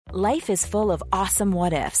Life is full of awesome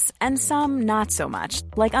what-ifs, and some not so much,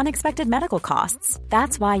 like unexpected medical costs.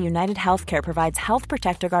 That's why United Healthcare provides Health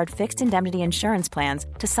Protector Guard fixed indemnity insurance plans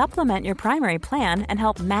to supplement your primary plan and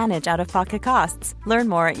help manage out-of-pocket costs. Learn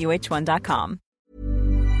more at uh1.com.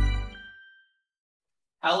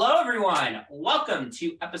 Hello, everyone. Welcome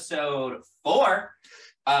to episode 4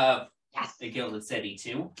 of The Gilded City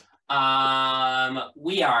 2.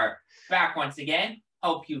 We are back once again.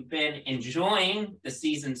 Hope you've been enjoying the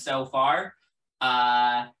season so far.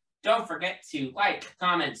 Don't forget to like,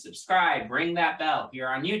 comment, subscribe, ring that bell. If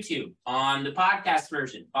you're on YouTube, on the podcast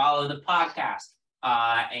version, follow the podcast.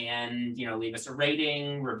 And, leave us a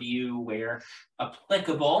rating, review where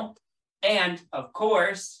applicable. And, of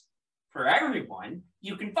course, for everyone,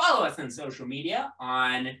 you can follow us on social media,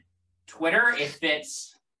 on Twitter, if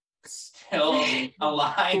it's still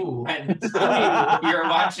alive when you're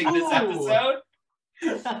watching this episode.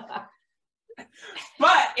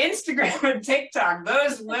 But Instagram and TikTok,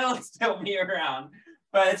 those will still be around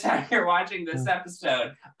by the time you're watching this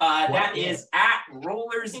episode. That is at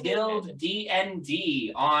Rollers Guild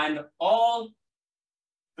DND on all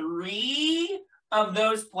 3 of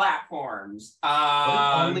those platforms.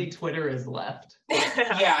 Only Twitter is left.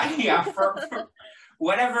 Yeah. For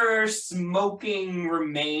whatever smoking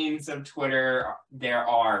remains of Twitter there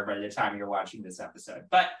are by the time you're watching this episode.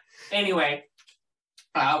 But anyway,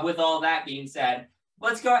 with all that being said,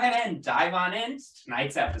 let's go ahead and dive on into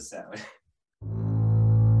tonight's episode.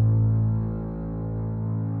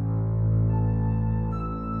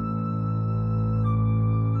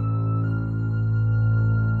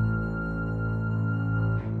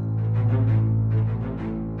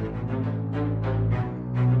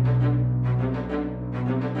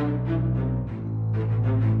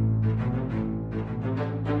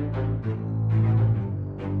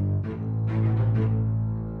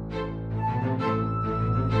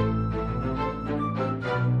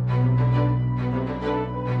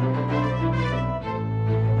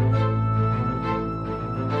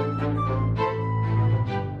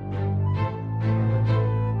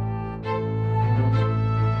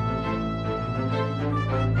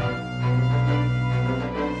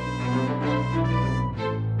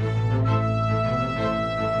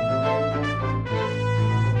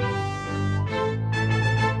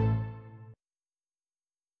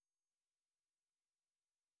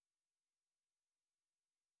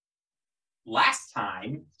 Last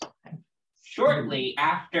time, shortly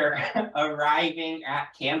after arriving at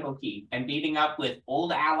Kandlekeep and meeting up with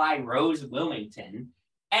old ally Rose Wilmington,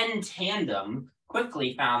 and Tandem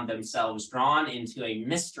quickly found themselves drawn into a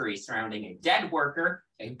mystery surrounding a dead worker,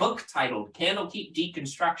 a book titled Kandlekeep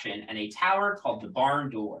Dekonstruction, and a tower called the Barn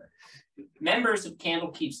Door. Members of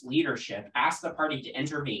Kandlekeep's leadership asked the party to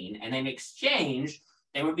intervene, and in exchange,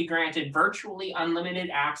 they would be granted virtually unlimited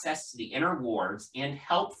access to the inner wards and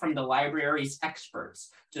help from the library's experts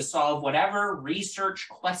to solve whatever research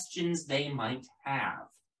questions they might have.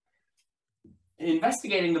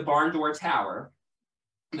 Investigating the Barn Door Tower,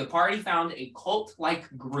 the party found a cult-like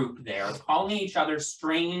group there calling each other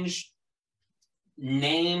strange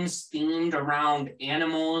names themed around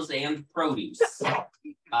animals and produce.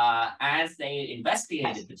 As they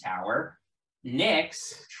investigated the tower,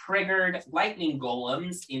 Nyx triggered lightning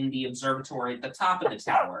golems in the observatory at the top of the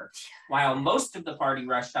tower. While most of the party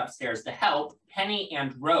rushed upstairs to help, Penny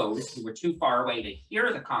and Rose, who were too far away to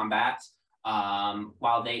hear the combat,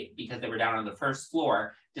 because they were down on the first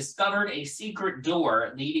floor, discovered a secret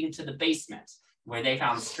door leading to the basement, where they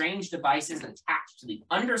found strange devices attached to the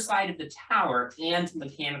underside of the tower and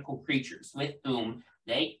mechanical creatures, with whom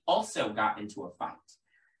they also got into a fight.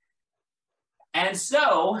 And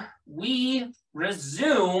so we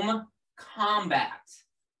resume combat.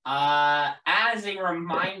 As a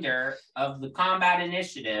reminder of the combat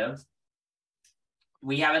initiative,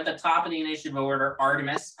 we have at the top of the initiative order,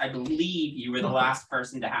 Artemis. I believe you were the last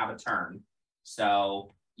person to have a turn.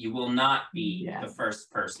 So you will not be the first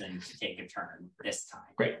person to take a turn this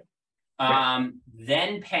time. Great.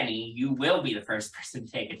 Then Penny, you will be the first person to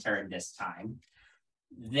take a turn this time.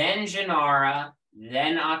 Then Janara,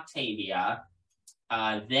 then Octavia,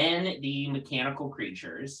 then the mechanical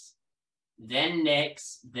creatures, then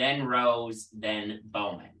Nyx, then Rose, then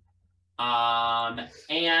Bowman.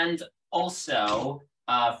 And also,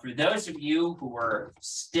 for those of you who are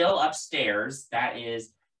still upstairs, that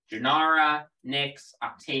is Janara, Nyx,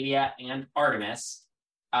 Octavia, and Artemis.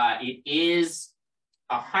 It is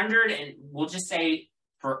 100, and we'll just say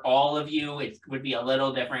for all of you, it would be a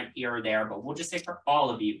little different here or there, but we'll just say for all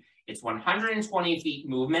of you, it's 120 feet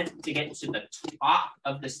movement to get to the top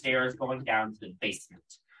of the stairs going down to the basement.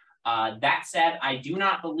 That said, I do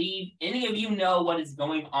not believe any of you know what is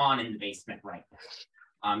going on in the basement right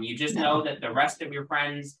now. You just know that the rest of your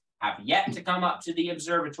friends have yet to come up to the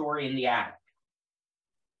observatory in the attic.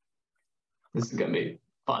 This is gonna be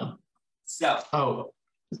fun. So,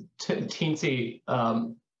 Teensy,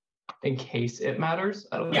 in case it matters,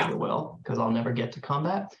 I don't know if it will, because I'll never get to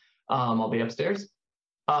combat. I'll be upstairs.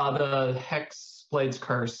 The Hex Blade's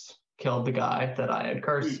curse killed the guy that I had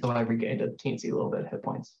cursed, so I regained a teensy little bit of hit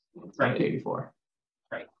points. Right. 84.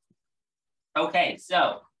 Right. Okay,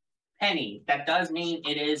 so Penny, that does mean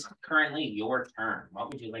it is currently your turn.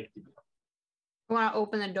 What would you like to do? I want to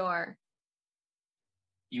open the door.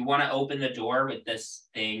 You want to open the door with this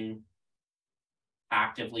thing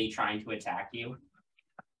actively trying to attack you?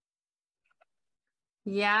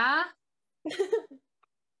 Yeah.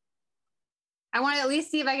 I want to at least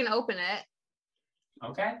see if I can open it.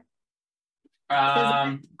 Okay.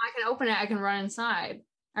 I can open it, I can run inside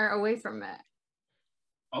or away from it.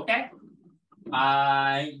 Okay.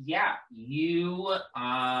 Yeah, you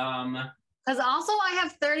because also I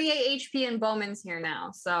have 38 HP in Bowman's here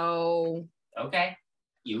now, so okay.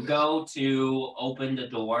 You go to open the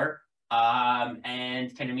door,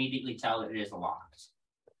 and can immediately tell that it is locked.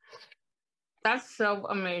 That's so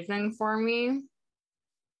amazing for me.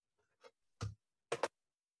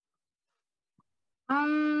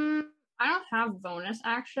 I don't have bonus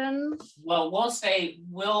actions. Well, we'll say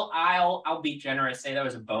I'll be generous. Say that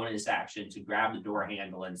was a bonus action to grab the door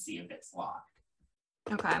handle and see if it's locked.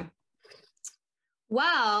 Okay.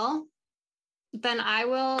 Well, then I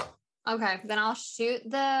will. Okay, then I'll shoot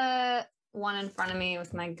the one in front of me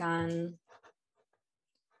with my gun.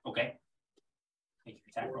 Okay. Make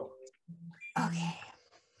your attack roll. Okay.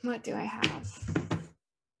 What do I have?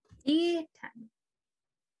 D10.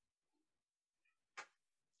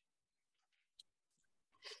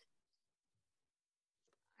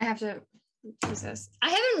 I have to, Jesus. I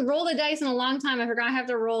haven't rolled a dice in a long time. I forgot I have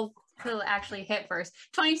to roll to actually hit first.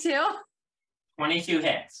 22? 22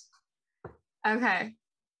 hits. Okay.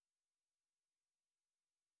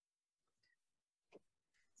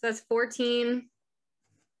 So that's 14.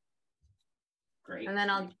 Great. And then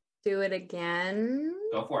I'll do it again.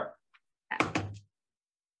 Go for it. Okay.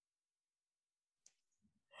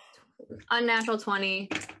 Unnatural 20.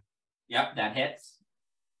 Yep, that hits.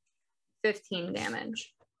 15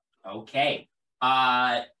 damage. Okay.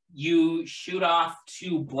 You shoot off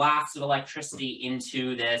 2 blasts of electricity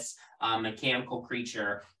into this mechanical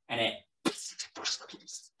creature, and it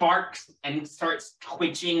sparks and starts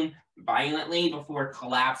twitching violently before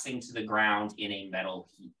collapsing to the ground in a metal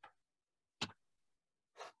heap.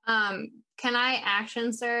 Can I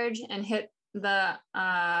action surge and hit the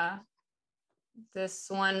this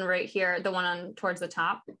one right here, the one on towards the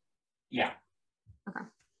top? Yeah. Okay.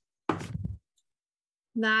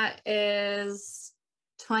 That is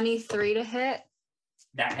 23 to hit.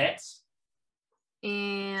 That hits.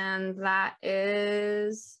 And that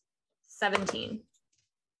is 17.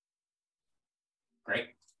 Great.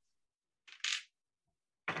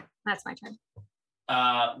 That's my turn.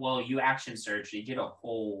 Well, you action surge. You did a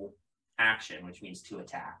whole action, which means 2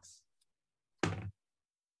 attacks.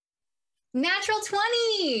 Natural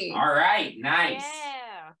 20. All right, nice.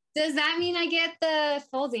 Yeah. Does that mean I get the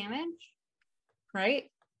full damage?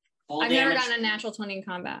 Right? Full I've damage, never gotten a natural 20 in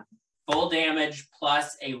combat. full damage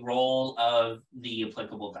plus a roll of the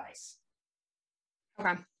applicable dice.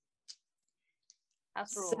 Okay.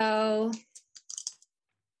 House rules. So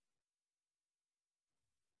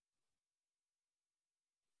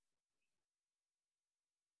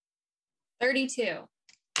 32.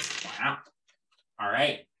 Wow. All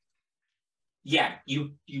right. Yeah,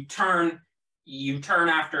 you turn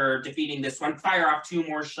after defeating this one, fire off 2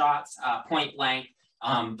 more shots, point blank,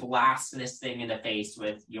 blast this thing in the face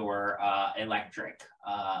with your electric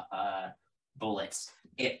bullets.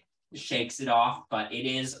 It shakes it off, but it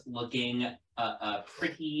is looking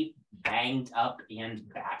pretty banged up and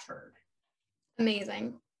battered.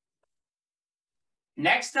 Amazing.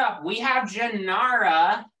 Next up, we have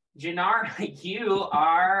Janara. Janara, you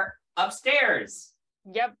are upstairs.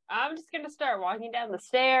 Yep, I'm just gonna start walking down the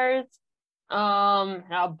stairs. And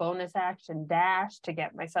I'll bonus action dash to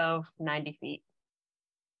get myself 90 feet.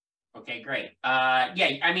 Okay, great.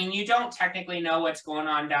 Yeah, I mean, you don't technically know what's going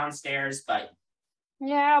on downstairs, but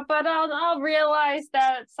Yeah, but I'll realize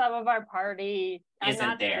that some of our party are Isn't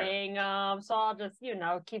not there. seeing so I'll just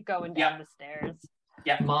keep going down the stairs.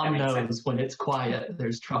 yeah, Mom that makes knows sense. when it's quiet,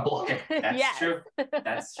 there's trouble. That's Yes. true.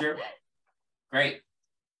 That's true. Great.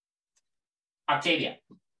 Octavia.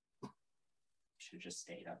 Should have just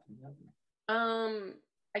stayed up in the other.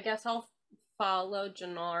 I guess I'll follow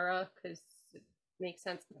Janara because Makes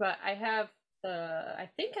sense. But I have I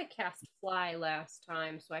think I cast fly last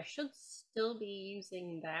time, so I should still be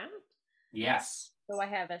using that. Yes. So I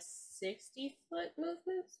have a 60-foot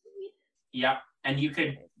movement speed. Yep. And you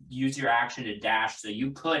could use your action to dash, so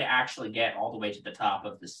you could actually get all the way to the top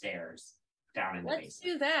of the stairs down in the basement. Let's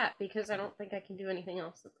do that, because I don't think I can do anything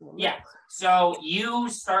else at the moment. Yeah. So you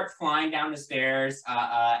start flying down the stairs.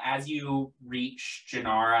 As you reach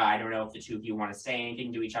Janara, I don't know if the two of you want to say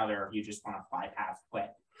anything to each other, or if you just want to fly past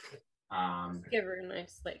quick. Give her a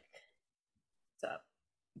nice, like, what's up?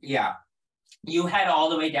 Yeah. You head all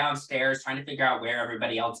the way downstairs trying to figure out where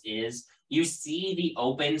everybody else is. You see the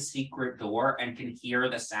open secret door and can hear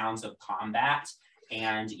the sounds of combat.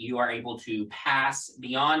 And you are able to pass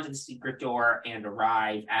beyond the secret door and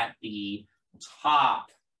arrive at the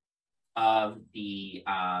top of the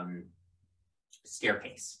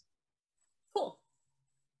staircase. Cool.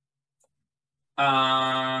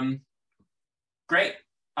 Great.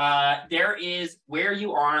 There is, where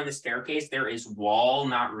you are on the staircase, there is wall,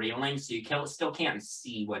 not railing, so you still can't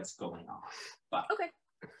see what's going on. But okay.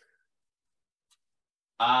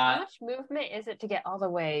 How much movement is it to get all the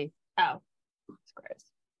way out? Squares.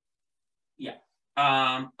 Yeah.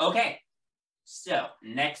 Okay. So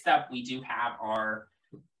next up, we do have our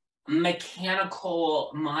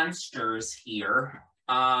mechanical monsters here.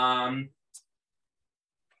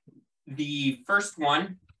 The first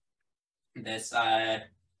one, this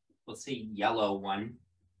let's say yellow one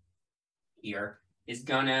here, is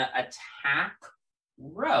gonna attack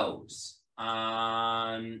Rose.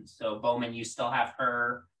 So Bowman, you still have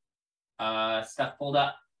her stuff pulled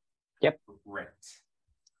up? Yep. Great.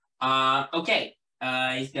 Okay.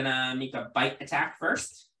 He's gonna make a bite attack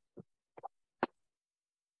first.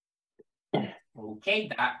 Okay,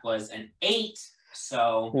 that was an 8,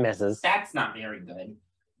 so Misses. that's not very good.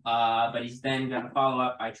 But he's then gonna follow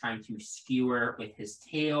up by trying to skewer with his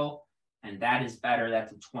tail, and that is better.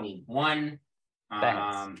 That's a 21.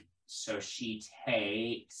 Thanks. So she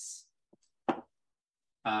takes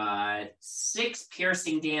 6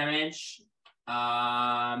 piercing damage.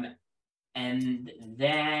 And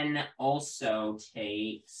then also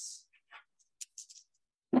takes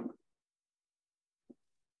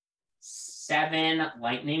 7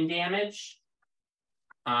 lightning damage.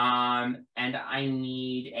 And I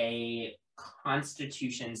need a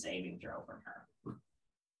Constitution saving throw from her.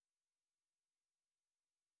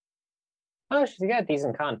 Oh, she's got a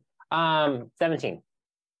decent con. 17.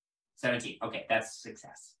 17. Okay, that's a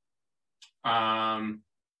success.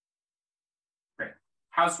 Great.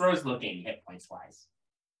 How's Rose looking hit points wise?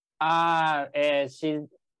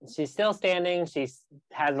 She's still standing. She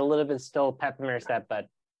has a little bit still pep in her step, but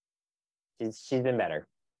she's been better.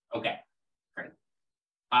 Okay, great.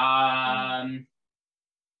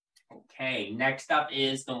 Okay, next up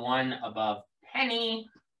is the one above Penny.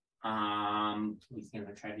 He's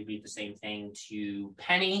gonna try to do the same thing to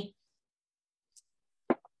Penny.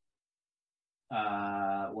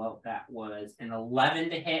 Well, that was an 11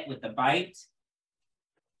 to hit with the bite.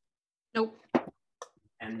 Nope.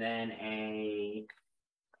 And then a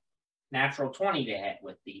natural 20 to hit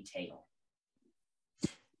with the tail.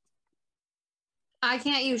 I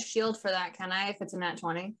can't use shield for that, can I, if it's a nat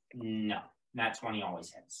 20? No, nat 20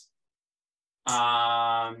 always hits.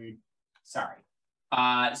 Sorry.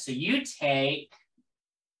 So you take,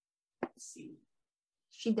 let's see.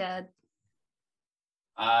 She dead.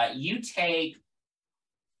 You take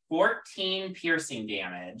 14 piercing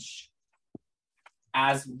damage,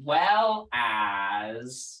 as well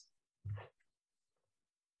as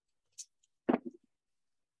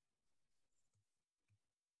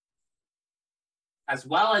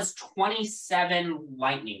 27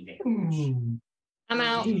 lightning damage. I'm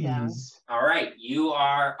out. Jeez. All right, you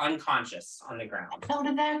are unconscious on the ground. How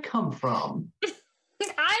did that come from? I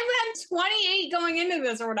had 28 going into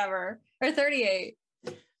this or whatever, or 38.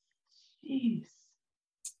 Jeez.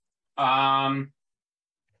 And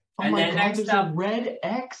Oh my then god, next there's up, a red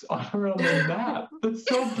X on the map. That's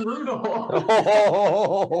so brutal.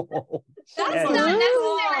 That's Yeah. not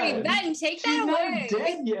necessary. God. Ben, take She's that not away.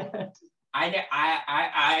 dead yet. I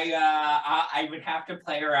would have to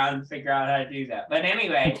play around and figure out how to do that. But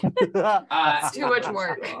anyway, It's too much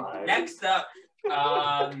work. God. next up,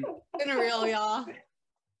 Been real, y'all.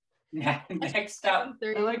 next up,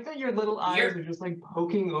 I like that your little eyes You're- are just like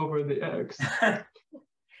poking over the X.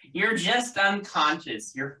 you're just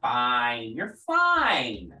unconscious. You're fine. You're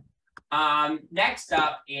fine. Next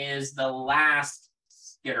up is the last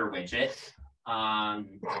skitter widget.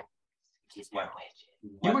 Which is what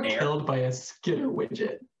You were they are. killed by a skitter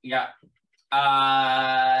widget. Yeah.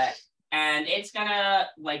 And it's gonna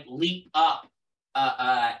like leap up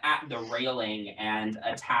at the railing and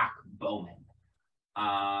attack Bowman.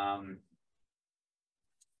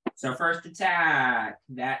 So first attack,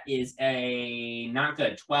 that is a not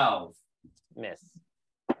good 12. Miss.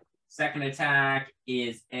 Second attack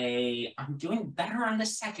is I'm doing better on the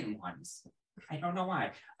second ones. I don't know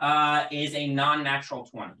why. Is a non-natural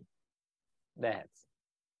 20. That hits.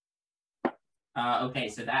 Okay,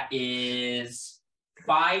 so that is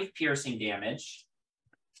 5 piercing damage.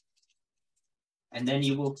 And then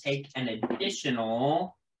you will take an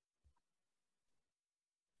additional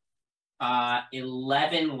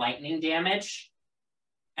 11 lightning damage.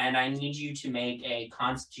 And I need you to make a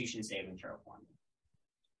Constitution saving throw for me.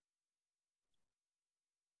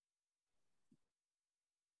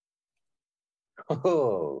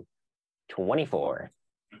 Oh, 24.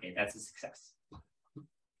 Okay, that's a success.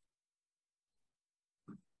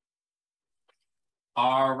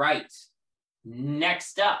 All right.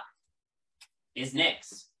 Next up is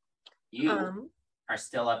Nyx. You are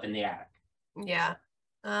still up in the attic. Yeah.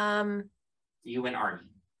 You and Arnie.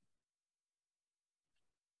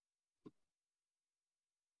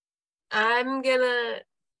 I'm gonna.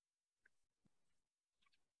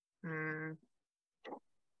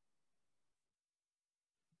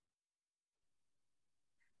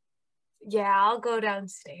 Yeah, I'll go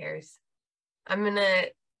downstairs. I'm gonna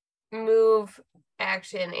move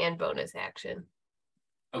action and bonus action.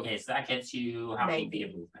 Okay, so that gets you how many 90. feet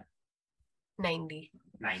of movement? 90.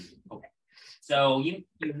 90. Okay. So you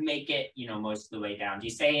make it, most of the way down. Do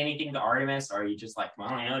you say anything to Artemis, or are you just like, well,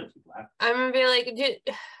 I know people left? I'm gonna be like,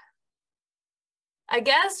 I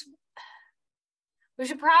guess we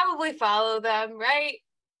should probably follow them, right?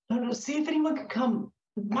 No, see if anyone can come.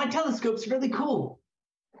 My telescope's really cool.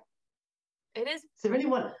 It is. Is there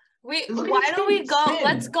anyone? Why Look at don't we its go? spin.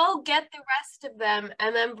 Let's go get the rest of them,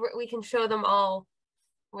 and then we can show them all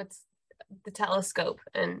what's the telescope.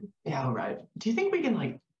 And Yeah, all right. Do you think we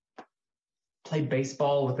can play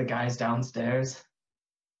baseball with the guys downstairs?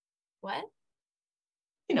 what?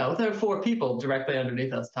 There are 4 people directly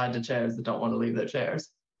underneath us tied to chairs that don't want to leave their chairs.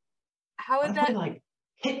 How What would if that? we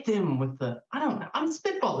hit them with the? I don't know. I'm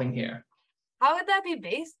spitballing here. How would that be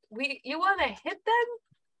based? You want to hit them?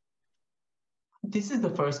 This is the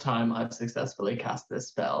first time I've successfully cast this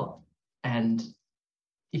spell, and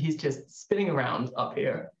he's just spinning around up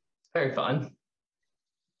here. It's very fun.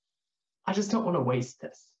 I just don't want to waste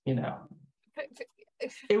this,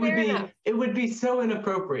 It would be so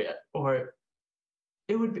inappropriate, or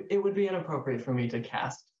it would be inappropriate for me to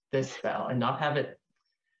cast this spell and not have it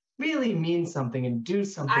really mean something and do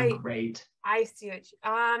something great. I see what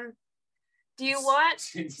do you want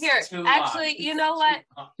It's here? too Actually, long. you know what?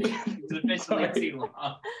 It's officially too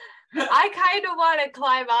long. I kind of want to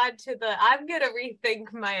climb onto I'm going to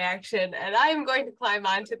rethink my action, and I'm going to climb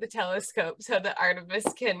onto the telescope so that Artemis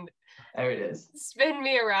can There it is. spin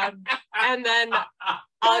me around, and then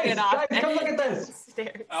I'll get off. Guys, come look at this.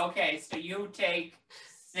 Stairs. Okay, so you take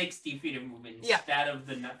 60 feet of movement instead of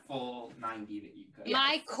the full 90 that you could.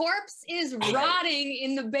 My corpse is rotting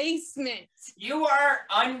in the basement. You are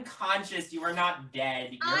unconscious. You are not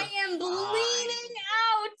dead. I am bleeding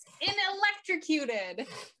out and electrocuted.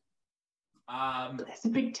 That's a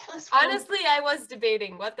big telescope. Honestly, I was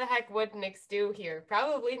debating what the heck would Nyx do here.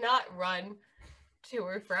 Probably not run to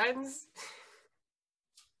her friends.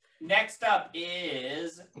 Next up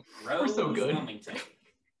is Rose so good. Wilmington.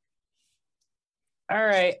 All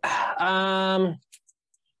right.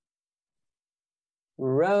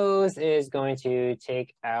 Rose is going to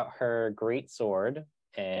take out her great sword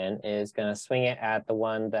and is going to swing it at the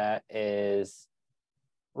one that is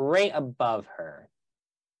right above her.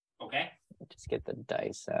 Okay. Just get the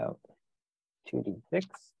dice out. 2d6.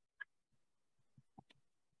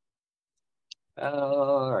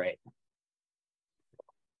 All right.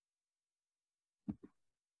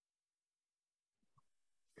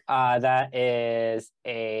 That is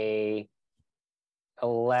a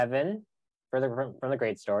 11 from the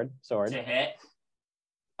great sword. To hit.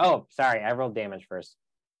 Oh, sorry, I rolled damage first.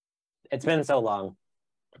 It's been so long.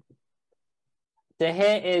 The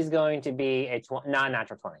hit is going to be a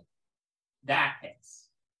non-natural 20. That hits.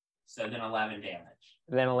 So then 11 damage.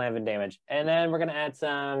 Then 11 damage. And then we're going to add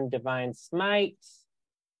some Divine Smite.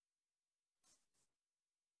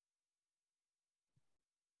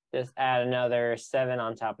 Just add another 7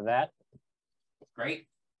 on top of that. Great.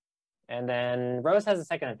 And then Rose has a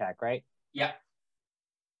second attack, right? Yep.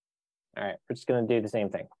 All right, we're just going to do the same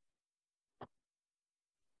thing.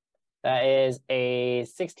 That is a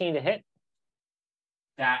 16 to hit.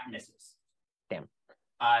 That misses. Damn.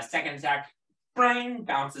 Second attack brain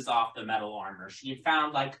bounces off the metal armor. She had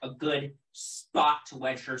found like a good spot to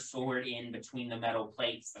wedge her sword in between the metal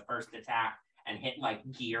plates the first attack and hit like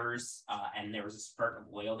gears, and there was a spurt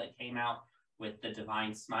of oil that came out with the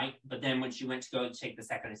divine smite. But then when she went to go take the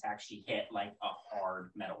second attack, she hit like a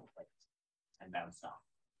hard metal plate and bounced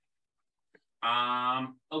off.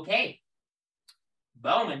 Okay.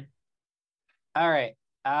 Bowman. All right.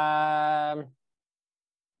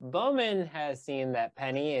 Bowman has seen that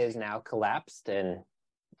Penny is now collapsed and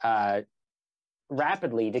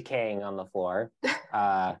rapidly decaying on the floor.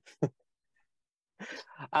 At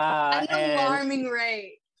an alarming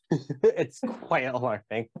rate. It's quite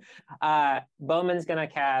alarming. Bowman's going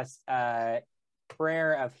to cast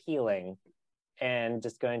Prayer of Healing and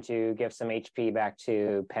just going to give some HP back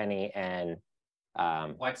to Penny and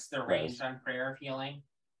What's the range on Prayer of Healing?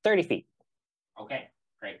 30 feet. Okay,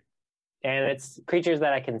 great. And it's creatures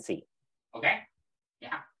that I can see. Okay,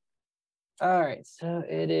 yeah. All right, so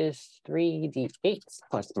it is 3d8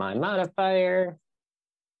 plus my modifier.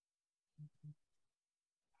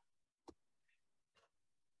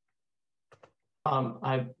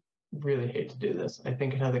 I really hate to do this. I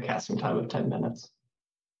think it has a casting time of 10 minutes.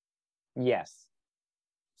 Yes.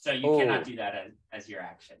 So you cannot do that as your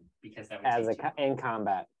action because that would As take too long. in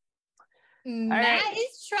combat. Matt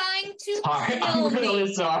is trying to Sorry, kill I'm really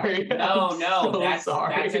me. sorry. No, I'm no, so that's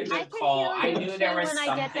sorry. a I good can call. heal I you knew there too was when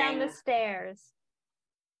something. I get down the stairs.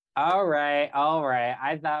 All right.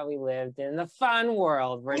 I thought we lived in the fun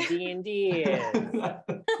world where D&D is.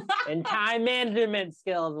 And time management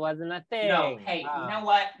skills wasn't a thing. No, hey, you know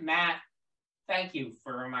what, Matt? Thank you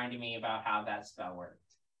for reminding me about how that spell worked.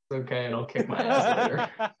 Okay, and I'll kick my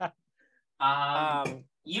ass later.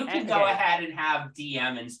 You can go ahead and have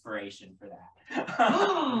DM inspiration for that.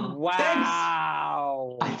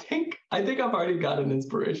 Wow. I think I've already got an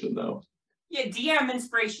inspiration though. Yeah, DM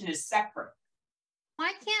inspiration is separate.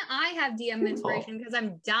 Why can't I have DM inspiration? Because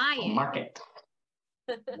I'm dying. Mark it.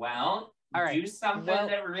 Well, All right. do something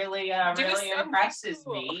that really something impresses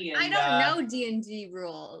cool. me. I And, don't know D&D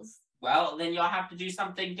rules. Well, then you'll have to do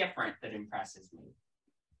something different that impresses me.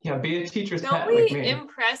 Yeah, be a teacher's Don't pet we like me.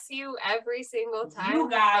 impress you every single time? You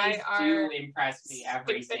guys by do our impress me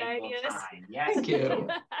every stupid single ideas? time. Yes, Thank you. You do.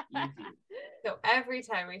 So every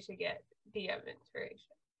time we should get DM inspiration.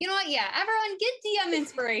 You know what? Yeah, everyone get DM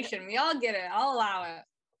inspiration. We all get it. I'll allow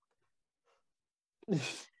it.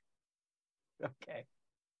 Okay.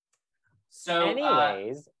 So,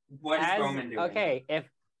 anyways, what is Bowman doing? Okay, if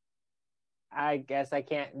I guess I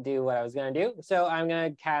can't do what I was going to do. So I'm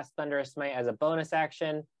going to cast Thunderous Smite as a bonus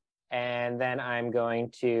action. And then I'm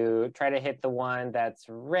going to try to hit the one that's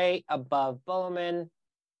right above Bowman.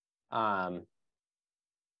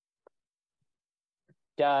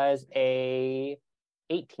 Does a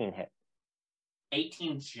 18 hit?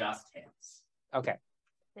 18 just hits. Okay.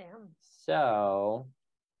 Damn. So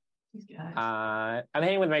These guys. I'm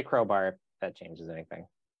hitting with my crowbar if that changes anything.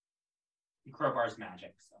 The crowbar's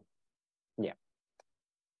magic, so. Yeah.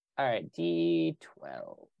 All right, D12s.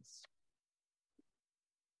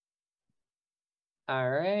 All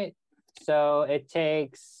right. So it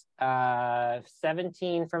takes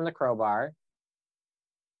 17 from the crowbar.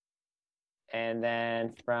 And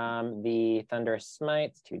then from the Thunderous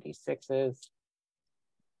Smites, 2d6s.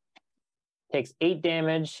 Takes 8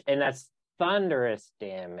 damage, and that's thunderous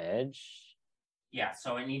damage. Yeah,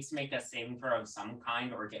 so it needs to make a saving throw of some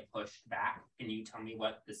kind or get pushed back. Can you tell me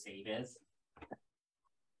what the save is?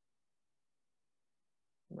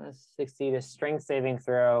 Must succeed a strength saving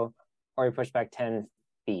throw, or you push back 10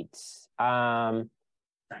 feet. Okay.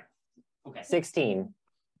 16.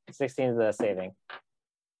 16 is the saving.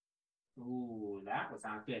 Ooh, that was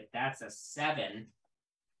not good. That's a 7.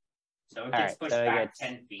 So it All gets right, pushed so it back gets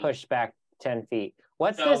 10 feet. Pushed back 10 feet.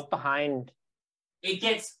 What's So- this behind? It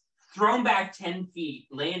gets thrown back 10 feet,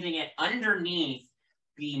 landing it underneath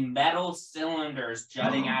the metal cylinders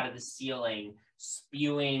jutting out of the ceiling,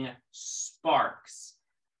 spewing sparks.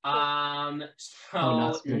 So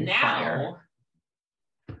not spewing now fire.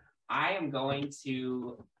 I am going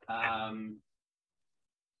to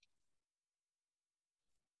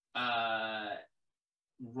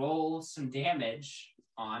roll some damage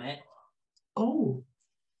on it. Oh,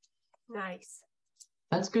 Nice.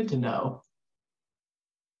 that's good to know.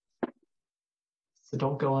 So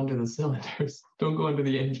don't go under the cylinders. Don't go under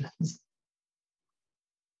the engines.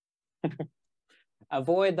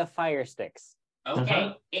 Avoid the fire sticks.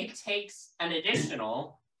 Okay, it takes an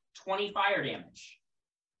additional 20 fire damage.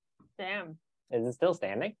 Damn. Is it still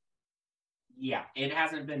standing? Yeah, it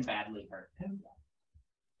hasn't been badly hurt.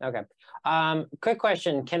 Okay. Quick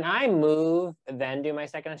question. Can I move, then do my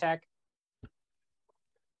second attack?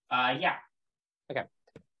 Yeah.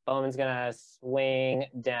 Bowman's gonna swing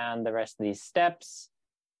down the rest of these steps.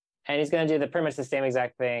 And he's gonna do pretty much the same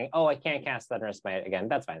exact thing. Oh, I can't cast Thunderous Smite again.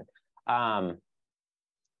 That's fine. I'm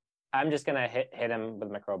just gonna hit him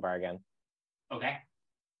with my crowbar again. Okay.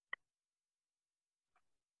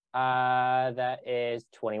 That is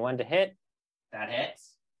 21 to hit. That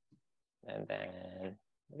hits. And then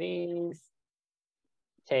these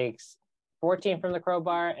takes 14 from the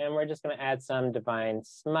crowbar, and we're just gonna add some Divine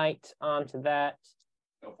Smite onto that.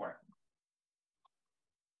 Go for it.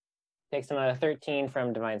 Takes another 13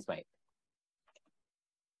 from Divine Smite.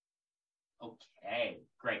 Okay,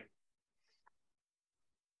 great.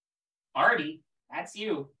 Artie, that's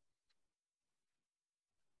you.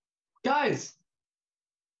 Guys,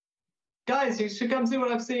 you should come see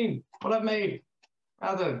what I've seen, what I've made.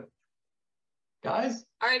 Rather, guys,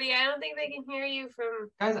 Artie, I don't think they can hear you from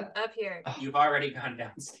guys. up here. You've already gone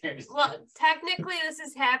downstairs. Well, technically, this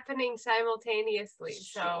is happening simultaneously.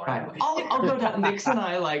 So Right. I'll go down. Nix and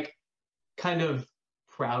I like kind of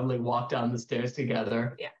proudly walk down the stairs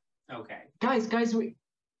together. Yeah. Okay. Guys,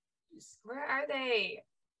 where are they?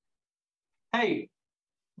 hey,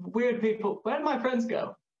 weird people. Where did my friends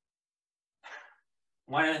go?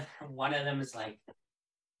 One of them is like,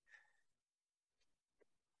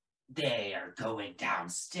 they are going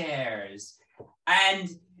downstairs, and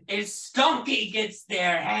if Stonky gets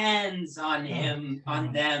their hands on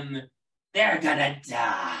them, they're gonna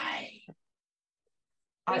die.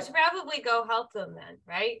 We should probably go help them then,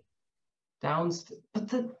 right? Downstairs, but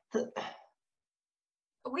the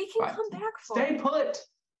We can right. come back for Stay it. put.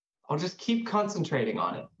 I'll just keep concentrating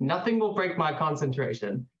on it. Nothing will break my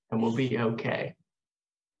concentration, and we'll be okay.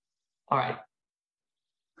 All right.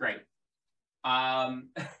 Great. All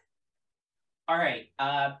right,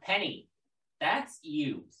 Penny, that's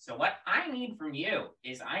you. So what I need from you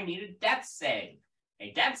is I need a death save.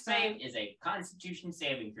 A death save is a Constitution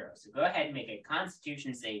saving throw. So go ahead and make a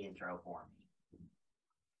Constitution saving throw for me.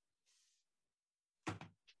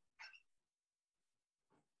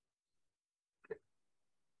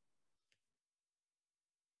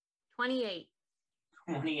 $28.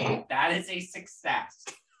 28. That is a success.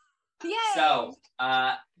 Yay! So,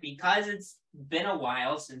 because it's been a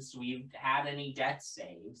while since we've had any death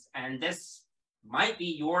saves, and this might be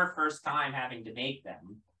your first time having to make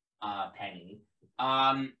them, Penny,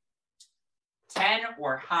 10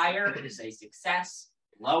 or higher is a success.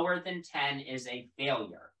 Lower than 10 is a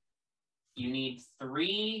failure. You need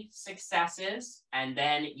 3 successes, and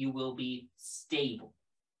then you will be stable.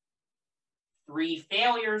 3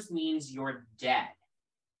 failures means you're dead.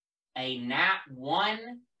 A nat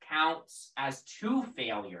 1 counts as 2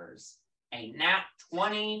 failures. A nat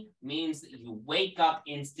 20 means that you wake up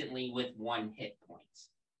instantly with 1 hit point.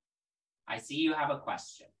 I see you have a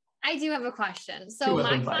question. I do have a question. So Two my of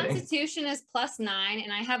them fighting. constitution is +9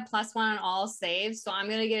 and I have +1 on all saves. So I'm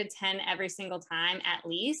going to get a 10 every single time at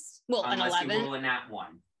least. Well, Unless an you 11. roll a nat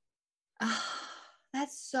 1.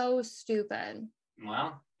 That's so stupid.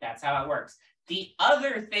 Well, that's how it works. The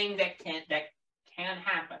other thing that can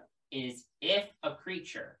happen is if a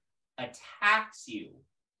creature attacks you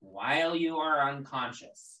while you are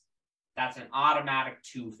unconscious, that's an automatic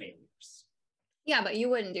 2 failures. Yeah, but you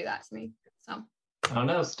wouldn't do that to me. So I don't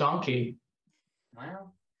know, Stonky.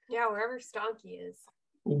 Well, Yeah, wherever Stonky is.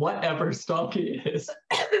 Whatever Stonky is.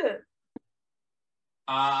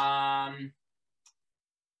 all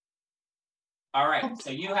right,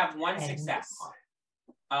 so you have 1 success.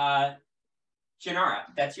 Janara,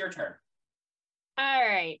 that's your turn. All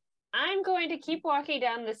right. I'm going to keep walking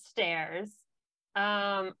down the stairs.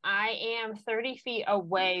 I am 30 feet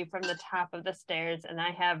away from the top of the stairs, and I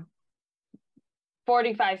have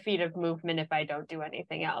 45 feet of movement if I don't do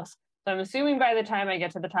anything else. So I'm assuming by the time I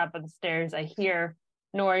get to the top of the stairs, I hear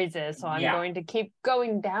noises. So I'm going to keep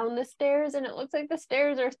going down the stairs, and it looks like the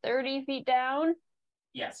stairs are 30 feet down.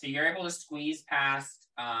 Yeah, so you're able to squeeze past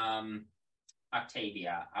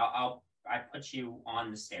Octavia. I put you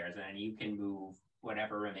on the stairs, and you can move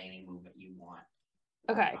whatever remaining movement you want.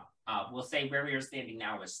 Okay. We'll say where you're standing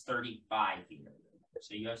now is 35 feet.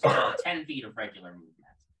 So you have still 10 feet of regular movement.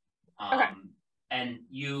 Okay. And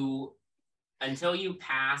until you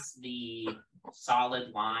pass the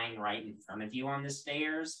solid line right in front of you on the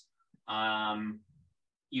stairs,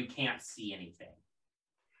 you can't see anything,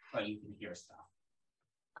 but you can hear stuff.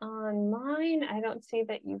 On mine, I don't see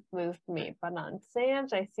that you've moved me, but on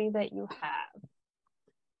Sam's, I see that you have.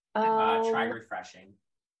 Try refreshing.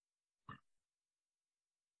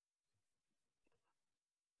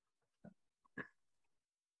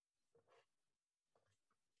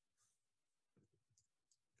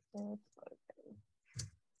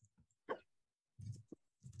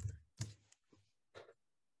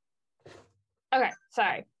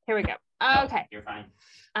 Sorry. Here we go. No, Okay. you're fine.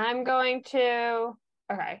 I'm going to.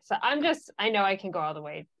 Okay. So I know I can go all the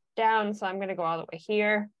way down, so I'm going to go all the way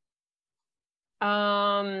here.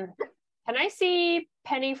 Can I see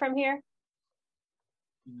Penny from here?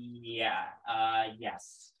 Yeah.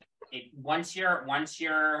 Yes. Once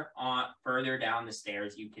you're on further down the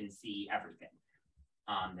stairs, you can see everything.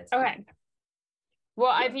 That's Okay.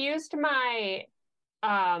 Well, I've used my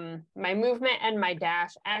my movement and my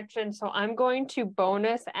dash action, so I'm going to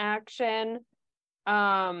bonus action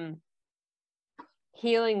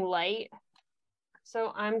healing light.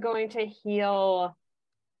 So I'm going to heal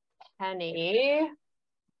Penny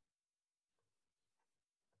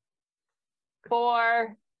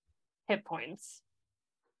 4 hit points.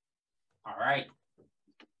 All right.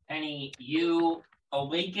 Penny, you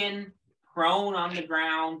awaken prone on the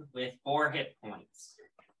ground with 4 hit points.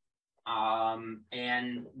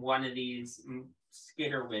 And one of these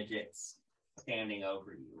skitter widgets standing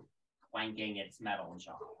over you, clanking its metal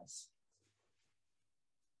jaws.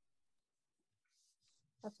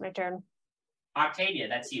 That's my turn. Octavia,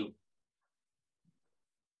 that's you.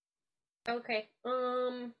 Okay.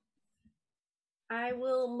 I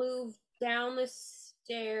will move down the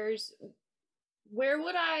stairs. Where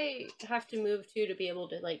would I have to move to be able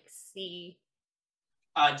to like see?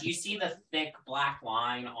 Do you see the thick black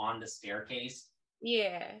line on the staircase?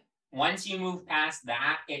 Yeah. Once you move past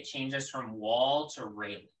that, it changes from wall to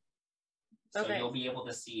railing. So Okay. you'll be able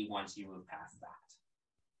to see once you move past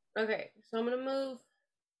that. Okay, so I'm gonna move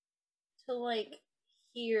to like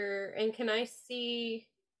here, and can I see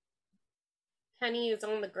Penny is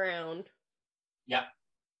on the ground? Yep.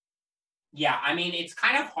 Yeah, I mean, it's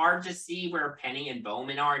kind of hard to see where Penny and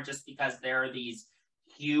Bowman are just because there are these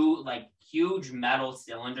huge metal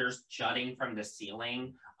cylinders jutting from the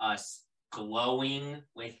ceiling, glowing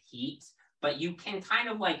with heat. But you can kind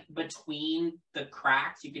of like between the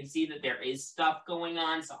cracks, you can see that there is stuff going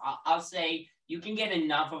on. So I'll say you can get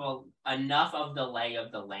enough of the lay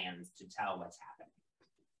of the land to tell what's happening.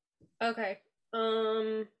 Okay.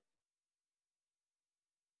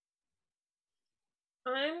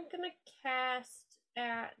 I'm gonna cast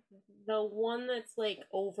at the one that's like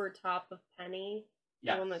over top of Penny.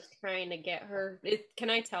 Yeah. The one that's trying to get her. Can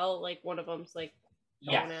I tell like one of them's like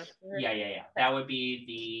going after her? Yeah. That would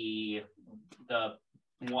be the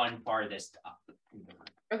one farthest up.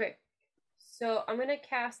 Okay. So I'm gonna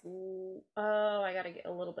cast. Oh, I gotta get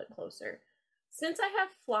a little bit closer. Since I have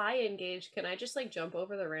fly engaged, can I just like jump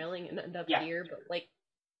over the railing and end up here, but like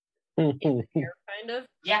in the air, kind of?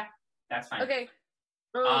 Yeah, that's fine. Okay.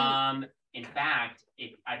 In fact,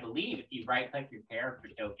 I believe if you right-click your character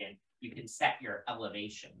token, you can set your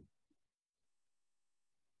elevation.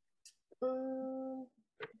 So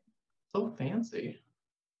fancy.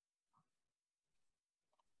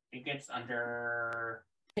 It gets under.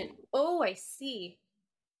 Oh, I see.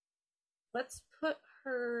 Let's put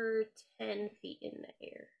her 10 feet in the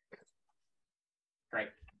air. Great.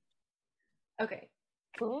 Okay.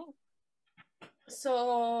 Cool.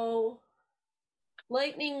 So,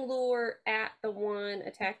 lightning lure at the one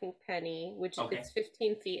attacking Penny, which it's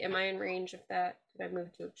 15 feet. Am I in range of that? Did I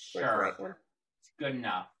move to the right one? It's good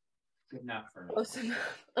enough. Good enough for me. Close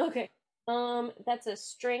enough. Okay. That's a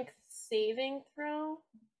strength saving throw.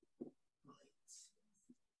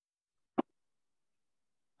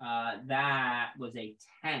 That was a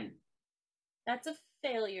 10. That's a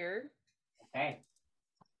failure. Okay.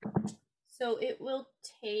 So it will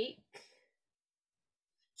take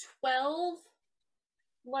 12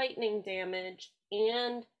 lightning damage,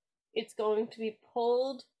 and it's going to be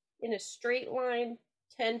pulled in a straight line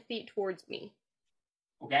 10 feet towards me.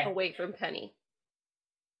 Okay. Away from Penny.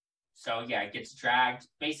 So yeah, it gets dragged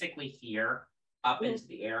basically here up into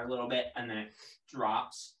the air a little bit, and then it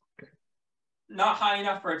drops. Not high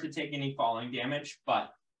enough for it to take any falling damage,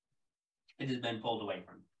 but it has been pulled away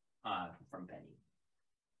from Penny.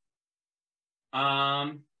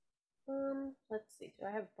 Let's see. Do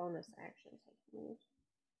I have bonus actions I can use?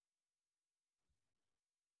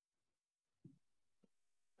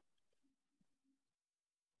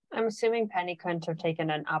 I'm assuming Penny couldn't have taken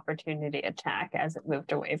an opportunity attack as it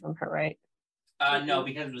moved away from her, right? No,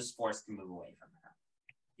 because it was forced to move away from her.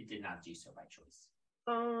 It did not do so by choice.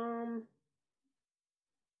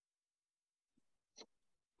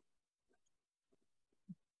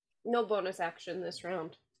 No bonus action this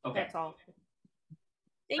round. Okay. That's all.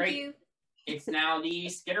 Thank Great. you. It's now the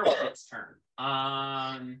Skitterwit's turn.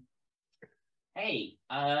 Hey,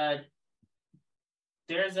 that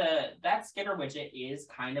Skitterwidget is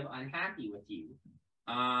kind of unhappy with you.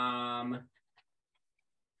 Hold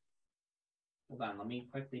on, let me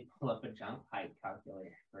quickly pull up a jump height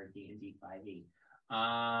calculator for D&D 5e.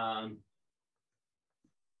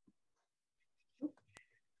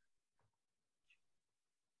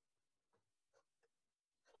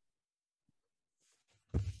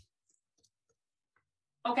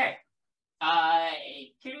 Okay.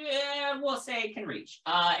 We'll say it can reach.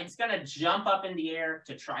 It's gonna jump up in the air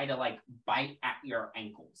to try to like bite at your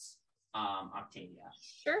ankles, Octavia.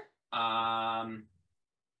 Sure.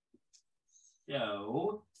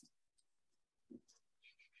 So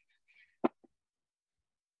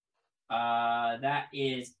that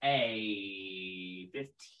is a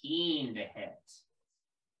 15 to hit.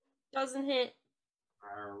 Doesn't hit.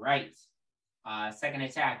 All right. Second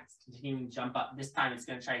attack, it's continuing to jump up. This time it's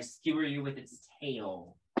going to try to skewer you with its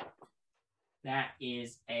tail. That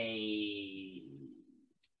is a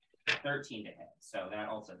 13 to hit, so that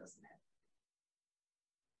also doesn't hit.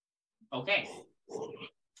 Okay.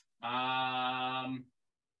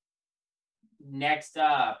 Next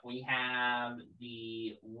up, we have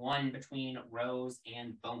the one between Rose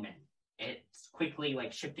and Bowman. It's quickly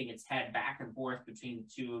like shifting its head back and forth between the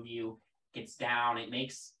two of you. Gets down. It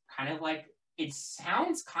makes kind of like, it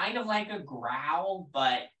sounds kind of like a growl,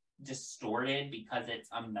 but distorted because it's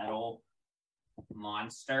a metal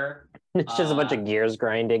monster. It's just a bunch of gears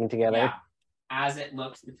grinding together. Yeah. As it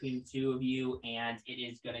looks between the two of you, and it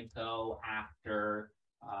is going to go after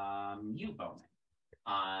you, Bowman.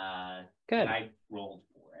 Good. And I rolled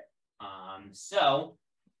for it.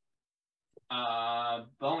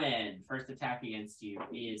 Bowman, first attack against you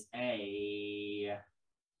is a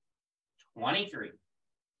 23.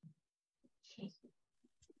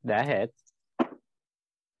 That hits.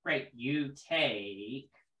 Great. You take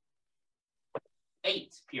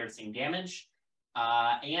 8 piercing damage,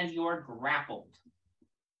 and you're grappled.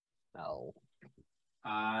 Oh.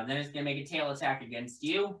 Then it's going to make a tail attack against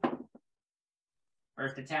you.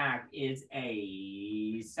 First attack is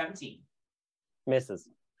a 17. Misses.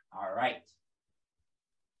 All right.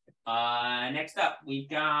 Next up, we've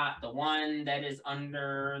got the one that is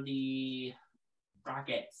under the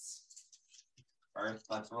rockets. First,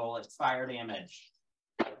 let's roll its fire damage.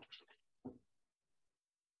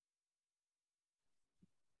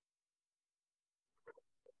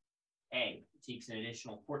 Okay, it takes an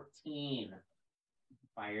additional 14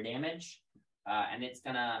 fire damage, and it's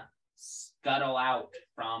gonna scuttle out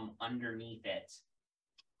from underneath it,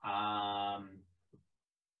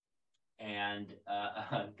 and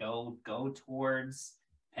go towards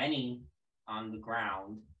Penny on the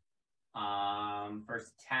ground.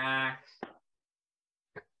 First attack,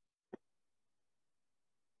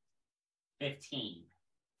 15.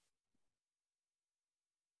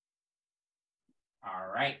 All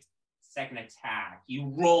right. Second attack.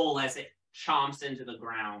 You roll as it chomps into the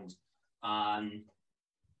ground,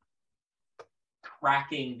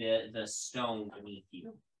 cracking the stone beneath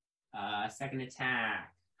you. Second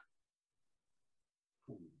attack.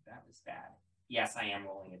 Ooh, that was bad. Yes, I am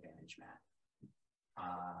rolling advantage, Matt.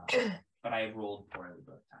 But I have rolled poorly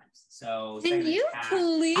both times. So Can you attack,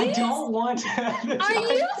 please? I don't want to. Are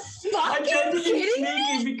you I tried to fucking be kidding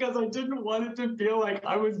sneaky me? because I didn't want it to feel like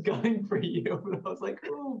I was gunning for you. But I was like,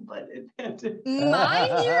 oh, but it had to.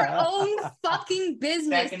 Mind your own fucking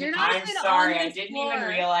business. Second, You're not I'm even sorry. on I this didn't floor. even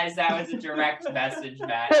realize that was a direct message,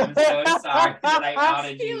 Matt. I'm so sorry that I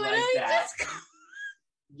outed He you like literally that. just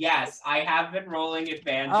Yes, I have been rolling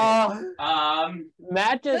advantage. Oh,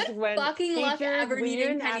 Matt just Good went. fucking luck Teachers, ever we needing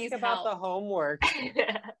didn't Penny's ask about help." the homework.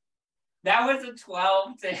 That was a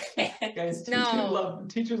 12 to hit. Guys, No.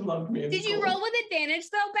 teachers loved me in Did you school. roll with advantage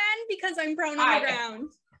though, Ben? Because I'm prone on I- the ground.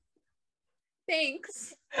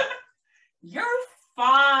 Thanks. You're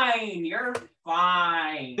fine. You're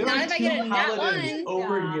fine. There Not were if I two get a nat paladins one.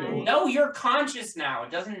 over God. you. No, you're conscious now.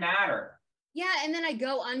 It doesn't matter. Yeah, and then I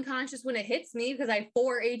go unconscious when it hits me because I have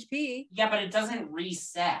 4 HP. Yeah, but it doesn't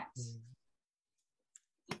reset.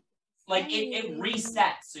 Like it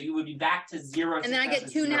resets, so you would be back to 0. And then I get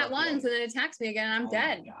successes, 2 0 nat ones, failures. and then it attacks me again, and I'm Oh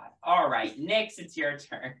dead. my God. All right, Nyx, it's your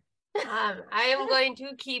turn. I am going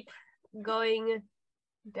to keep going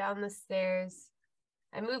down the stairs.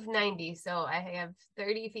 I moved 90, so I have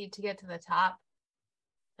 30 feet to get to the top.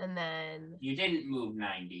 And then You didn't move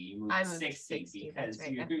 90. You moved I moved 60 60, because that's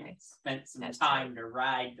right, you okay. spent some That's time to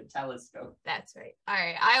ride the telescope. that's right. All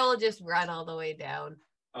right, I will just run all the way down.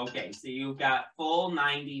 Okay, so you've got full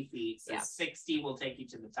 90 feet. So Yeah. 60 will take you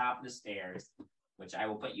to the top of the stairs, which I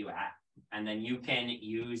will put you at. And then you can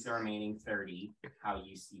use the remaining 30 how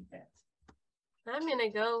you see fit. I'm gonna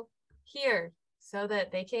go here so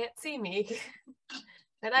that they can't see me.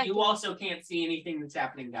 But You also can't see anything that's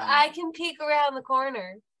happening down I there. can peek around the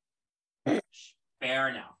corner. Fair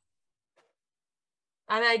enough.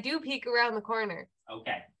 And I do peek around the corner.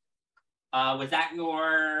 Okay. Was that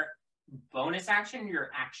your bonus action,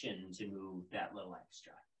 your action to move that little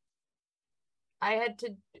extra? I had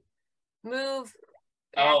to move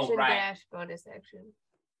Oh, action right. dash bonus action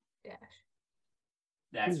dash.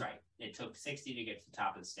 That's right. It took 60 to get to the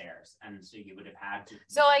top of the stairs, and so you would have had to.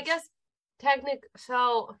 So I guess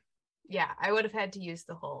yeah, I would have had to use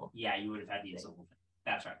the whole. Yeah, you would have had to use the whole thing.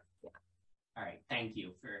 That's right. Yeah. All right. Thank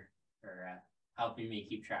you for helping me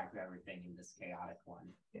keep track of everything in this chaotic one.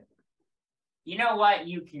 Yeah. You know what?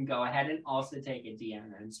 You can go ahead and also take a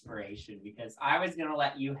DM inspiration, because I was going to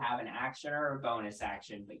let you have an action or a bonus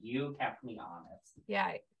action, but you kept me honest.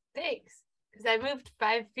 Yeah, thanks. Because I moved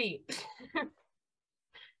 5 feet.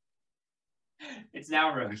 It's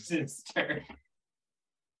now Rose's turn.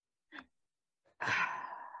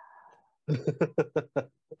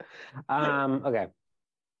 Okay.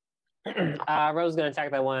 Rose is going to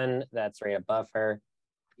attack that one that's right above her.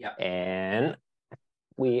 Yep. And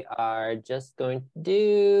we are just going to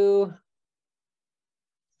do...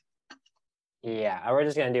 Yeah, we're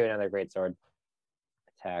just going to do another greatsword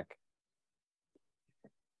attack.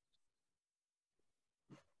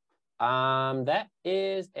 That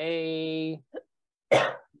is a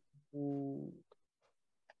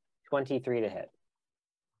 23 to hit.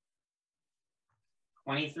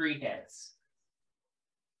 23 hits.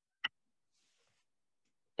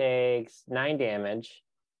 Takes 9 damage.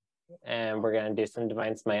 And we're going to do some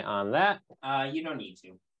Divine Smite on that. You don't need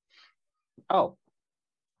to. Oh.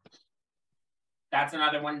 That's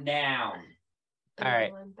another one down. All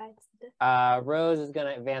right. Rose is going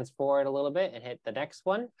to advance forward a little bit and hit the next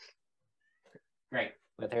one. Great.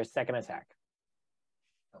 With her second attack.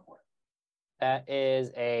 Go for it. That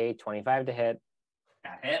is a 25 to hit.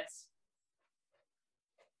 That hits.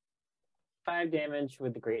 5 damage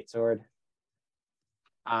with the greatsword.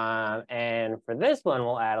 And for this one,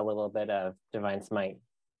 we'll add a little bit of Divine Smite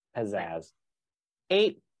pizzazz.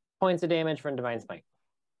 8 points of damage from Divine Smite.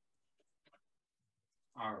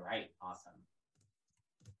 All right, awesome.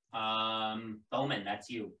 Bowman, that's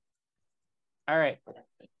you. All right.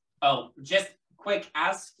 Oh, just quick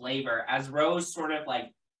as flavor, as Rose sort of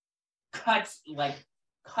cuts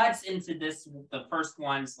into the first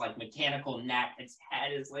one's mechanical neck. Its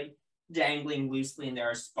head is dangling loosely, and there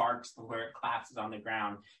are sparks where it collapses on the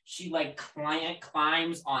ground. She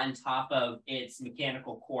climbs on top of its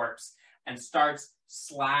mechanical corpse and starts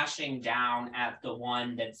slashing down at the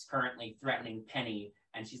one that's currently threatening Penny.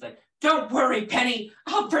 And she's like, "Don't worry, Penny,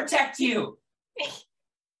 I'll protect you."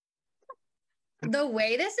 The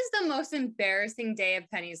way this is the most embarrassing day of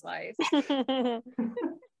Penny's life.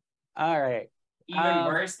 All right. Even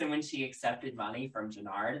worse than when she accepted money from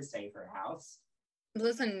Janara to save her house.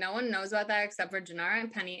 Listen, no one knows about that except for Janara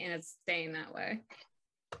and Penny, and it's staying that way.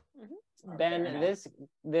 Ben,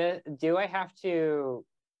 do I have to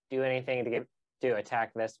do anything to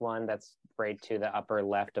attack this one that's right to the upper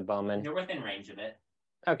left of Bowman? You're within range of it.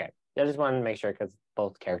 Okay. I just wanted to make sure because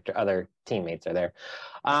both other teammates are there.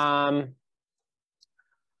 All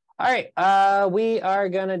right. We are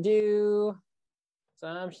gonna do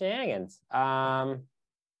some shenanigans. We're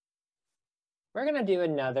gonna do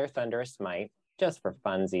another Thunderous Smite just for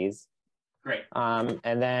funsies. Great.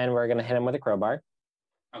 And then we're gonna hit him with a crowbar.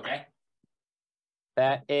 Okay.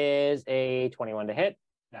 That is a 21 to hit.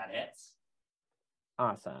 That hits.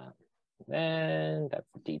 Awesome. Then that's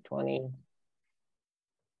a D20.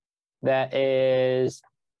 That is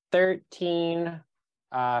 13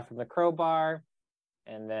 from the crowbar.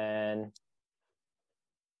 And then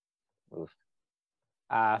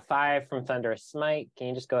 5 from Thunderous Smite. Can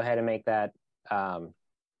you just go ahead and make that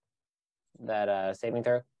saving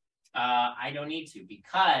throw? I don't need to,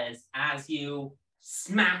 because as you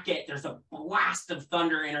smack it, there's a blast of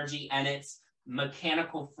thunder energy, and its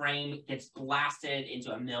mechanical frame gets blasted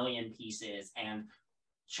into a million pieces, and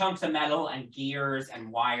chunks of metal and gears and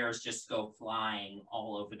wires just go flying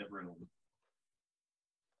all over the room.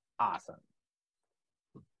 Awesome.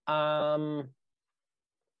 I'm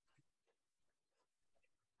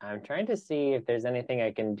trying to see if there's anything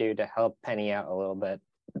I can do to help Penny out a little bit.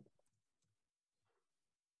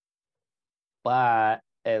 But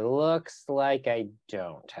it looks like I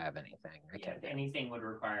don't have anything. If anything would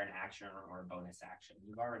require an action or a bonus action.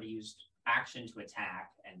 You've already used action to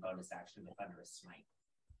attack and bonus action to Thunderous Smite.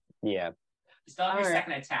 Yeah. You still have your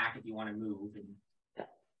second attack if you want to move.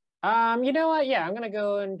 You know what? Yeah, I'm gonna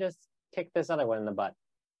go and just kick this other one in the butt.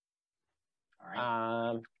 All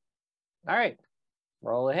right. All right.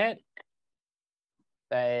 Roll a hit.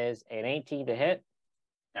 That is an 18 to hit.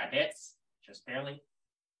 That hits, just barely.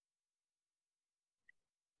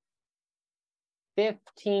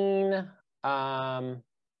 15.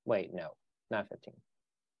 Wait, no, not 15.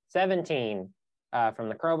 17 from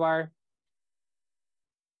the crowbar.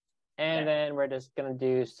 And then we're just going to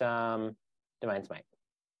do some Divine Smite.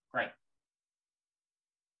 Great.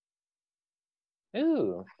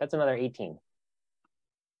 Ooh, that's another 18.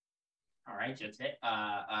 All right, just hit.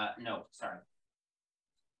 No, sorry.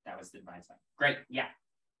 That was the Divine Smite. Great, yeah.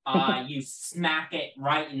 You smack it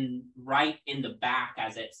right in the back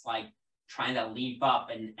as it's like trying to leap up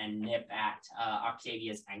and nip at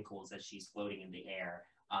Octavia's ankles as she's floating in the air.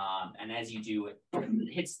 And as you do, it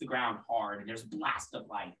hits the ground hard, and there's a blast of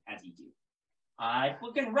light as you do. It's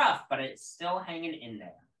looking rough, but it's still hanging in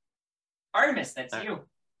there. Artemis, that's you.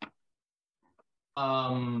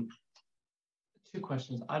 2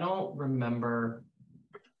 questions. I don't remember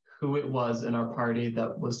who it was in our party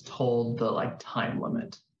that was told the time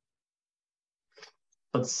limit,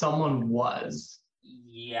 but someone was.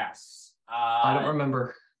 Yes. I don't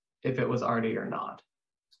remember if it was Artie or not.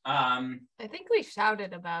 I think we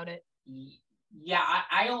shouted about it. Yeah,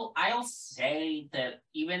 I'll say that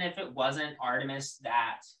even if it wasn't Artemis,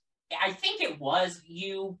 that I think it was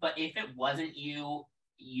you, but if it wasn't you,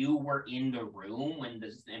 you were in the room when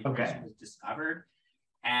this information was discovered.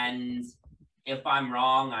 And if I'm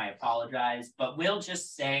wrong, I apologize, but we'll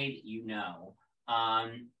just say that you know.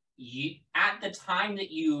 At the time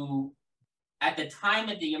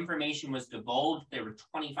that the information was divulged, there were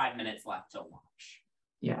 25 minutes left to launch.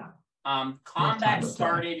 Yeah. Combat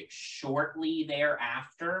started shortly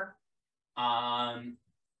thereafter.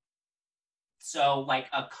 So like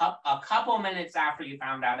a couple minutes after you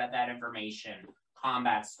found out that information,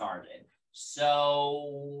 combat started.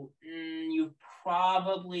 So you've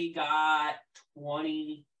probably got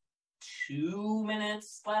 22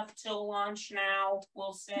 minutes left till launch now,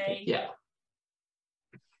 we'll say. Yeah.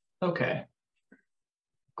 Okay.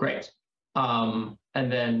 Great. And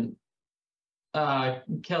then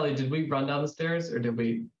Kelly, did we run down the stairs or did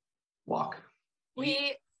we walk?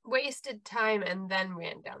 We wasted time and then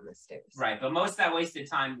ran down the stairs. Right, but most of that wasted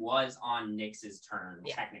time was on Nyx's turn,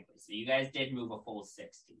 technically. So you guys did move a full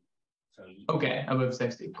 60. So okay, I moved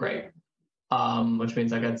 60. Great. Which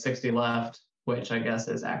means I got 60 left, which I guess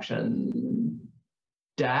is action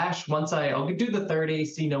dash. I'll do the 30,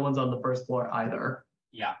 see no one's on the first floor either.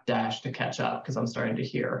 Yeah. Dash to catch up because I'm starting to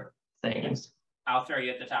hear things. I'll throw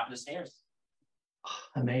you at the top of the stairs.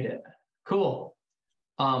 I made it. Cool.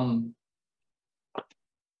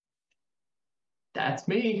 That's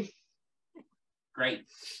me. Great.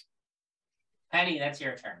 Penny, that's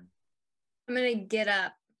your turn. I'm gonna get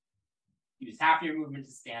up. Use half your movement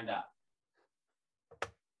to stand up.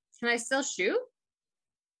 Can I still shoot?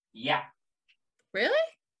 Yeah. Really?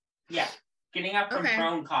 Yeah. Getting up from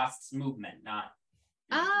prone costs movement, not.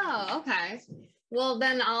 Oh, okay. Well,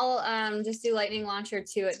 then I'll just do lightning launcher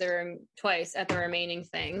 2 at twice at the remaining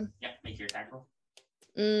thing. Yep. Make your attack roll.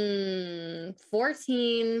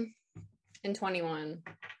 14 and 21.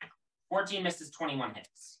 14 misses, 21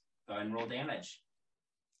 hits. Go ahead and roll damage.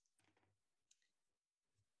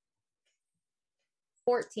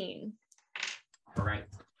 14. All right.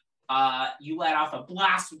 You let off a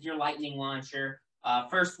blast with your lightning launcher.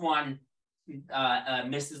 First one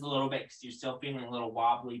misses a little bit because you're still feeling a little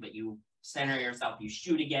wobbly, but you center yourself. You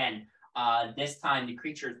shoot again. This time the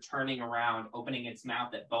creature is turning around, opening its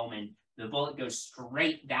mouth at Bowman. The bullet goes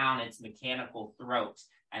straight down its mechanical throat,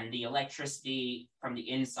 and the electricity from the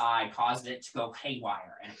inside causes it to go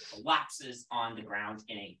haywire, and it collapses on the ground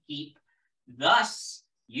in a heap. Thus,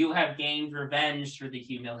 you have gained revenge for the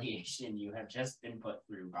humiliation you have just been put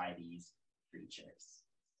through by these creatures.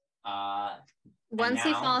 Once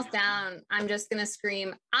he falls down, I'm just going to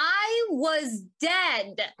scream, I was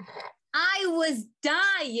dead. I was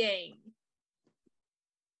dying.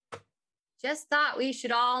 Just thought we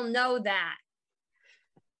should all know that.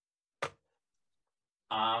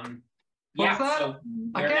 What's that? So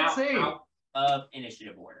I can't see. Out of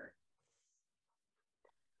initiative order.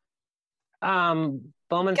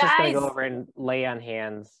 Bowman's just gonna go over and lay on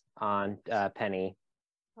hands on Penny.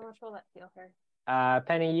 How much will that heal her?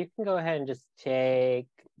 Penny, you can go ahead and just take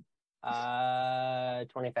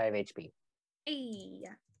 25 HP. Hey.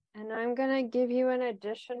 And I'm gonna give you an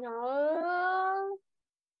additional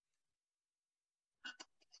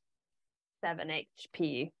 7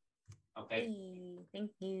 HP. Okay. Hey,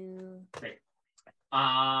 thank you. Great.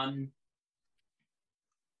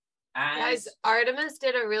 Guys, Artemis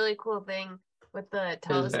did a really cool thing with the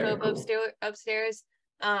telescope upstairs.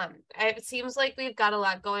 It seems like we've got a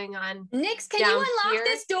lot going on. Nyx, can you unlock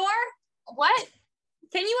this door? What?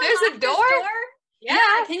 Can you There's unlock a door? this door?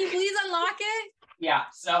 Yeah. Can you please unlock it? Yeah,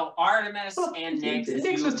 so Artemis and Nyx.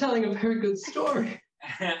 Nyx was telling a very good story.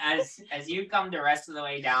 As you come the rest of the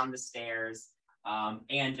way down the stairs,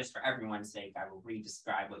 And just for everyone's sake, I will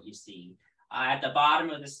re-describe what you see. At the bottom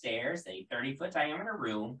of the stairs, a 30-foot diameter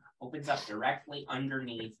room opens up directly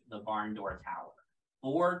underneath the barn door tower.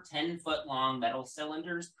 4 10-foot long metal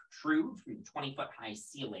cylinders protrude from the 20-foot high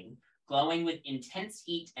ceiling, glowing with intense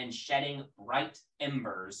heat and shedding bright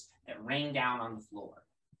embers that rain down on the floor.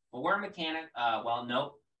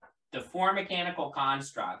 The 4 mechanical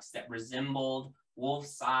constructs that resembled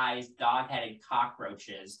wolf-sized, dog-headed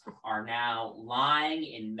cockroaches are now lying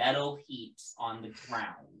in metal heaps on the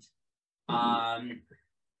ground.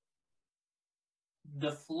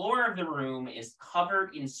 The floor of the room is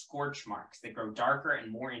covered in scorch marks that grow darker and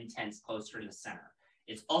more intense closer to the center.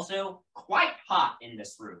 It's also quite hot in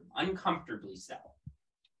this room, uncomfortably so.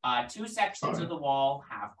 2 sections of the wall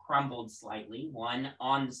have crumbled slightly, one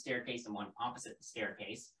on the staircase and one opposite the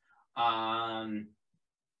staircase,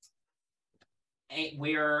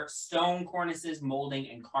 where stone cornices, molding,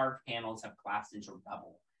 and carved panels have collapsed into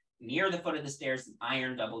rubble. Near the foot of the stairs, an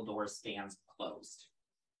iron double door stands closed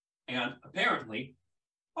and apparently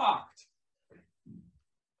locked.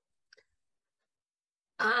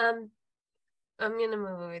 I'm gonna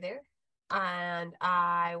move over there and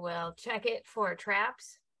I will check it for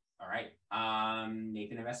traps. All right.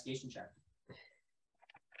 Make an investigation check.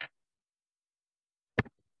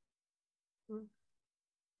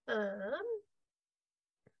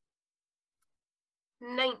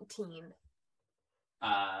 19.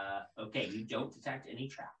 Okay, you don't detect any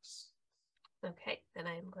traps. Okay, then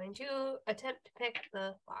I'm going to attempt to pick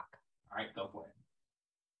the lock. All right, go for it.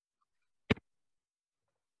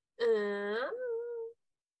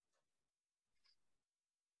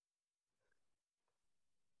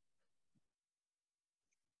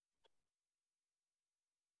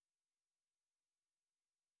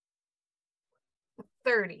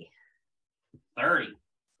 30. 30.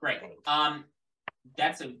 Great.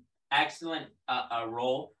 That's an excellent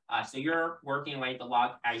roll. So you're working away at the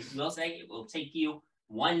lock. I will say it will take you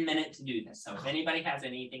 1 minute to do this. So if anybody has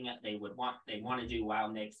anything that they want to do while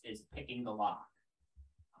Nyx is picking the lock,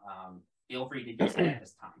 feel free to do so at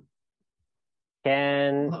this time.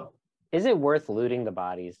 Is it worth looting the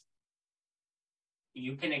bodies?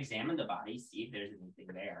 You can examine the bodies, see if there's anything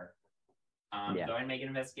there. Go ahead and make an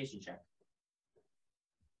investigation check.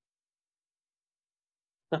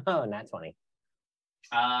 Oh, nat 20.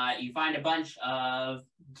 You find a bunch of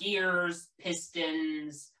gears,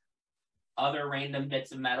 pistons, other random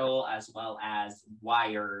bits of metal, as well as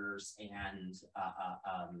wires and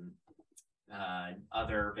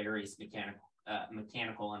other various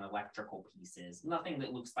mechanical and electrical pieces. Nothing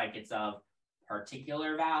that looks like it's of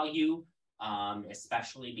particular value,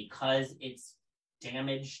 especially because it's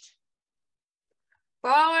damaged.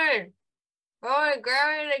 Bowen, grab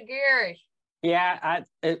the gears. Yeah,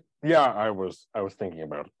 I was thinking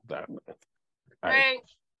about that.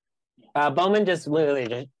 Thanks. Bowman just literally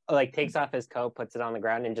just like takes off his coat, puts it on the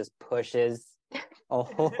ground, and just pushes a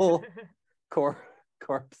whole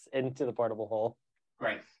corpse into the portable hole.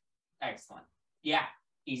 Great, excellent. Yeah,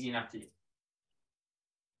 easy enough to do.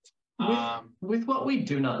 With what we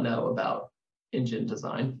do not know about engine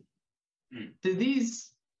design, do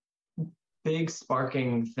these big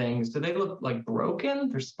sparking things, do they look like broken?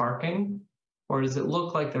 They're sparking? Or does it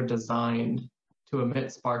look like they're designed to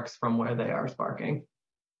emit sparks from where they are sparking?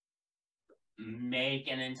 Make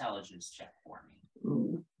an intelligence check for me.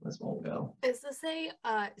 Ooh, this won't go. Is this a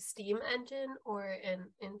steam engine or an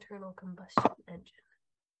internal combustion engine?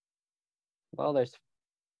 Well, there's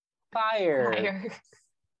fire.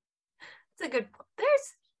 It's a good point.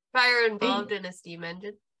 There's fire involved in a steam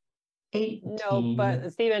engine. 18. No, but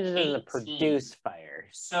the steam engine doesn't produce fire.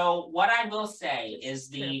 So what I will say is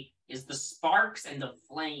the sparks and the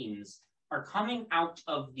flames are coming out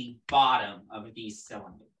of the bottom of these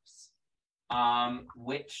cylinders,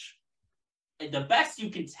 which the best you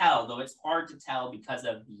can tell, though it's hard to tell because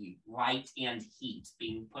of the light and heat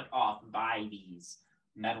being put off by these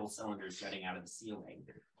metal cylinders jutting out of the ceiling.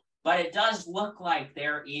 But it does look like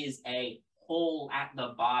there is a hole at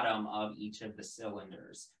the bottom of each of the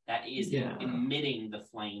cylinders that is emitting the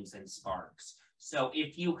flames and sparks. So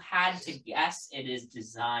if you had to guess, it is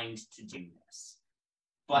designed to do this.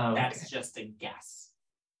 But that's just a guess.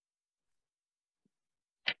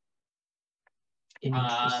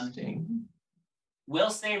 Interesting. We'll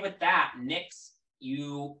stay with that. Nyx,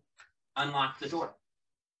 you unlock the door.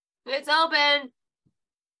 It's open.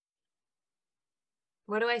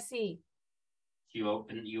 What do I see? You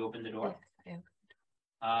open the door.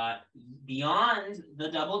 Yeah, beyond the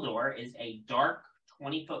double door is a dark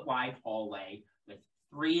 20-foot wide hallway with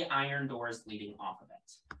 3 iron doors leading off of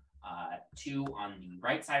it. 2 on the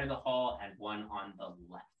right side of the hall and 1 on the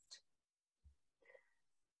left.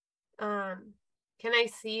 Can I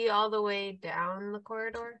see all the way down the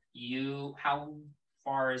corridor? How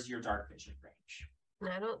far is your dark vision range?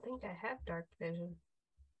 I don't think I have dark vision.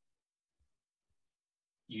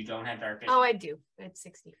 You don't have dark vision? Oh, I do. It's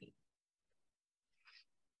 60 feet.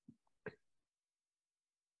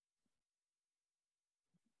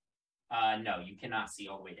 No, you cannot see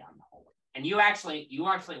all the way down the hallway. And you actually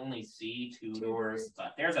only see two doors,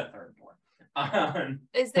 but there's a third door.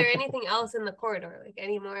 Is there anything else in the corridor? Like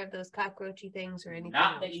any more of those cockroachy things or anything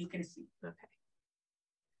Not else? that you can see. Okay.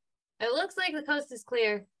 It looks like the coast is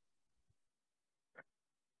clear.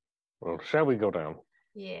 Well, shall we go down?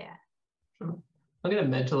 Yeah. I'm gonna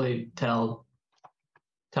mentally tell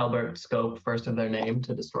Talbert, Scope, first of their name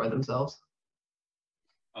to destroy themselves.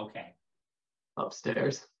 Okay.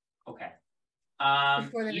 Upstairs. Okay.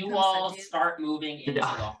 Before they You become all sentient. start moving into the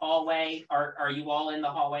hallway. Are you all in the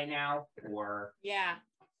hallway now? Or Yeah.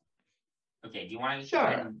 okay, do you want to Sure. go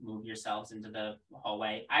ahead and move yourselves into the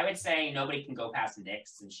hallway? I would say nobody can go past Nick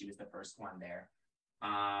since she was the first one there.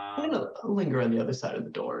 I'm gonna linger on the other side of the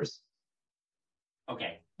doors.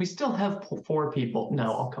 Okay. We still have 4 people.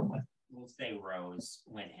 No, I'll come with. We'll say Rose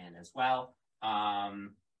went in as well.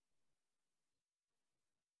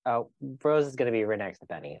 Oh, Rose is going to be right next to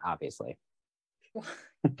Penny, obviously.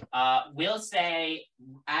 We'll say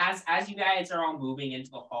as you guys are all moving into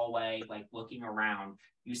the hallway, like looking around,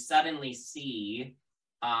 you suddenly see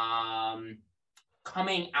coming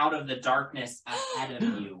out of the darkness ahead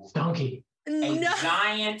of you Donkey. a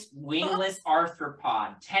giant wingless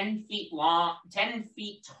arthropod, 10 feet long, 10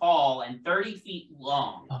 feet tall, and 30 feet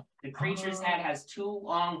long. The creature's head has 2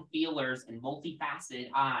 long feelers and multifaceted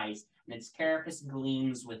eyes, and its carapace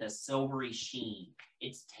gleams with a silvery sheen.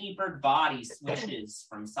 Its tapered body swishes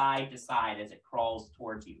from side to side as it crawls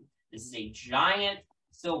towards you. This is a giant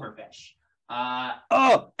silverfish.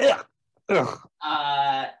 Oh, ugh, ugh.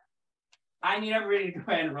 I need everybody to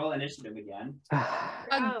go ahead and roll initiative again.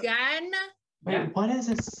 Again? Wait, Yeah. what is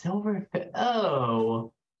a silverfish?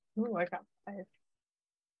 Oh. Ooh, I got 5.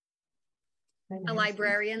 A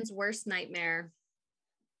librarian's worst nightmare.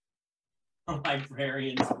 A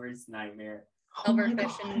librarian's worst nightmare.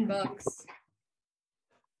 Silverfish in books.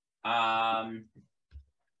 All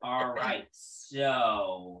right,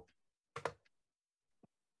 so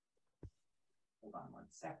hold on 1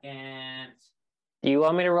 second. Do you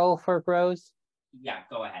want me to roll for Rose? Yeah,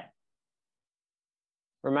 go ahead.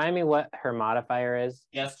 Remind me what her modifier is.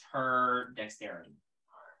 Just her dexterity.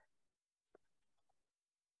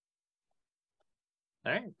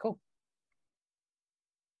 All right, cool.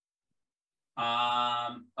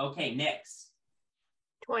 Okay, Nyx.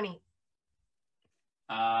 20.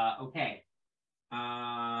 Okay.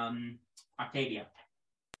 Octavia.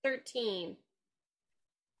 13.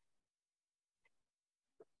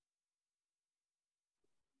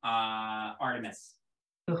 Artemis.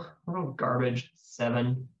 Ugh, oh, garbage.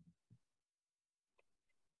 7.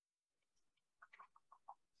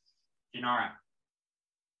 Janara.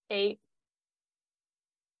 8.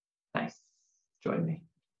 Nice. Join me.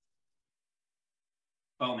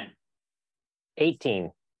 Bowman.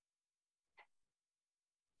 18.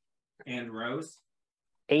 And Rose.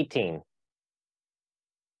 18.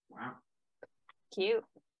 Wow. Cute.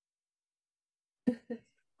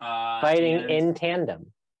 Fighting and, in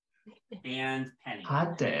tandem. And Penny.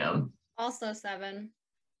 Hot damn. Also 7.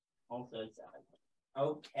 Also 7.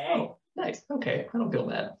 Okay. Oh, nice. Okay, I don't feel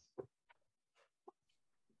bad.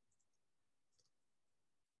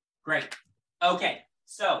 Great. Okay,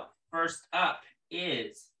 so first up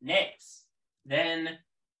is Nyx, then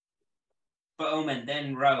Bowman,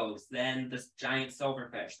 then Rose, then this giant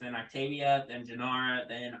silverfish, then Octavia, then Janara,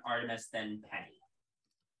 then Artemis, then Penny.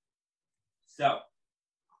 So,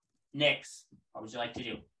 Nyx, what would you like to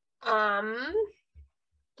do? Well,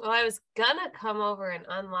 I was gonna come over and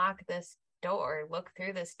unlock this door, look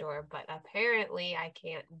through this door, but apparently I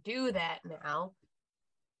can't do that now.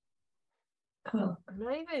 Huh. I'm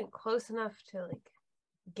not even close enough to like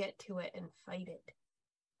get to it and fight it.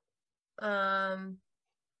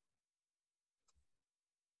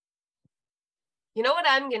 You know what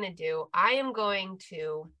I'm gonna do? I am going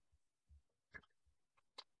to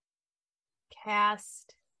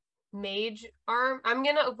cast Mage Arm. I'm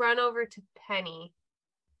gonna run over to Penny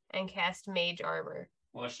and cast Mage Armor.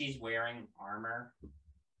 Well, she's wearing armor.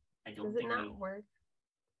 I don't Does it think not work?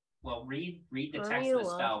 Well, read the Let text me of the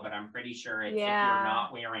look. spell, but I'm pretty sure it's if Yeah. you're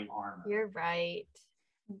not wearing armor. You're right.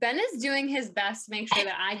 Ben is doing his best to make sure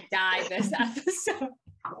that I die this episode.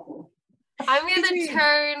 I'm gonna Between-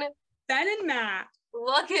 turn, Ben and Matt.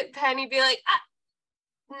 look at Penny, be like,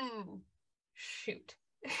 shoot.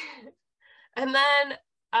 And then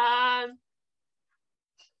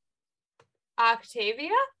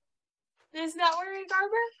Octavia is not wearing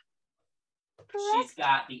armor? Correct? She's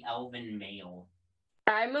got the elven mail.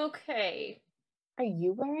 I'm okay. Are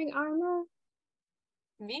you wearing armor?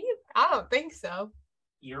 Me? I don't think so.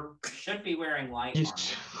 You should be wearing light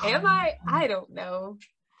armor. Am I? I don't know.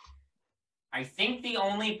 I think the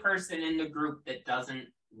only person in the group that doesn't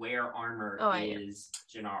wear armor is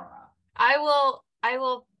Janara. I will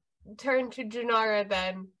turn to Janara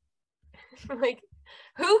then. Like,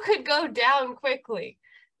 who could go down quickly?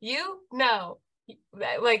 You? No.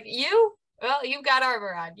 Like, you? Well, you've got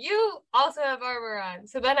armor on. You also have armor on.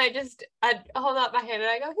 So then I hold out my hand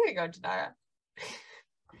and I go, here you go, Janara.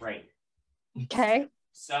 Great. Okay.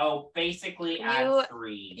 So basically add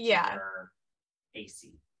 3 to your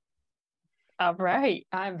AC. All right.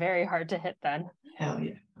 I'm very hard to hit then. Hell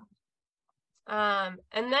yeah.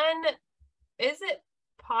 And then is it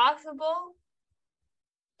possible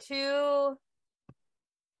to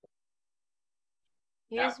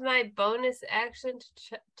use my bonus action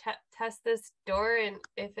to test this door, and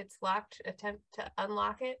if it's locked, attempt to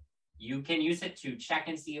unlock it? You can use it to check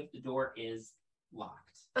and see if the door is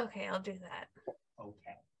locked. Okay, I'll do that.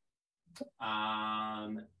 Okay.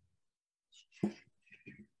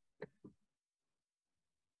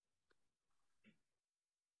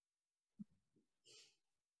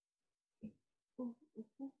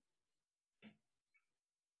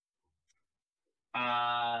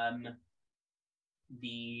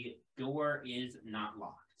 The door is not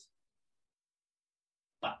locked.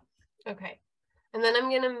 But okay. And then I'm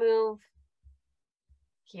gonna move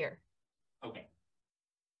here. Okay.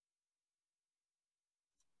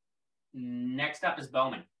 Next up is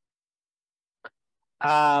Bowman.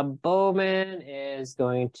 Bowman is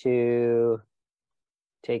going to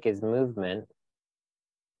take his movement,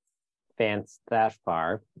 advance that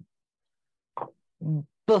far.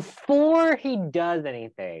 Before he does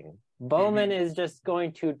anything, Bowman is just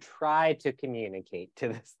going to try to communicate to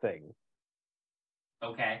this thing.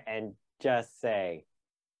 Okay. And just say,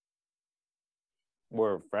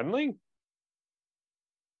 we're friendly?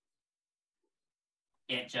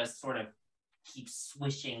 It just sort of keeps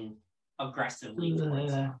swishing aggressively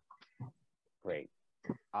towards you. Great.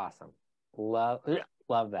 Awesome. Love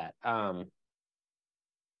that.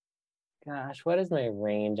 Gosh, what is my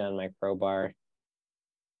range on my crowbar?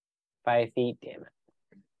 5 feet, damn it.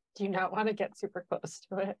 Do you not want to get super close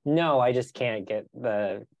to it? No, I just can't get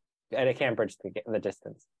I can't bridge the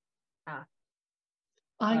distance. Ah.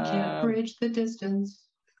 I can't bridge the distance.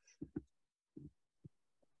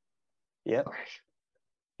 Yep.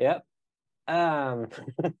 Yep. Yeah,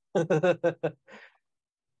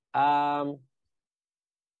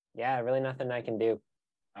 really nothing I can do.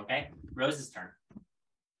 Okay. Rose's turn.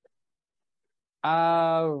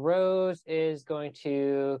 Rose is going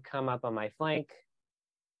to come up on my flank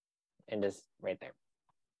and just right there.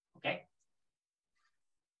 Okay.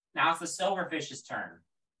 Now it's the silverfish's turn.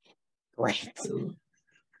 Great.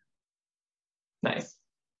 Nice.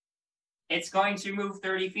 It's going to move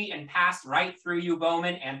 30 feet and pass right through you,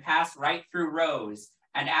 Bowman, and pass right through Rose.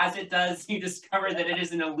 And as it does, you discover that it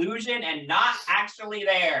is an illusion and not actually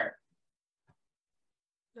there.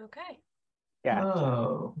 Okay. Yeah.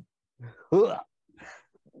 Oh. Ugh.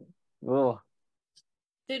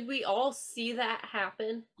 Did we all see that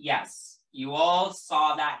happen? Yes, you all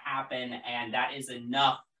saw that happen, and that is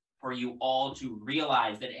enough for you all to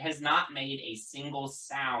realize that it has not made a single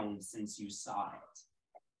sound since you saw it.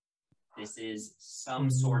 This is some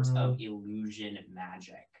sort of illusion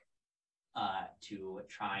magic to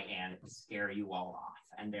try and scare you all off.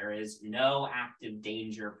 And there is no active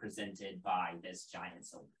danger presented by this giant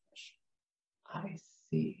silverfish. I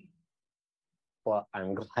see. Well,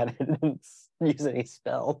 I'm glad I didn't use any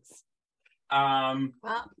spells. Well.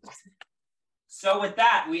 So with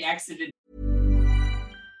that, we exited.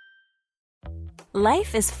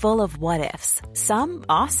 Life is full of what-ifs. Some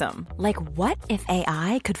awesome, like what if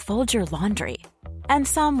AI could fold your laundry? And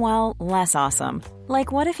some, well, less awesome,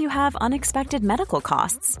 like what if you have unexpected medical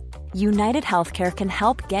costs? United Healthcare can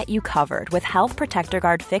help get you covered with Health Protector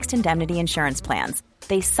Guard fixed indemnity insurance plans.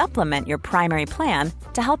 They supplement your primary plan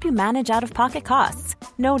to help you manage out-of-pocket costs.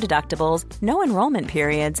 No deductibles, no enrollment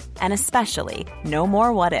periods, and especially no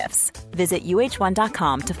more what-ifs. Visit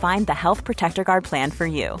uh1.com to find the Health Protector Guard plan for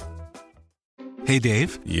you. Hey,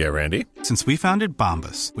 Dave. Yeah, Randy. Since we founded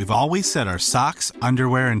Bombas, we've always said our socks,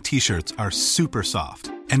 underwear, and T-shirts are super soft.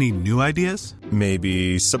 Any new ideas?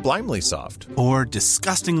 Maybe sublimely soft. Or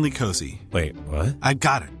disgustingly cozy. Wait, what? I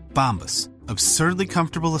got it. Bombas. Absurdly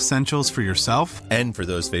comfortable essentials for yourself and for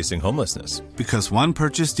those facing homelessness. Because one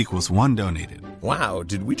purchased equals one donated. Wow,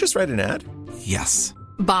 did we just write an ad? Yes.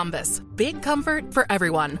 Bombas. Big comfort for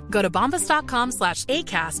everyone. Go to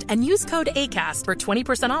bombas.com/ACAST and use code ACAST for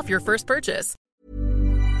 20% off your first purchase.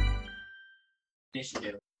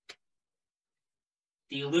 Initiative.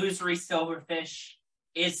 The illusory silverfish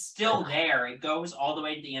is still there. It goes all the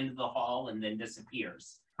way to the end of the hall and then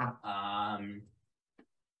disappears. Yeah.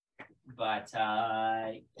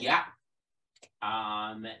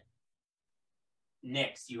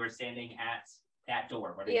 Nyx, you are standing at that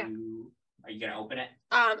door. What are you? Are you gonna open it?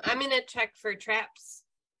 I'm gonna check for traps.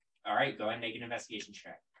 All right, go ahead and make an investigation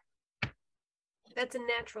check. That's a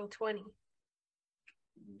natural 20.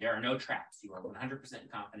 There are no traps. You are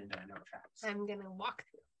 100% confident there are no traps. I'm gonna walk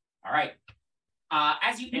through. All right.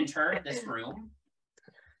 As you enter this room,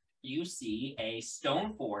 you see a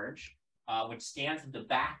stone forge, which stands at the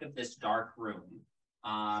back of this dark room.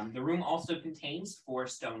 The room also contains 4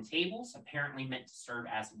 stone tables, apparently meant to serve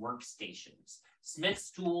as workstations. Smith's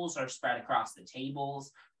tools are spread across the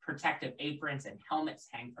tables. Protective aprons and helmets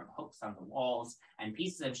hang from hooks on the walls, and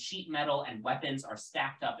pieces of sheet metal and weapons are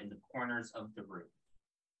stacked up in the corners of the room.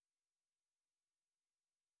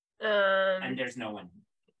 And there's no one.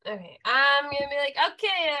 Okay, I'm gonna be like,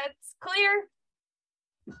 okay, it's clear.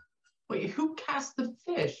 Wait, who cast the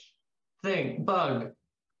fish thing bug?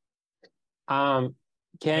 Can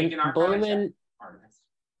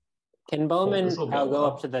Bowman I'll go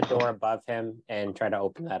up to the door above him and try to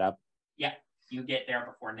open that up? Yeah, you get there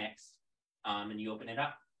before Nyx, and you open it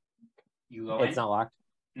up. You go It's not locked?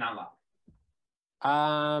 Not locked.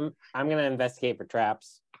 I'm gonna investigate for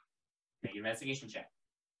traps. Make an investigation check.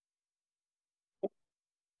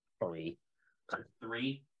 3.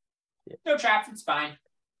 3. Yeah. No traps, it's fine.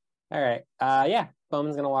 All right. Yeah,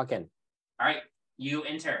 Bowman's gonna walk in. All right, you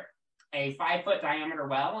enter. A 5-foot diameter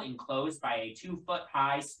well enclosed by a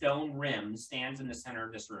 2-foot-high stone rim stands in the center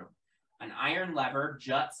of this room. An iron lever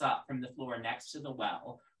juts up from the floor next to the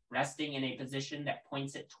well, resting in a position that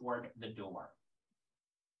points it toward the door.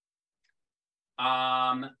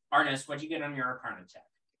 Arnis, what'd you get on your Arcana check?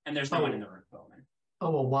 And there's no one in the room, Bowman.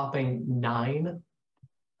 Oh, a whopping 9?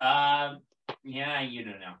 Yeah, you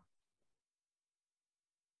don't know.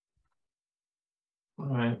 All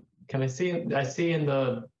right. Can I see? I see in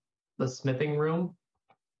the smithing room.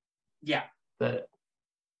 Yeah. That.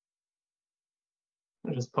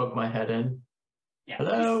 I'll just poke my head in. Yeah.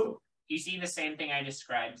 Hello. You see the same thing I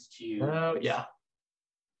described to. Oh yeah.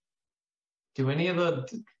 Do any of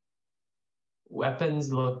the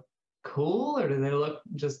weapons look cool, or do they look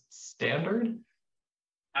just standard?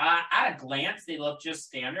 At a glance, they look just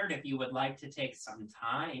standard. If you would like to take some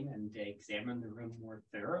time and examine the room more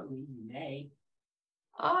thoroughly, you may.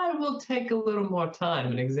 I will take a little more time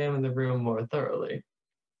and examine the room more thoroughly.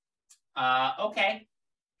 Okay.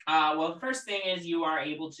 Well, the first thing is you are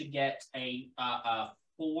able to get a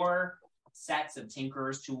 4 sets of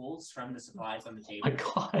tinkerer's tools from the supplies on the table. My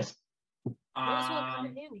God. Those will come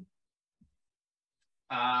in handy.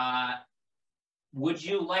 Would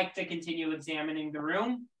you like to continue examining the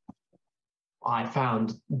room? I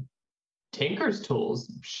found tinker's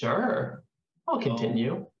tools. Sure. I'll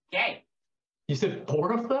continue. Okay. You said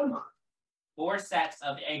 4 of them? 4 sets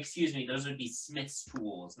of, excuse me, those would be Smith's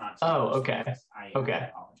tools, not okay. I okay.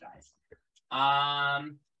 apologize.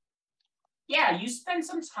 Yeah, you spend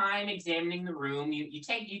some time examining the room. You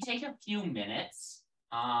take a few minutes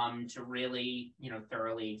to really,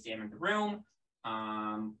 thoroughly examine the room.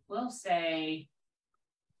 We'll say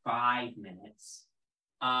 5 minutes.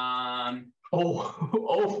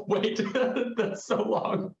 Wait, that's so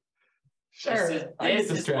long. Sure. This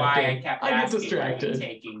is why I kept asking you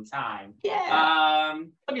taking time. Yeah.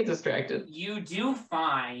 I'll get distracted. You do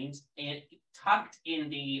find it tucked in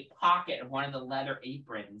the pocket of one of the leather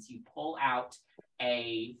aprons. You pull out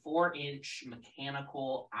a 4-inch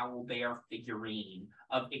mechanical owlbear figurine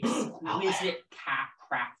of exquisite cat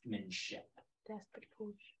craftsmanship. That's pretty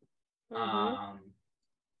cool.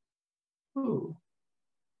 Ooh.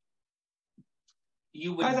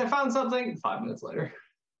 Guys, I found something. 5 minutes later.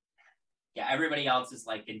 Yeah, everybody else is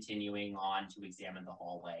continuing on to examine the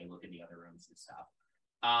hallway, look in the other rooms and stuff.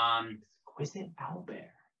 Exquisite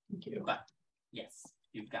owlbear. Thank you. But yes,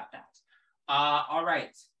 you've got that. All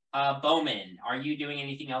right. Bowman, are you doing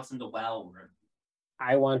anything else in the well room?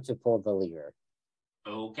 I want to pull the lever.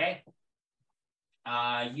 Okay.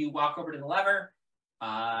 You walk over to the lever,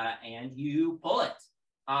 and you pull it.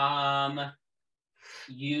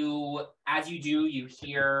 As you do, you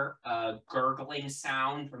hear a gurgling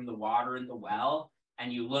sound from the water in the well,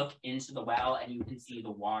 and you look into the well, and you can see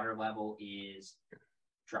the water level is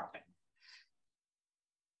dropping.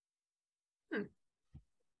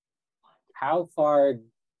 How far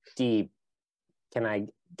deep can I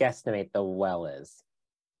guesstimate the well is?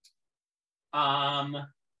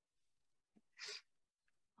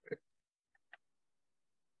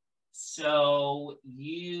 So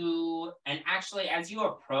you, and actually as you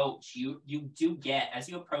approach, you do get, as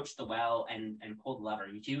you approach the well and pull the lever,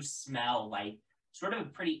 you do smell like sort of a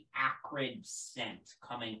pretty acrid scent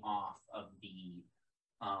coming off of the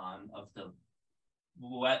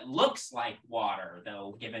what looks like water,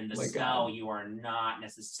 though given the smell, you are not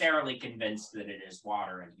necessarily convinced that it is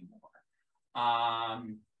water anymore.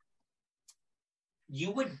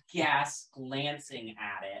 You would guess, glancing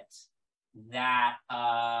at it, that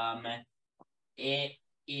it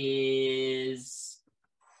is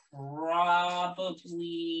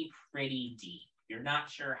probably pretty deep. You're not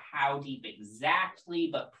sure how deep exactly,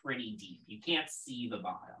 but pretty deep. You can't see the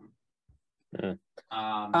bottom.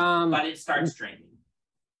 But it starts draining.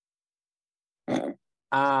 Did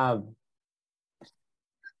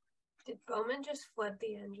Bowman just flood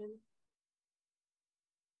the engine?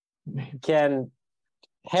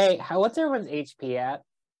 What's everyone's HP at?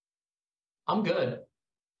 I'm good.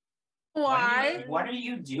 Why? What are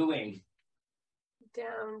you doing?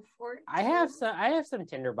 Down 14. I have some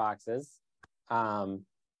tinder boxes. Oh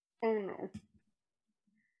no. I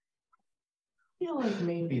feel like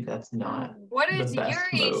maybe that's not. What is the your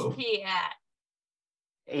best move. HP at?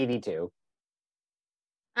 82.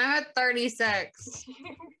 I'm at 36.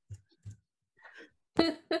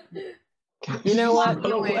 You know what?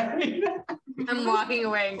 I'm walking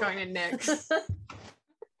away and going to Nick's.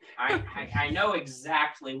 I know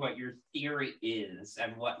exactly what your theory is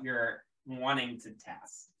and what you're wanting to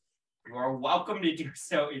test. You are welcome to do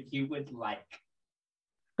so if you would like.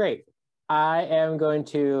 Great. I am going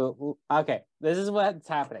to. Okay, this is what's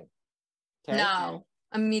happening. Okay? No,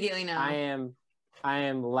 immediately no. I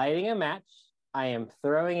am lighting a match. I am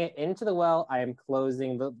throwing it into the well. I am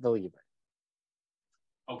closing the lever.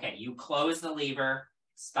 Okay, you close the lever,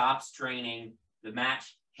 stops draining, the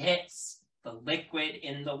match hits the liquid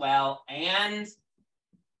in the well, and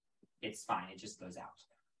it's fine, it just goes out.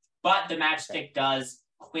 But the matchstick does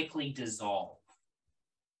quickly dissolve.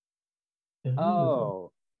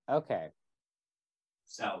 Oh, okay.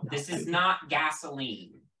 So this is not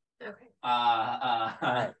gasoline. Okay. All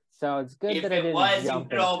right. So it's good if that I it didn't was, you jump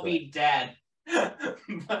could all into be it. dead.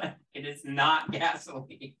 But it is not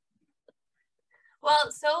gasoline.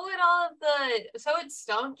 Well, so would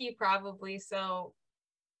Stonky probably, so.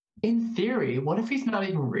 In theory, what if he's not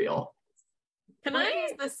even real? Can I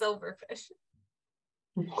use the silverfish?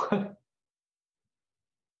 What?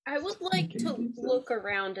 I would like to look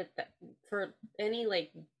around at that for any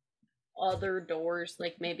like other doors,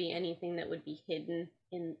 like maybe anything that would be hidden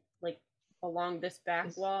in like along this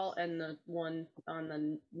back wall and the one on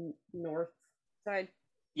the north side.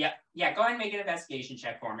 Yeah, go ahead and make an investigation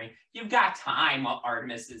check for me. You've got time while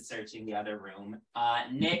Artemis is searching the other room.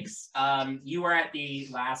 Nyx, you are at the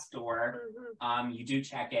last door. You do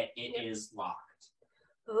check it. It is locked.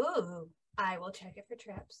 Ooh, I will check it for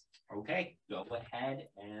traps. Okay, go ahead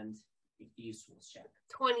and make thieves tools check.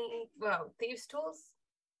 20, well, thieves tools?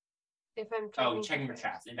 If I'm checking. Checking for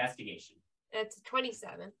traps. Investigation. It's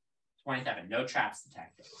 27. 27. No traps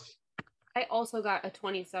detected. I also got a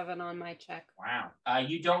 27 on my check. Wow.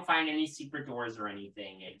 You don't find any secret doors or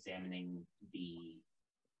anything examining the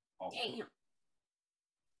hall. Damn.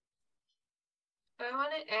 I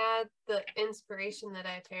want to add the inspiration that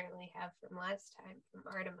I apparently have from last time from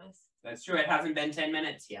Artemis. That's true. It hasn't been 10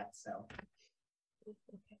 minutes yet, so.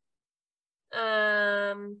 Okay.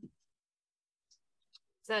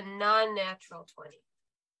 It's a non-natural 20.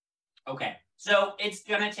 Okay. So it's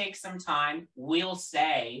going to take some time. We'll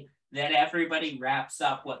say that everybody wraps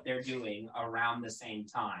up what they're doing around the same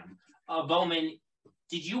time. Bowman,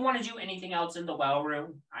 did you want to do anything else in the well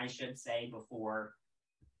room, I should say, before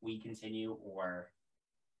we continue, or?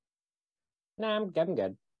 No, I'm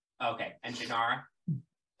good. Okay, and Janara?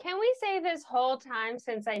 Can we say this whole time,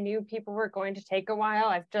 since I knew people were going to take a while,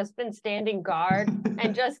 I've just been standing guard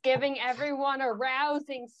and just giving everyone a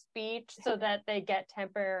rousing speech so that they get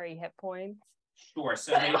temporary hit points? Sure.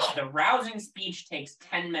 So the rousing speech takes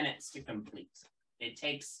 10 minutes to complete. It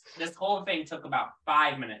takes, this whole thing took about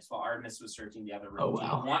 5 minutes while Artemis was searching the other room. Oh, wow. Do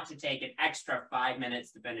you want to take an extra 5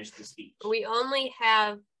 minutes to finish the speech? We only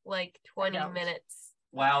have like 20 minutes.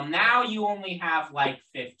 Well, now you only have like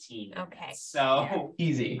 15 minutes. Okay. So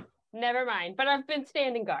easy. Never mind, but I've been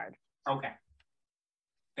standing guard. Okay.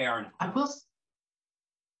 Fair enough. I will.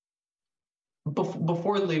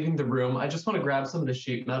 Before leaving the room, I just want to grab some of the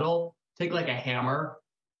sheet metal, take like a hammer,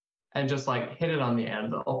 and just like hit it on the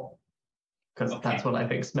anvil. Because that's what I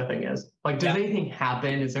think smithing is. Like, does anything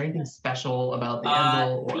happen? Is there anything special about the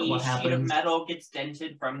anvil, or what happens? The sheet of metal gets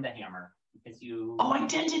dented from the hammer because you. Oh, I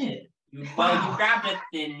dented it. You grabbed a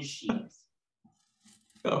thin sheet.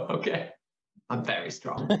 Oh, okay. I'm very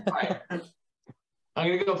strong. All right. I'm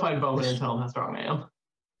gonna go find Bowman and tell him how strong I am.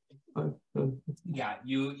 Yeah,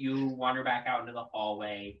 you wander back out into the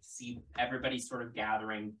hallway, see everybody sort of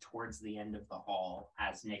gathering towards the end of the hall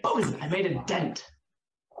as Nick. Bowman, I made a dent.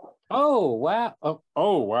 Oh wow!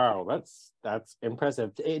 Oh wow! That's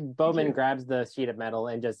impressive. Bowman grabs the sheet of metal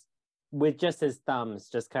and just with just his thumbs,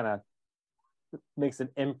 just kind of makes an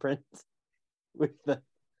imprint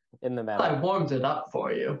in the metal. I warmed it up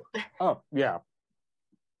for you. Oh yeah.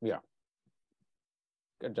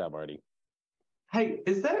 Good job, Artie. Hey,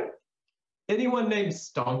 is there anyone named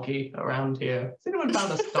Stonky around here? Has anyone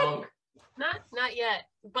found a stonk? Not yet.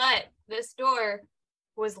 But this door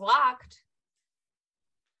was locked.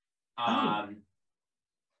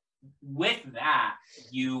 With that,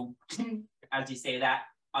 you, as you say that,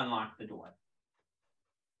 unlock the door.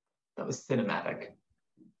 That was cinematic.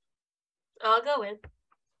 I'll go in.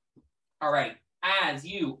 All right. As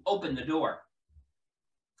you open the door,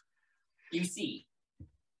 you see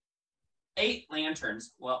 8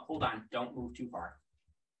 lanterns. Well, hold on. Don't move too far.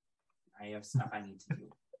 I have stuff I need to do.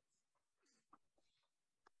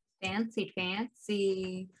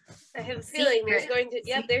 Fancy. I have a feeling there's going to.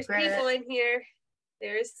 Yep, there's people in here.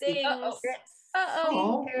 There's things. Secrets.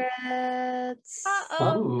 Ooh. There's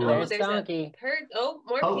Stonky.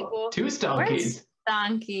 More people. 2 Stonkies.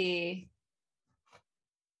 Donkey.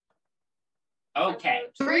 Okay.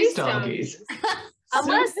 3 Stonkies.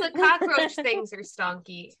 Unless the cockroach things are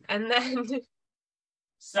stonky. And then.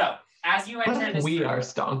 So, as you enter this We room, are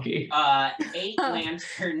Stonky. 8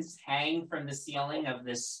 lanterns hang from the ceiling of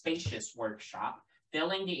this spacious workshop,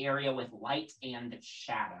 filling the area with light and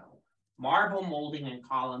shadow. Marble molding and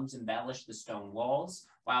columns embellish the stone walls,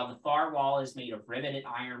 while the far wall is made of riveted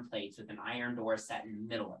iron plates with an iron door set in the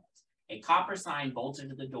middle of it. A copper sign bolted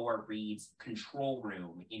to the door reads, "Control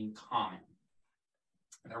Room" in common.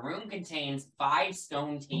 The room contains 5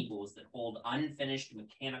 stone tables that hold unfinished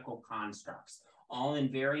mechanical constructs, all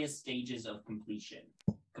in various stages of completion.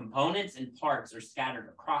 Components and parts are scattered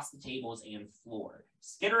across the tables and floor.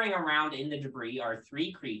 Skittering around in the debris are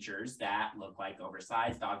 3 creatures that look like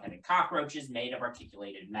oversized dog-headed cockroaches made of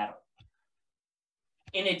articulated metal.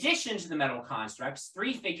 In addition to the metal constructs,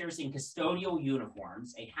 3 figures in custodial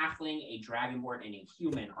uniforms, a halfling, a dragonborn, and a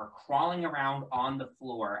human, are crawling around on the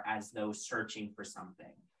floor as though searching for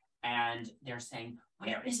something. And they're saying,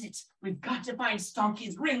 "Where is it? We've got to find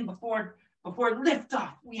Stonky's ring before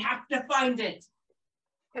liftoff. We have to find it."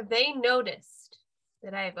 Have they noticed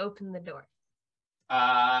that I have opened the door?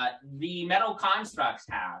 The metal constructs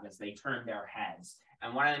have, as they turn their heads,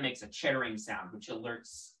 and one of them makes a chittering sound, which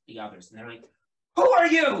alerts the others. And they're like, "Who are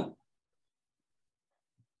you?"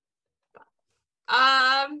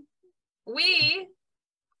 We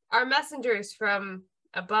are messengers from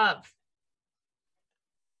above.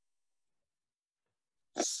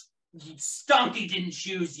 "Stonky didn't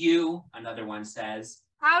choose you," another one says.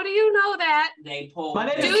 How do you know that? They pull.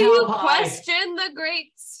 Do you question the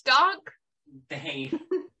great Stonk? They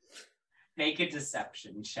make a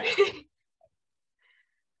deception check.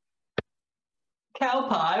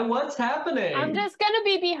 Cowpie, what's happening? I'm just gonna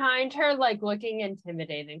be behind her, like looking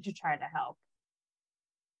intimidating to try to help.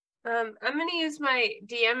 I'm gonna use my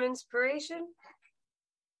DM inspiration.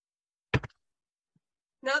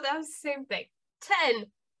 No, that was the same thing.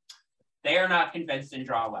 10. They are not convinced and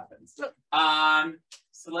draw weapons.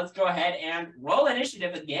 So let's go ahead and roll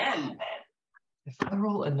initiative again. If I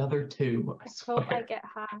roll another 2, I swear. Hope I get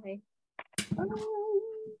high.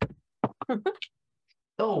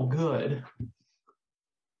 Oh, good.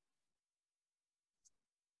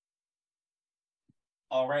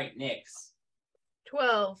 All right, Nyx.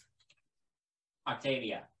 12.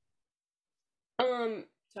 Octavia.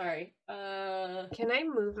 Sorry. Can I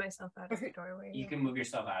move myself out of the doorway? You can move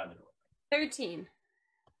yourself out of the door. 13.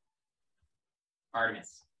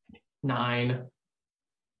 Artemis. 9.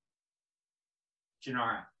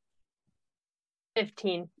 Janara.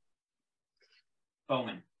 15.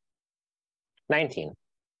 Bowman. 19.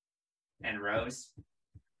 And Rose.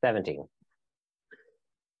 17.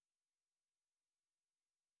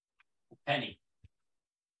 Penny.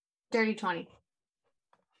 Dirty 20.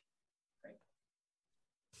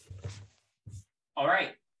 All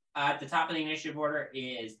right. At the top of the initiative order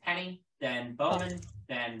is Penny, then Bowman,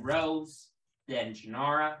 then Rose, then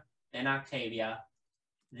Janara, then Octavia,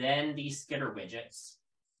 then the Skitter Widgets,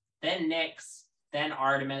 then Nyx, then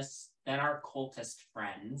Artemis, then our cultist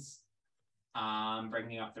friends,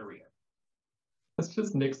 bringing up the rear. It's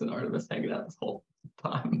just Nyx and Artemis hanging out this whole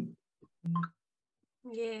time.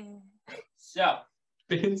 Yeah. So,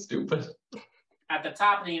 Being stupid. at the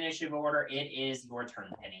top of the initiative order, it is your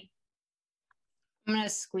turn, Penny. I'm gonna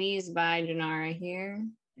squeeze by Janara here.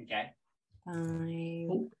 Okay.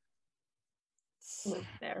 5,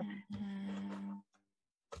 There.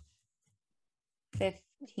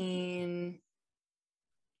 15.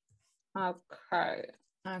 Okay.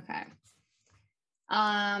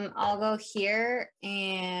 I'll go here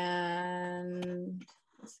and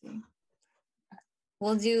let's see.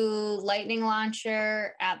 We'll do lightning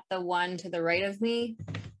launcher at the one to the right of me.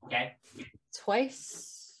 Okay.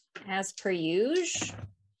 Twice, as per usual.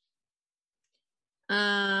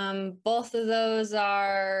 Both of those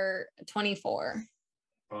are 24.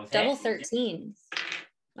 Both Double hit. 13s.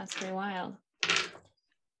 That's pretty wild.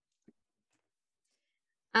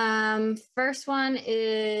 First one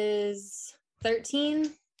is 13.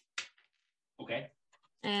 Okay.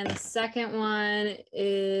 And the second one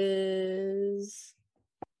is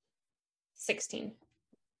 16.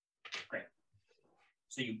 Great.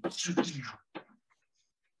 So you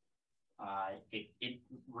it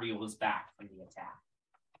reels back from the attack.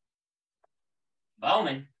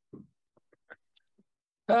 Bowman.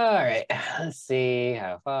 All right, let's see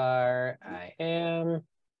how far I am.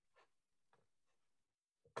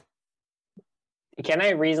 Can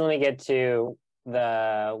I reasonably get to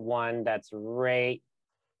the one that's right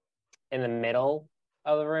in the middle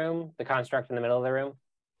of the room, the construct in the middle of the room?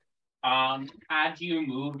 Had you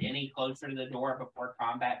moved any closer to the door before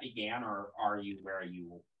combat began, or are you where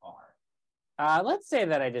you are? Let's say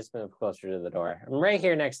that I just moved closer to the door. I'm right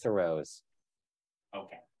here next to Rose.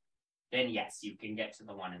 Okay. Then yes, you can get to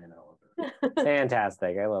the one in the middle of the room.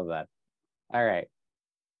 Fantastic. I love that. All right.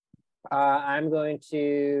 I'm going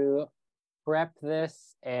to prep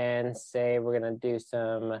this and say we're going to do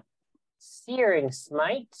some Searing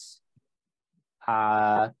Smite.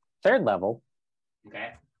 3rd level.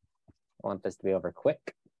 Okay. I want this to be over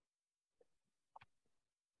quick.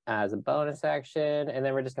 As a bonus action, and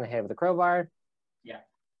then we're just going to hit with the crowbar. Yeah.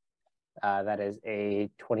 That is a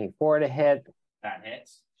 24 to hit. That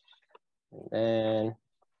hits. And then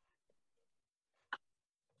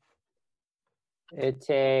it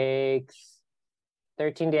takes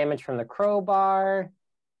 13 damage from the crowbar.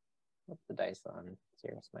 What's the dice on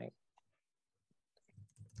Searing Smite?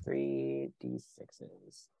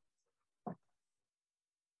 3d6s.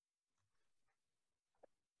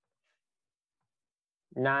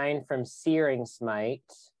 Nine from Searing Smite,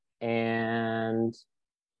 and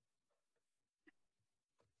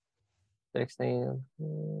 16.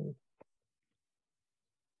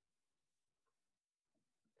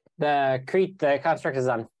 The construct is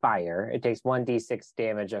on fire. It takes 1d6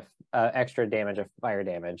 damage of extra damage of fire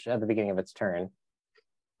damage at the beginning of its turn.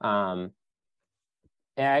 It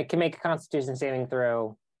can make a Constitution saving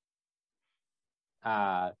throw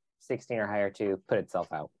 16 or higher to put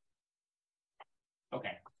itself out.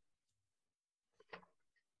 Okay.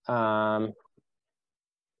 And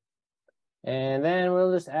then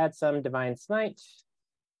we'll just add some Divine Smite.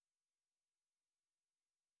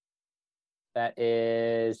 That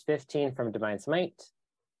is 15 from Divine Smite.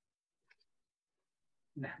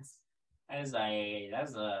 That's a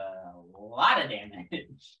lot of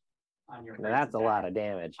damage on your. Now that's attack. A lot of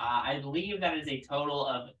damage. I believe that is a total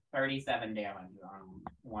of 37 damage on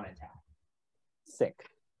one attack. Sick.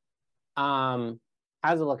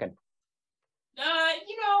 How's it looking?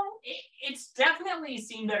 It's definitely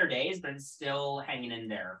seen better days, but it's still hanging in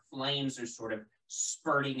there. Flames are sort of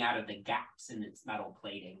spurting out of the gaps in its metal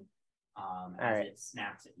plating as it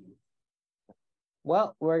snaps at you.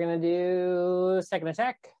 Well, we're gonna do second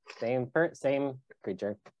attack. Same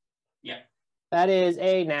creature. Yeah. That is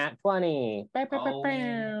a nat 20.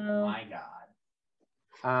 Oh my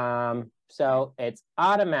god. So it's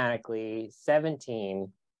automatically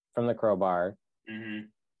 17 from the crowbar. Mm-hmm.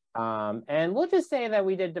 And we'll just say that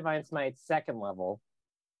we did Divine Smite 2nd level,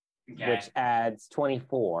 which adds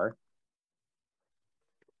 24.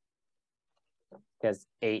 Because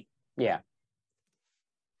 8, yeah.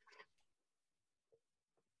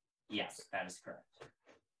 Yes, that is correct.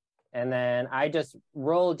 And then I just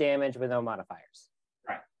roll damage with no modifiers.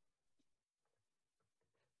 Right.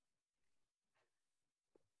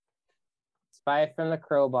 It's 5 from the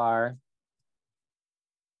crowbar.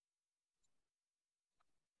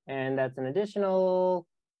 And that's an additional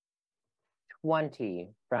 20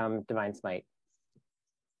 from Divine Smite.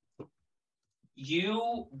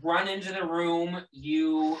 You run into the room,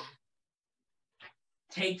 you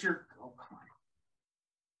take your... Oh, come on.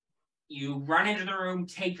 You run into the room,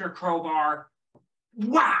 take your crowbar,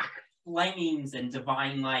 whack! Flames and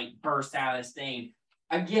divine light burst out of this thing.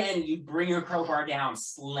 Again, you bring your crowbar down,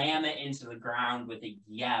 slam it into the ground with a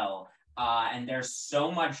yell. And there's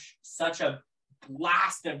such a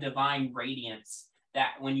blast of divine radiance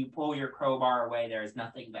that when you pull your crowbar away, there is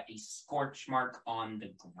nothing but a scorch mark on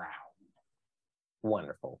the ground.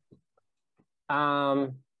 Wonderful.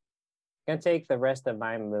 I'm gonna take the rest of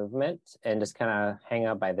my movement and just kind of hang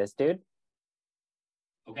out by this dude.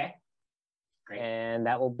 Okay. Great. And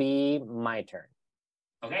that will be my turn.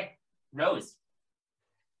 Okay. Rose.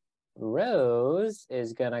 Rose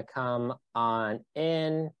is gonna come on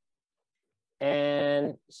in,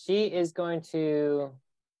 and she is going to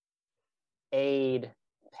aid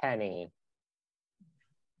Penny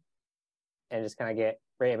and just kind of get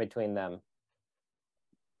right in between them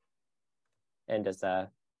and just start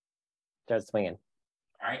swinging.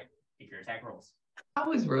 All right, take your attack rolls.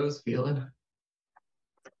 How is Rose feeling?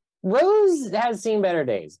 Rose has seen better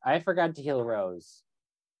days. I forgot to heal Rose.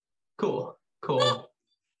 Cool.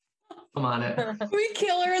 I'm on it. We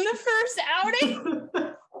kill her in the first outing.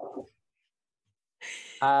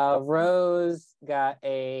 Rose got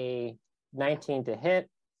a 19 to hit.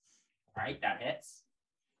 All right, that hits.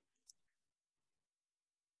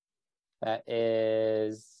 That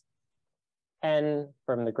is 10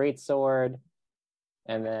 from the great sword.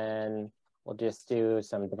 And then we'll just do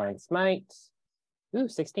some divine smite. Ooh,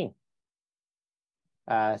 16.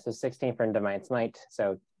 So 16 from divine smite.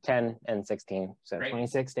 So 10 and 16. So great.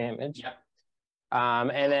 26 damage. Yep.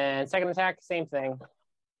 And then second attack, same thing.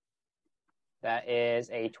 That is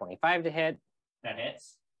a 25 to hit. That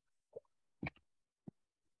hits.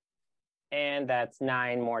 And that's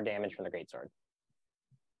 9 more damage from the greatsword.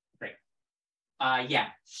 Great. Yeah,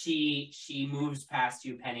 she moves past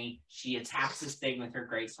you, Penny. She attacks this thing with her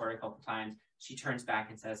greatsword a couple times. She turns back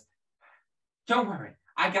and says, "Don't worry,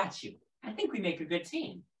 I got you. I think we make a good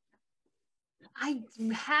team." I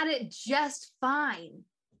had it just fine.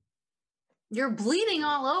 You're bleeding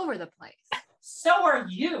all over the place. So are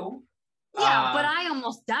you. Yeah, but I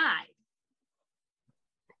almost died.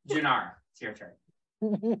 Janara, it's your turn.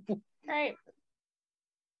 Great.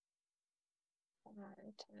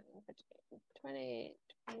 10, 15, 20,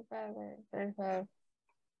 25, 35,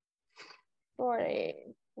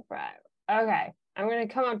 40, 45. Okay, I'm going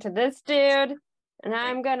to come up to this dude, and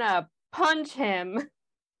I'm going to punch him.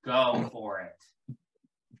 Go for it.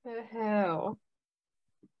 Woohoo.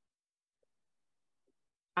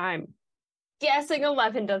 I'm guessing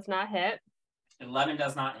 11 does not hit. 11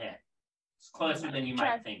 does not hit. It's closer than you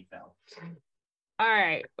might think, though. All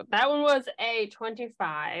right, that one was a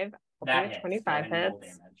 25. That hits. 25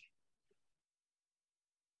 hits.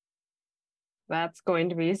 That's going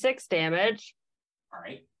to be 6 damage. All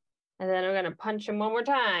right. And then I'm going to punch him one more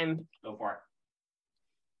time. Go for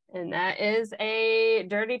it. And that is a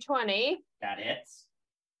dirty 20. That hits.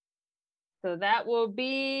 So that will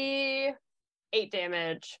be 8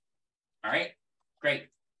 damage. All right. Great.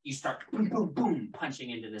 You start boom, boom, boom,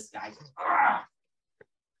 punching into this guy. Ah!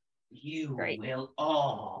 You will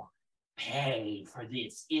all pay for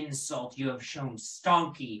this insult you have shown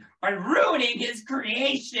Stonky by ruining his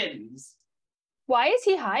creations. Why is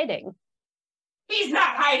he hiding? He's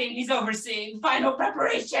not hiding. He's overseeing final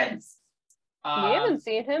preparations. We haven't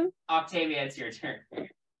seen him. Octavia, it's your turn.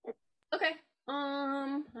 Okay.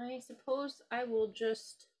 I suppose I will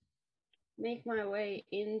just make my way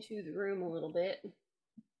into the room a little bit.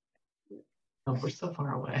 Oh, we're so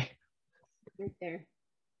far away. Right there.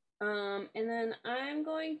 And then I'm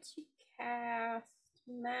going to cast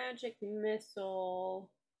Magic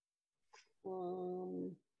Missile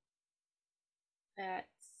at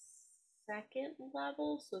second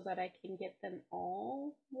level so that I can get them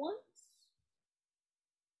all once.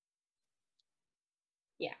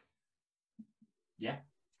 Yeah. Yeah,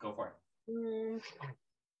 go for it.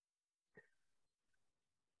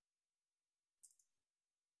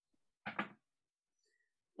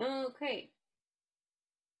 Okay.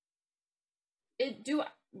 Do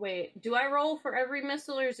I roll for every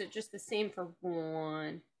missile or is it just the same for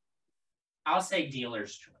one? I'll say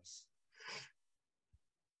dealer's choice.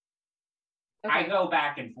 Okay. I go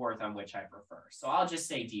back and forth on which I prefer, so I'll just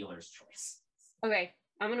say dealer's choice. Okay,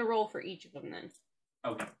 I'm gonna roll for each of them then.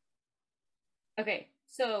 Okay. Okay,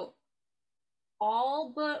 so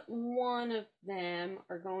all but one of them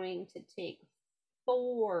are going to take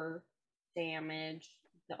 4 damage.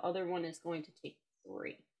 The other one is going to take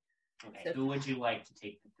 3. Okay, So, who would you like to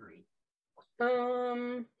take the 3?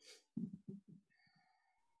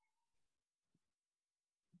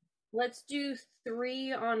 Let's do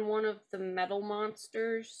 3 on one of the metal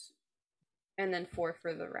monsters, and then 4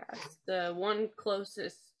 for the rest. The one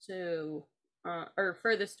closest to, or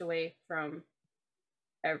furthest away from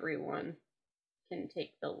everyone can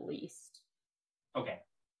take the least. Okay.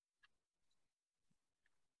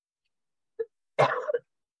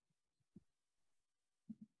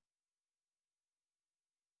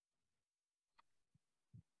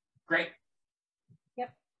 Great.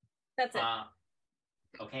 Yep. That's it.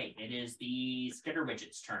 Okay, it is the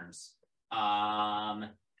Skitterwidget's turns.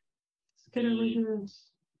 Skitterwidgets.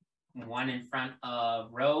 One in front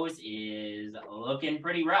of Rose is looking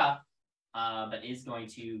pretty rough, but is going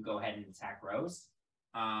to go ahead and attack Rose.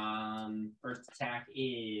 First attack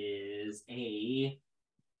is a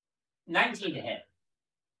 19 to hit.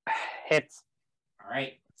 Hits. All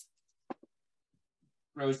right.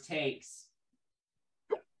 Rose takes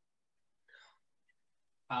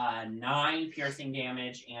 9 piercing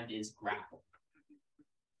damage and is grappled.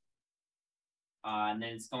 And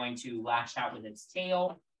then it's going to lash out with its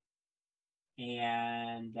tail.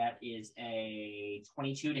 And that is a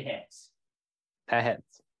 22 to hit. That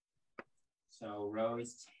hits. So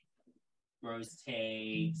Rose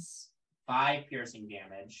takes 5 piercing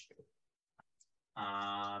damage.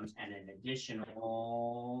 And an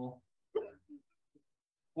additional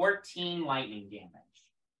 14 lightning damage.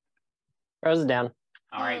 Rose is down.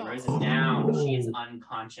 All right, Rose is down. She is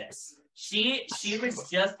unconscious. She was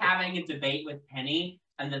just having a debate with Penny,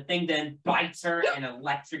 and the thing then bites her and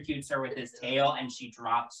electrocutes her with his tail, and she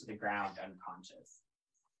drops to the ground unconscious.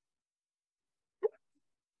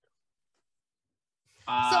 So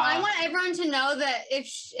I want everyone to know that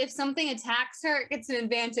if something attacks her, it's an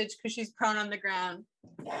advantage because she's prone on the ground.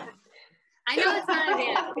 I know it's not an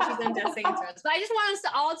advantage because she's undusting throws, but I just want us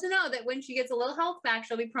to all to know that when she gets a little health back,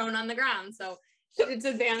 she'll be prone on the ground. So it's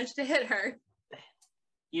an advantage to hit her.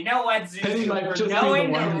 You know what, Zuzu? For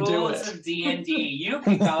knowing the rules of D&D, you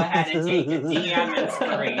can go ahead and take a DM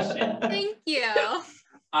inspiration. Thank you.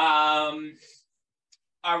 All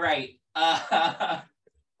right.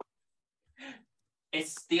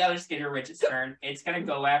 It's the other Skitterwitch's turn. It's gonna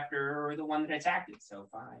go after the one that attacked it. So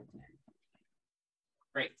 5.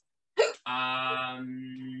 Great.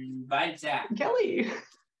 Bite attack. Kelly.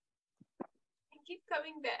 I keep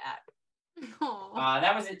coming back.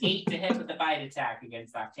 That was an 8 to hit with the bite attack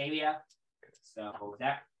against Octavia. So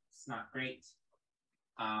that's not great.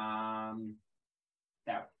 That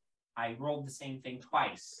I rolled the same thing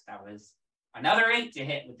twice. That was another 8 to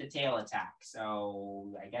hit with the tail attack.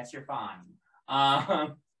 So I guess you're fine.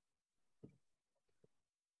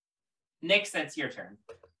 Nyx, that's your turn.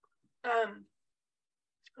 I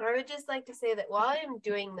would just like to say that while I'm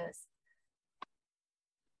doing this,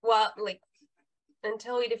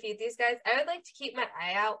 until we defeat these guys, I would like to keep my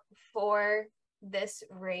eye out for this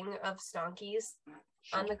ring of stonkies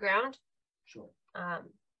on the ground. Sure.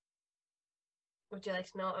 Would you like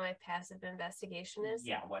to know what my passive investigation is?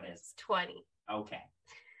 Yeah, what is? It's 20. Okay.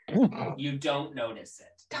 You don't notice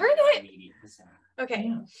it. Darn it! Okay.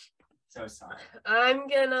 Yeah. So sorry. I'm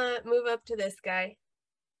gonna move up to this guy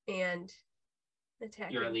and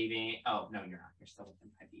attack You're him. leaving. Oh, no, you're not. You're still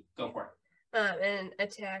within 5 feet. Go for it. And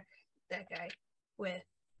attack that guy with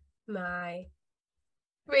my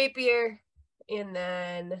rapier and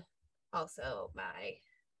then also my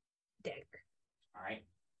dagger. All right.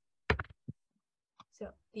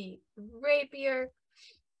 So the rapier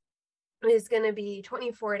is going to be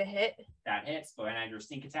 24 to hit. That hits. Go ahead and add your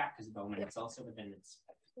sneak attack because Bowman is also within his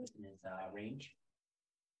range.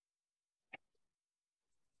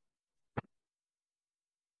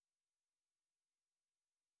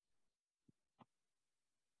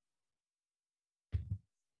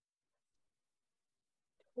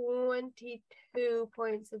 $22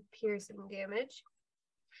 points of piercing damage.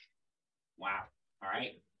 Wow. All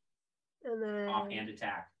right. And then Offhand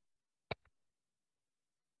attack.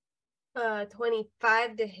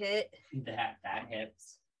 25 to hit. That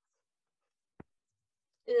hits.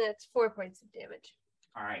 And that's 4 points of damage.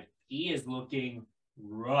 All right. He is looking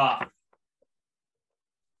rough.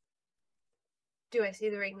 Do I see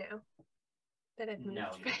the ring now? That I've moved No,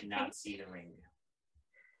 you back? do not see the ring.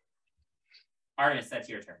 Artemis, that's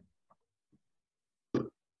your turn.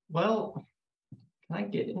 Well, can I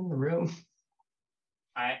get in the room?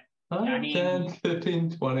 I 10,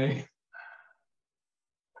 15, 20.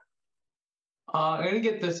 I'm going to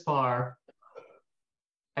get this far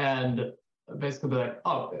and basically be like,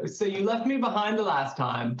 oh, so you left me behind the last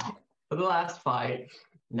time for the last fight.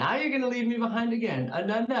 Now you're going to leave me behind again.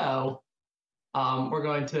 No. We're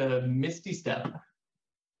going to Misty Step,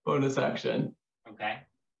 bonus action. Okay.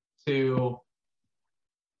 To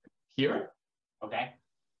here. Okay.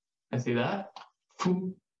 I see that.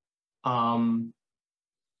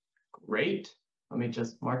 Great. Let me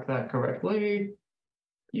just mark that correctly.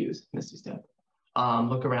 Use Misty Step.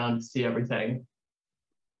 Look around, see everything.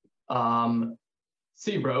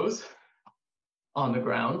 See Rose on the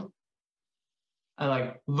ground.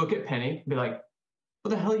 I look at Penny, be like,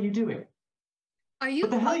 what the hell are you doing? Are you?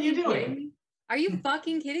 What the hell are you doing? Are you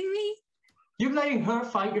fucking kidding me? You letting her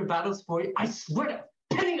fight your battles for you? I swear,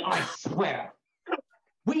 Penny, I swear.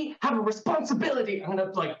 We have a responsibility. I'm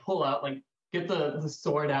gonna like pull out, like get the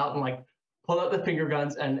sword out and like pull out the finger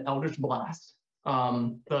guns and Eldritch Blast.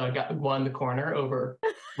 The one in the corner over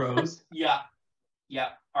Rose. Yeah.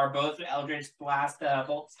 Are both Eldritch Blast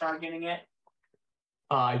bolts targeting it?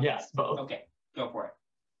 Yes, both. Okay, go for it.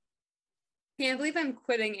 Can't believe I'm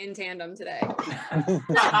quitting in tandem today.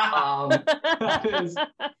 That is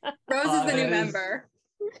Rose is the new member.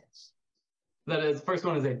 That is, first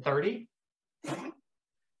one is a 30.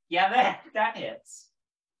 Yeah, that hits.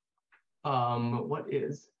 What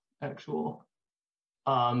is actual?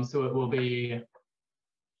 So it will be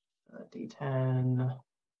D10.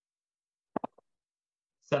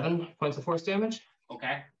 7 points of force damage.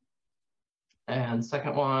 Okay. And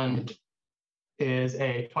second one is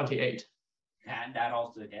a 28. And that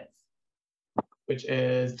also hits. Which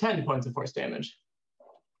is 10 points of force damage.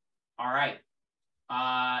 All right.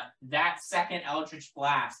 That second Eldritch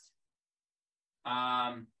Blast.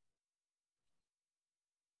 Why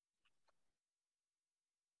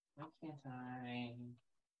can't I?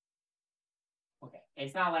 Okay,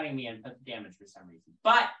 it's not letting me input the damage for some reason,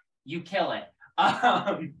 but you kill it.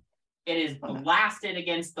 It is blasted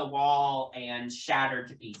against the wall and shattered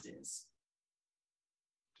to pieces.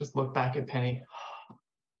 Just look back at Penny.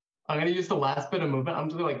 I'm gonna use the last bit of movement. I'm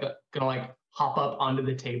just gonna hop up onto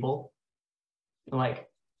the table and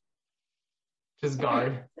just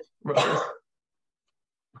guard Rose.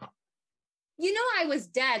 You know I was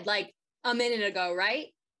dead like a minute ago, right?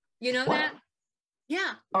 You know that?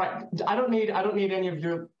 Yeah. All right. I don't need any of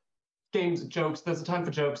your games jokes. There's a time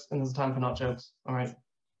for jokes and there's a time for not jokes. All right.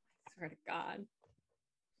 I swear to God.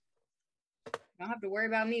 Don't have to worry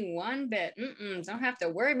about me one bit. Don't have to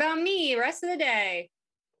worry about me the rest of the day.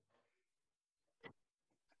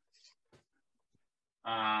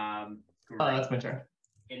 That's my turn.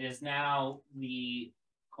 It is now the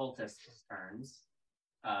cultist's turns.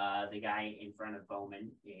 The guy in front of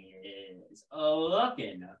Bowman is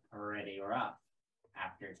looking pretty rough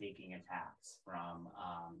after taking attacks from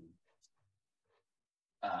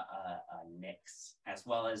Nyx, as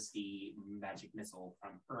well as the magic missile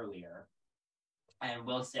from earlier. And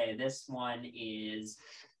we'll say this one is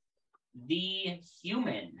the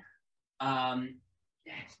human.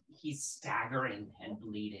 He's staggering and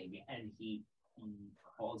bleeding, and he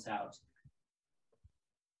calls out,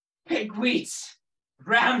 "Pig wheat!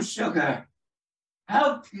 Brown sugar,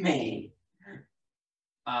 help me!"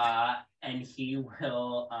 And he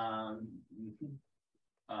will,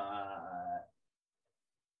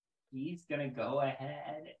 he's gonna go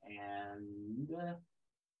ahead and,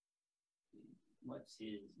 what's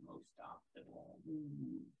his most optimal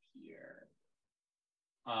move here?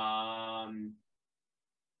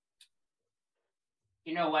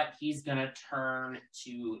 You know what? He's gonna turn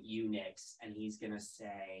to Nyx and he's gonna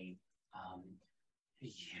say,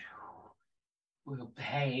 "You will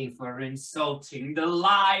pay for insulting the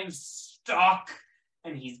livestock."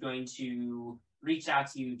 And he's going to reach out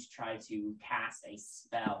to you to try to cast a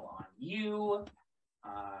spell on you.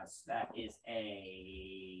 So that is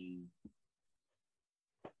a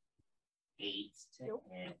 8 to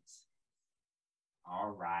hit.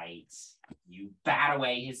 All right. You bat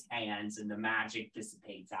away his hands and the magic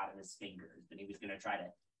dissipates out of his fingers. And he was going to try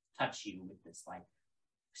to touch you with this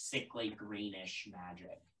sickly greenish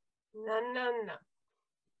magic. No.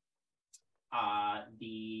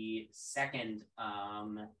 The second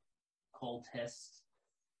cultist,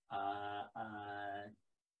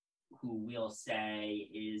 who we'll say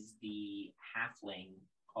is the halfling,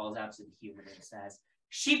 calls out to the human and says,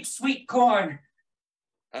 "Sheep sweet corn,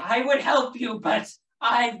 I would help you, but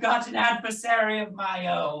I've got an adversary of my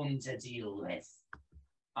own to deal with."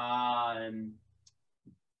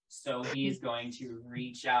 So he's going to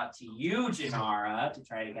reach out to you, Janara, to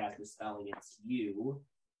try to cast a spell against you.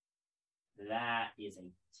 That is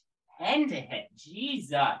a 10 to hit.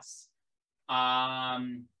 Jesus.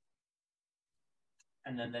 And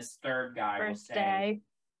then this third guy First will say,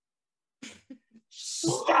 day.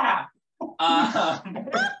 "Stop!"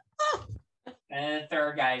 And the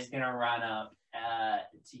third guy is going to run up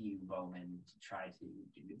to you, Bowman, to try to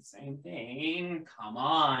do the same thing. Come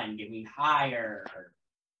on, get me higher.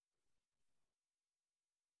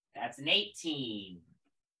 That's an 18.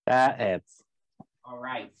 That hits. All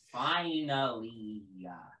right, finally.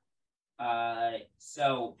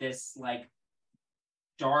 So this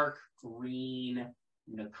dark green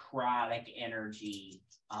necrotic energy,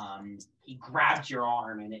 he grabbed your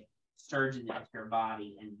arm and it surges into your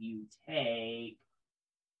body, and you take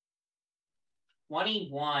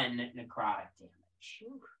 21 necrotic damage.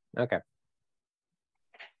 Okay.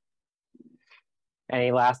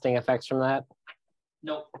 Any lasting effects from that?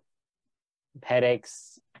 Nope.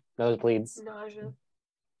 Headaches, nosebleeds. Nausea.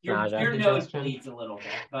 Nausea. Your nose Indigestion. bleeds a little bit,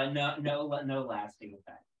 but no lasting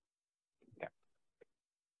effect. Okay.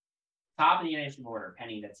 Top of the initiative order,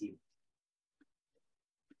 Penny. That's you.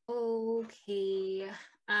 Okay.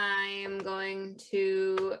 I'm going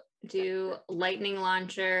to do lightning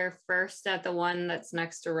launcher first at the one that's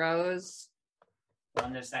next to Rose.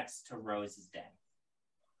 One that's next to Rose is dead.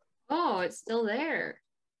 Oh, it's still there.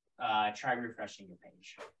 Try refreshing your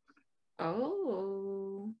page.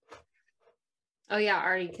 Oh. Oh yeah, I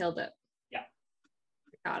already killed it. Yeah.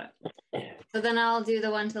 Got it. So then I'll do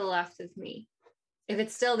the one to the left of me. If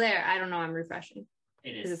it's still there, I don't know, I'm refreshing.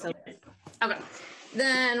 It Is is it still still there. Okay.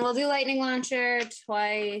 Then we'll do lightning launcher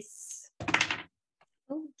twice.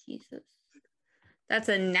 Oh, Jesus. That's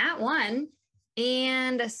a nat 1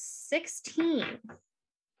 and a 16.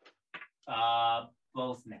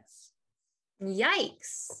 Both miss.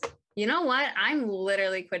 Yikes. You know what? I'm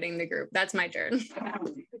literally quitting the group. That's my turn.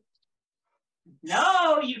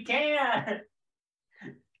 No, you can't.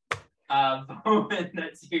 Bowman,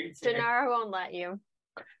 that's your turn. Janara won't let you.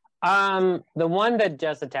 The one that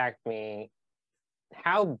just attacked me,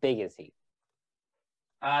 how big is he?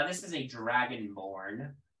 This is a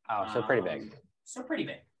dragonborn. Oh, so pretty big. So pretty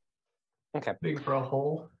big. Okay. Big for a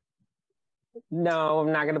hole. No,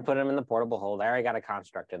 I'm not gonna put him in the portable hold. I already got a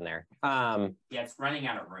construct in there. Yeah, it's running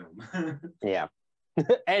out of room. Yeah.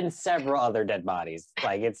 And several other dead bodies.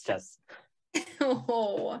 Like it's just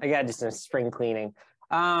Oh, I gotta do some spring cleaning.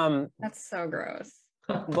 that's so gross.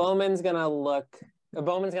 Bowman's gonna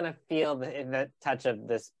feel the touch of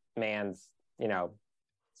this man's,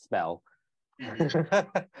 spell. I'm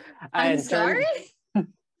And sorry?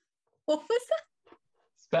 What was that?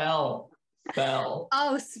 Spell.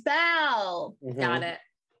 Oh, spell. Mhm. Got it.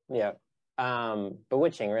 Yeah.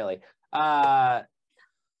 Bewitching, really.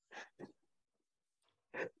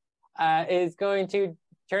 Is going to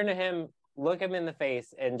turn to him, look him in the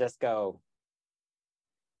face, and just go,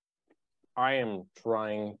 I am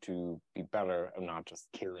trying to be better and not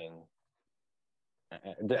just killing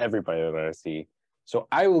everybody that I see. So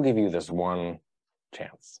I will give you this one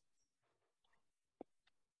chance.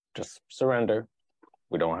 Just surrender.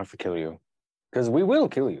 We don't have to kill you. Because we will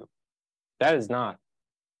kill you. That is not,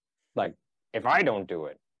 like, if I don't do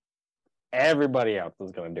it, everybody else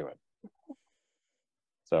is going to do it.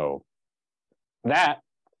 So that,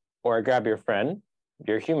 or grab your friend,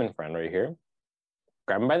 your human friend right here,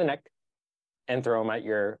 grab him by the neck, and throw him at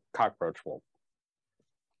your cockroach wolf.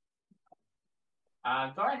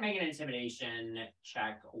 Go ahead and make an intimidation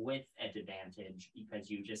check with advantage because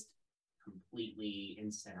you just completely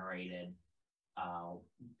incinerated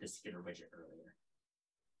the skitter widget earlier.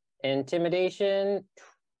 Intimidation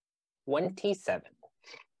 27.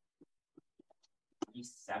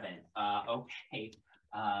 27. Okay.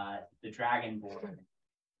 The dragonborn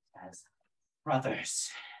says, brothers,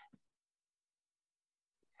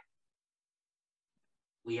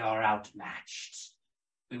 we are outmatched.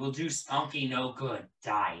 We will do Spunky no good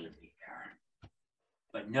dying here.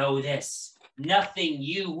 But know this, nothing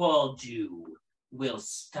you will do will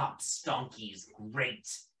stop Stonky's great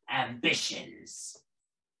ambitions.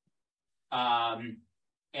 And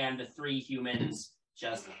the three humans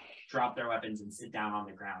just drop their weapons and sit down on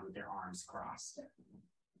the ground with their arms crossed.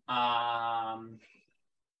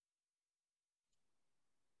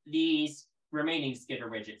 These remaining skitter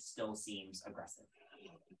widget still seems aggressive.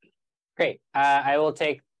 Great. I will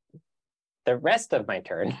take the rest of my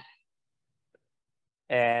turn.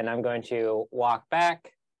 And I'm going to walk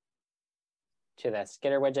back to the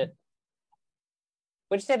skitter widget.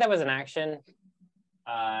 Would you say that was an action?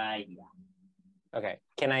 Yeah. Okay.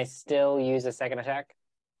 Can I still use a second attack?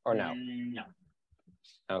 Or no? No.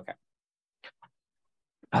 Okay.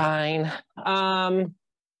 Fine.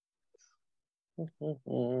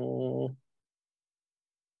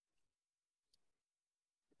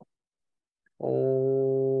 Well,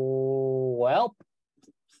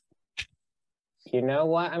 you know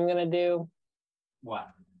what I'm gonna do? What?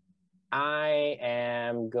 I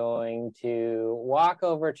am going to walk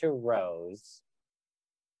over to Rose,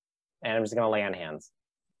 and I'm just gonna lay on hands.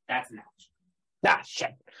 That's an action. Ah,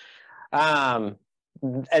 shit.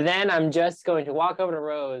 And then I'm just going to walk over to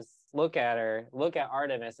Rose, look at her, look at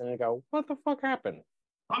Artemis, and go, "What the fuck happened?"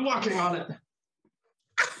 I'm working on it.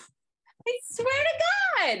 I swear to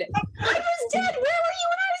God, I was dead. Where were you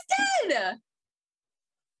when I was dead?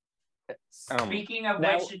 Speaking of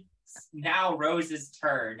which, it's now Rose's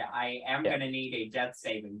turn. I am going to need a death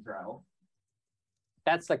saving throw.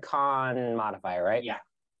 That's the con modifier, right? Yeah.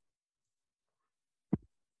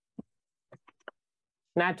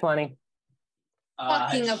 Nat 20.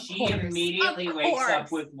 Fucking of She course. immediately Of wakes up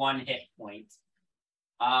course. with 1 hit point.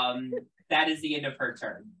 That is the end of her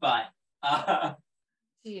turn. But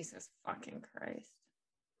Jesus fucking Christ.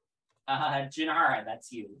 Janara,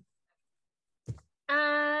 that's you.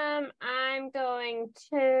 I'm going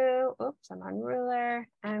to, oops, I'm on ruler.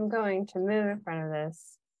 I'm going to move in front of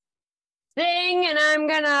this thing and I'm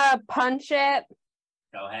gonna punch it.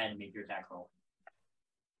 Go ahead and make your attack roll.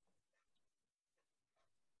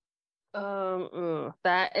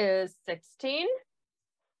 That is 16.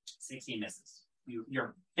 16 misses.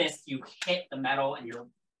 Your fist, you hit the metal and you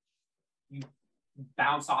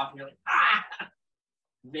bounce off and you're like, ah!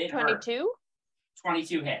 It hurt. 22.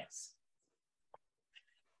 22 hits.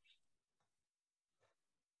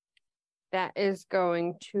 That is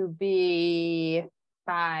going to be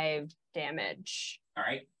 5 damage. All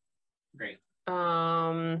right. Great.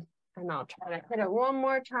 And I'll try to hit it one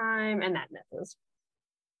more time, and that misses.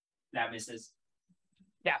 That misses.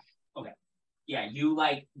 Yeah. Okay. Yeah, you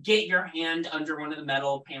like get your hand under one of the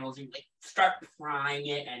metal panels, you like start prying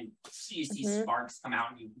it, and you see sparks come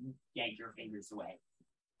out, and you yank your fingers away.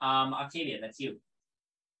 Octavia, that's you.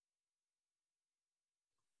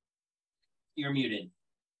 You're muted.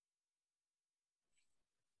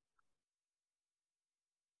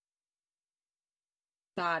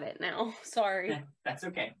 Got it now. Sorry. That's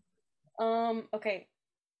okay. Okay.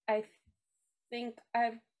 I think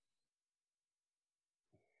I'm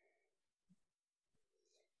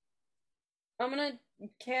gonna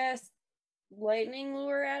cast lightning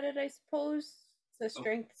lure at it, I suppose. It's a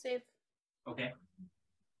strength save. Okay.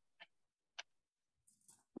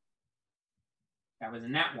 That was a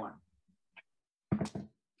nat 1.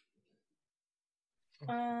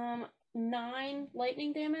 9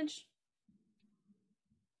 lightning damage.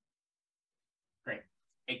 Great.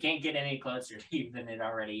 It can't get any closer to you than it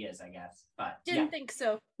already is, I guess. But Didn't think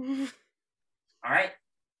so. All right.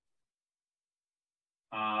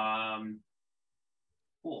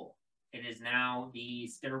 Cool. It is now the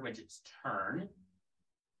Skitterwidget's turn.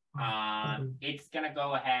 It's gonna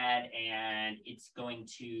go ahead and it's going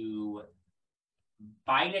to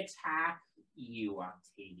bite attack you,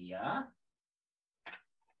 Octavia.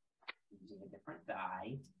 Using a different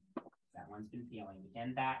die. That one's been failing,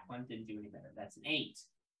 and that one didn't do any better. That's an 8.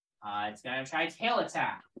 It's gonna try tail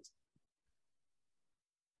attack.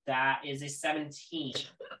 That is a 17.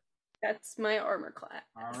 That's my armor class.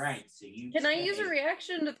 All right, so you Can I use a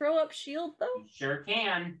reaction to throw up shield though? You sure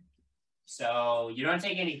can. So you don't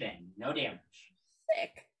take anything. No damage.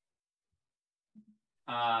 Sick.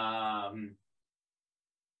 Nyx,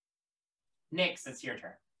 it's your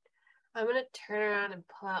turn. I'm gonna turn around and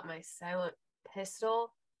pull out my silent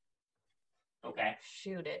pistol. Okay.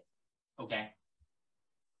 Shoot it. Okay.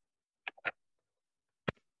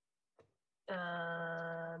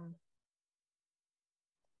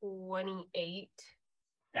 28.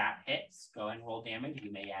 That hits. Go ahead and roll damage.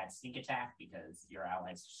 You may add sneak attack because your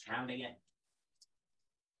allies are surrounding it.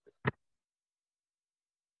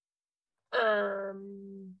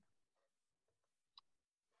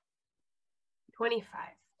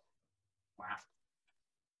 25. Wow.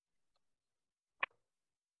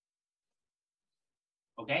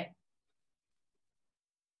 Okay.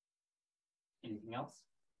 Anything else?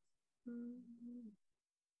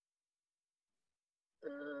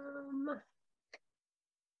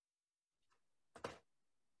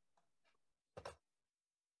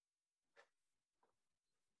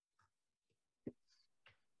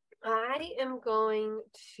 I am going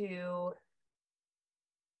to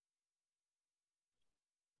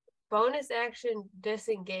bonus action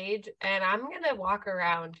disengage, and I'm gonna walk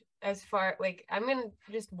around as far, like, I'm gonna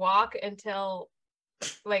just walk until,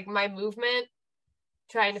 like, my movement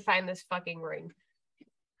trying to find this fucking ring.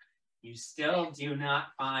 You still do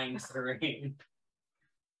not find the ring.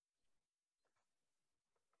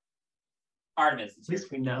 Artemis. At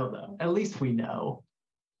least we know, though. At least we know.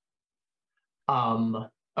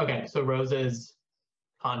 Okay, so Rose is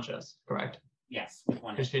conscious, correct? Yes, with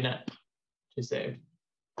one. Is she not? She's saved.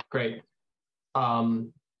 Great. So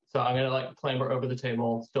I'm gonna like clamber over the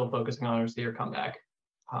table, still focusing on her, see her come back.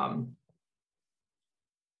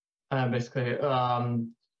 Basically,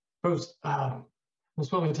 Rose, Miss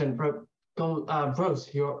Wilmington, Rose,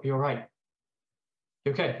 you're right.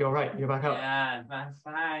 You're okay. You're all right. You're back up. Yeah, I'm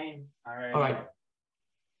fine. All right. All right.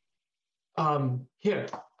 Here,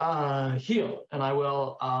 heal, and I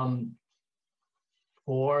will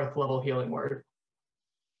 4th level healing word.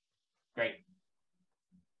 Great.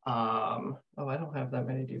 Oh, I don't have that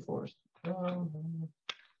many D4s. 1,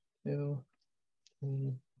 2,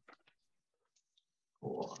 3,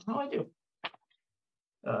 4. No, I do.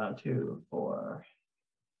 2, 4,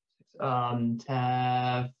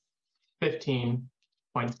 to 15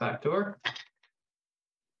 points back to her.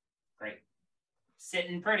 Great.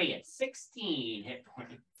 Sitting pretty at 16 hit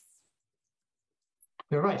points.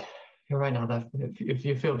 You're right. You're right now. That if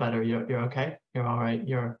you feel better, you're okay. You're all right.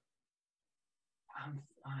 I'm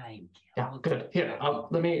fine. Yeah, good. Here,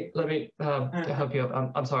 let me help you.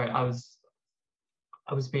 I'm sorry. I was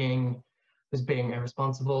being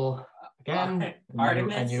irresponsible again.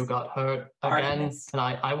 Artemis. And you got hurt again. Artemis. And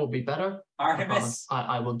I will be better. Artemis.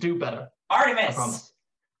 I will do better. Artemis. I promise.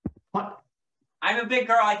 What? I'm a big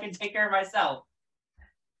girl. I can take care of myself.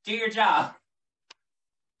 Do your job.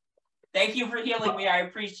 Thank you for healing me. I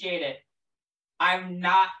appreciate it. I'm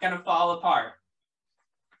not gonna fall apart.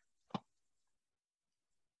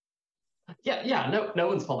 Yeah. No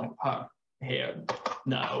one's falling apart here.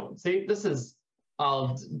 No. See, this is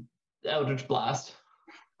Eldritch Blast.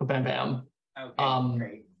 Bam bam. Okay,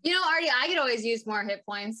 great. You know, Artie, I could always use more hit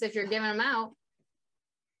points if you're giving them out.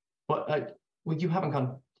 What? Well, you haven't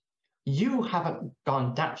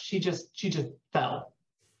gone down. She just fell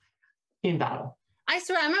in battle. I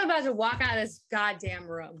swear, I'm about to walk out of this goddamn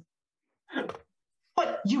room.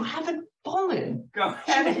 But you haven't fallen. Go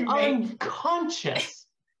ahead and unconscious.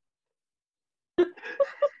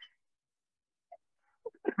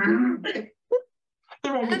 The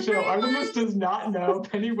record show, Artemis does not know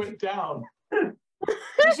Penny went down.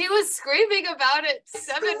 She was screaming about it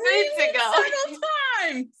 7 minutes ago. Several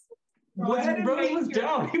times. Rose was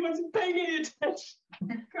down. He wasn't paying any attention.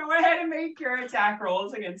 Go ahead and make your attack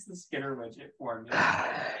rolls against the Skinner widget for me.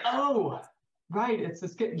 Oh, right. It's a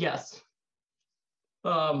skip. Yes.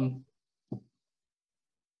 Net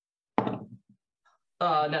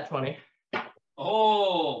 20.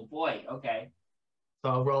 Oh boy. Okay.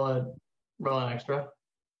 So roll an extra.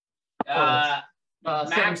 Max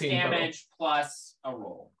 17 damage plus a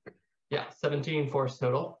roll. Yeah, 17 force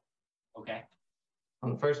total. Okay. On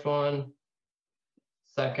the first one.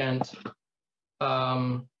 Second.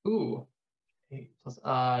 8 plus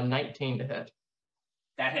 19 to hit.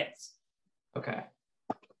 That hits. Okay.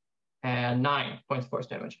 And 9 points force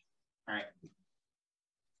damage. All right.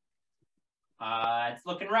 It's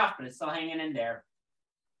looking rough, but it's still hanging in there.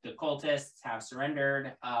 The cultists have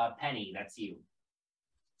surrendered. Penny, that's you.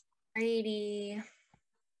 Righty.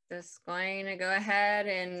 Just going to go ahead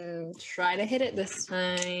and try to hit it this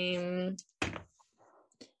time.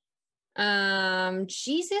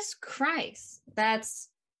 Jesus Christ. That's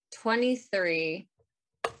 23.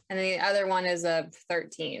 And the other one is a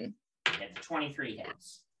 13. It's 23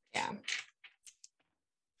 hits. Yeah.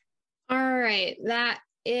 All right. That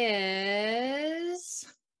is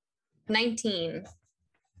 19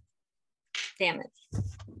 damage.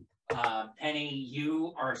 Penny,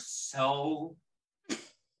 you are so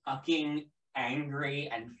fucking angry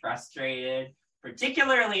and frustrated,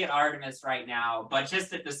 particularly at Artemis right now, but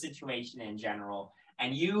just at the situation in general.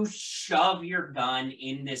 And you shove your gun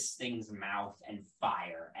in this thing's mouth and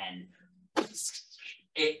fire, and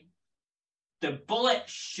the bullet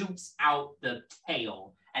shoots out the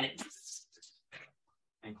tail, and it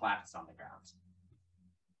collapses on the ground.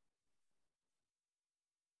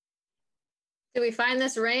 Did we find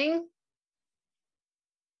this ring?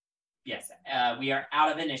 Yes, we are out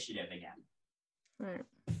of initiative again. All right.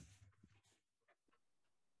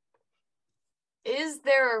 Is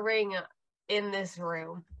there a ring in this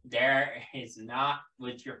room? There is not,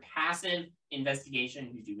 with your passive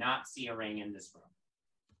investigation, you do not see a ring in this room.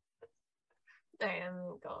 I am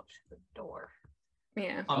going to go to the door.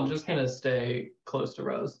 Yeah. I'm just going to stay close to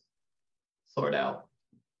Rose. Sword out.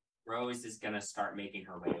 Rose is going to start making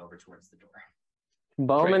her way over towards the door.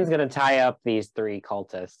 Bowman's going to tie up these 3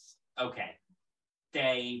 cultists. Okay.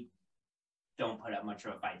 They don't put up much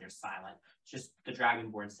of a fight. They're silent. Just the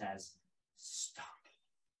Dragonborn says, "Stop.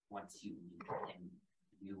 Once you meet him,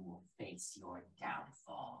 you will face your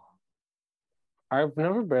downfall." I've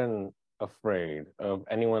never been afraid of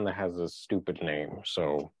anyone that has a stupid name,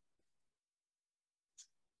 so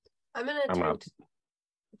I'm going to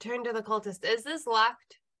turn to the cultist. Is this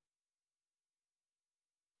locked?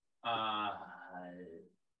 Hold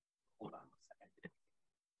on a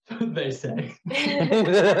second. They say.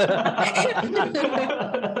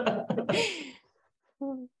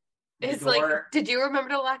 It's like, did you remember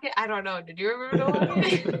to lock it? I don't know. Did you remember to lock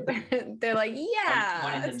it? They're like, One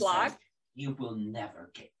yeah, of them it's locked. says, "You will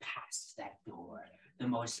never get past that door. The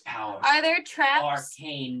most powerful Are there traps?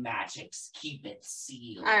 arcane magics keep it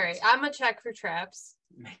sealed." All right, I'm gonna check for traps.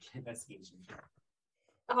 Make an investigation.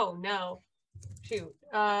 Oh no. Shoot.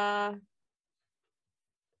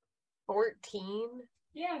 14.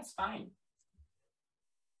 Yeah, it's fine.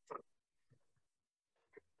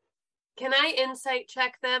 Can I insight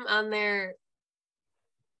check them on their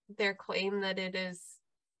claim that it is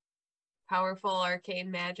powerful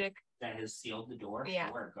arcane magic? That has sealed the door? Yeah.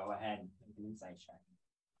 Sure, go ahead. Make an insight check.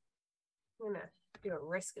 I'm gonna do a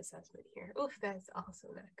risk assessment here. Oof, that's also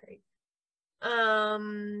not great.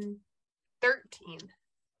 13.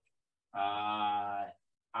 I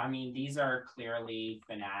mean, these are clearly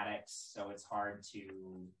fanatics, so it's hard to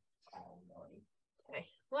tell, really. Okay.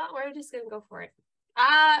 Well, we're just gonna go for it.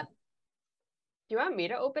 Do you want me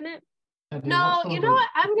to open it? No, you know what?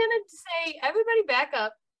 I'm gonna say everybody back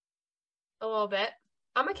up a little bit.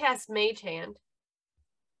 I'm gonna cast Mage Hand.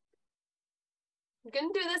 I'm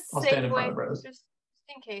gonna do this I'll the stand same in front way, of Rose. just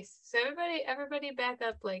in case. So everybody back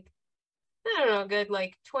up like, I don't know, good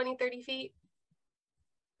like 20, 30 feet.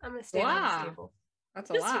 I'm gonna stand on the table. That's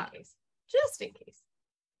a Just lot. in case. Just in case.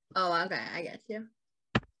 Oh, okay. I get you.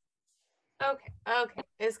 Okay.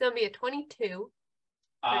 It's gonna be a 22.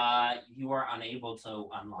 You are unable to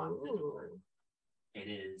unlock the door.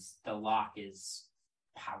 The lock is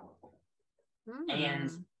powerful.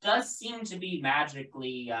 And does seem to be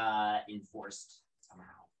magically enforced somehow.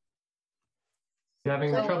 You're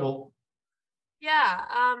having trouble. Yeah,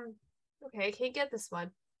 okay, I can't get this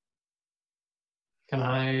one. Can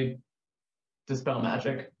I dispel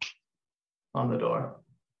magic on the door?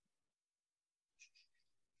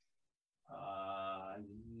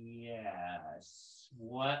 Yes.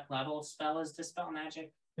 What level spell is dispel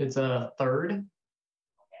magic? It's a 3rd. Okay,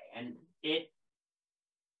 and it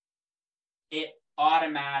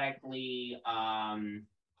automatically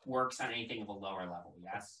works on anything of a lower level,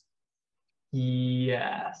 yes?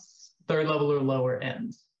 Yes. 3rd level or lower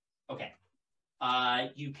ends. Okay.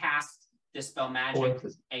 You cast Dispel Magic.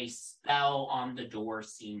 A spell on the door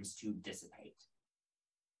seems to dissipate.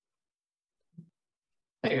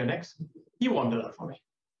 There you go, Nix. You won't do that for me.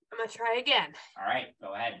 I'm gonna try again. All right,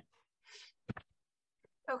 go ahead.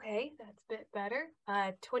 Okay, that's a bit better.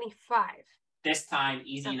 25. This time,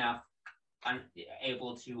 easy enough.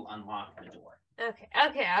 Able to unlock the door. Okay.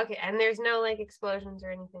 And there's no like explosions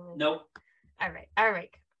or anything like Nope. All right.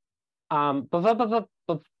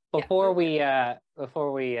 Before we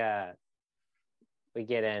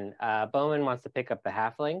get in, Bowman wants to pick up the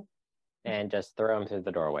halfling and just throw him through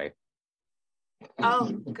the doorway.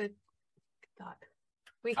 Oh, good thought.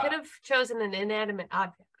 We could have chosen an inanimate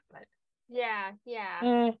object, but Yeah.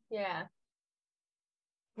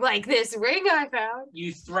 like this ring I found.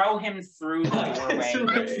 You throw him through the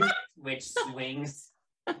doorway, which swings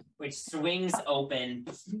open,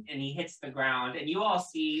 and he hits the ground. And you all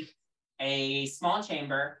see a small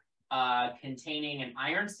chamber containing an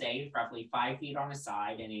iron safe, roughly 5 feet on the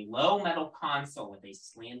side, and a low metal console with a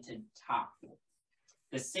slanted top.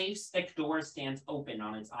 The safe's thick door stands open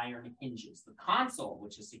on its iron hinges. The console,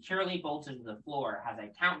 which is securely bolted to the floor, has a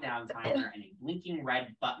countdown timer and a blinking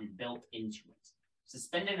red button built into it.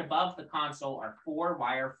 Suspended above the console are 4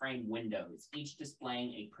 wireframe windows, each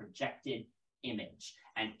displaying a projected image.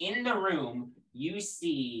 And in the room, you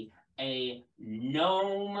see a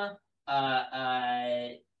gnome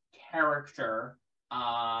character,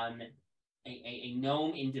 a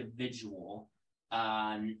gnome individual,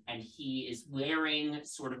 and he is wearing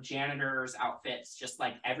sort of janitor's outfits, just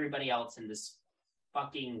like everybody else in this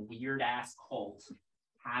fucking weird-ass cult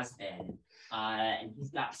has been. And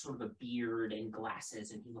he's got sort of a beard and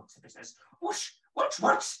glasses, and he looks up and says, what?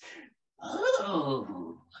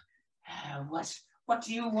 Oh, what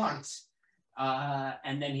do you want?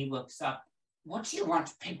 And then he looks up. What do you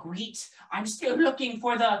want, Pigweed? I'm still looking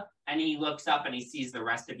for the... And he looks up and he sees the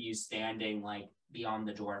rest of you standing like beyond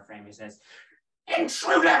the door frame. He says,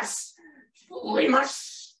 intruders! We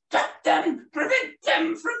must stop them, prevent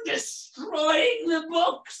them from destroying the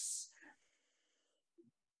books.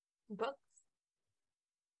 Books?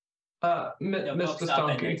 The Mr. books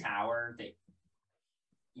up in the Stonky. tower that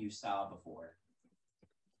you saw before.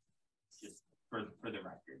 Just for the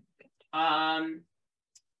record.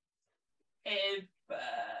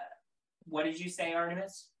 What did you say,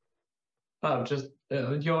 Artemis? Oh, just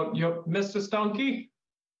your Mr. Stonky?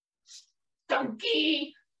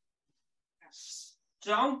 Stonky!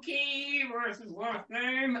 What's his last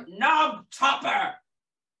name? Knob Topper!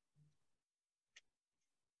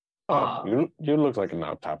 Oh, you look like a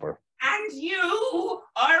knob topper. And you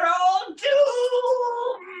are all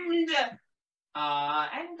doomed!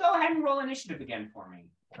 And go ahead and roll initiative again for me.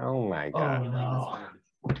 Oh my god.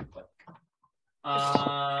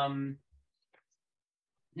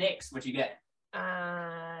 Nix, what'd you get?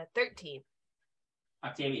 13.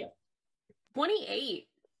 Octavia. 28.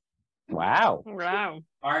 Wow.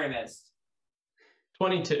 Artemis.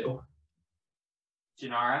 22.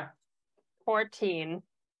 Janara. 14.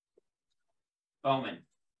 Bowman.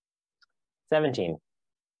 17.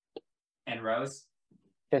 And Rose.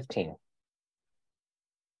 15.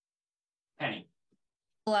 Penny.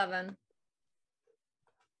 11.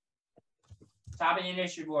 Top of the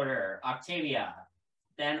initiative order, Octavia,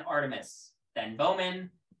 then Artemis, then Bowman,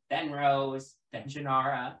 then Rose, then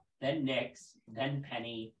Janara, then Nyx, then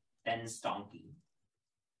Penny, then Stonky.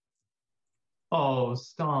 Oh,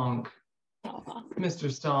 Stonk. Mr.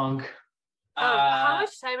 Stonk. How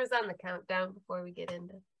much time is on the countdown before we get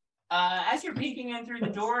into? As you're peeking in through the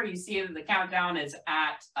door, you see that the countdown is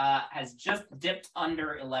at has just dipped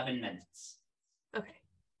under 11 minutes. Okay.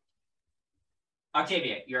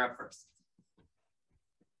 Octavia, you're up first.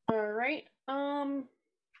 All right. I'm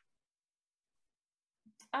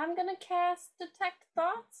gonna cast Detect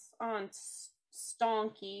Thoughts on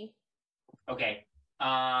Stonky. Okay.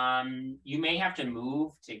 You may have to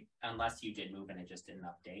move to, unless you did move and it just didn't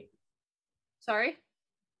update. Sorry?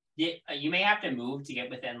 You may have to move to get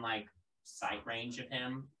within, like, sight range of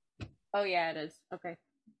him. Oh, yeah, it is. Okay.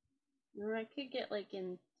 I could get, like,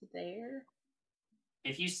 into there.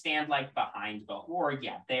 If you stand, like, behind the, or,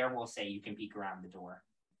 yeah, there, we'll say you can peek around the door.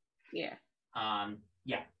 Yeah.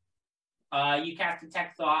 Yeah. You cast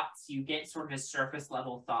Detect Thoughts, you get sort of a surface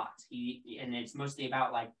level thought. And it's mostly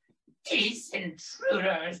about, like, these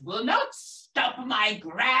intruders will not stop my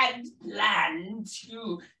grand plan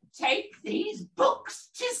to take these books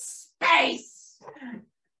to space.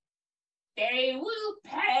 They will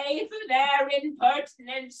pay for their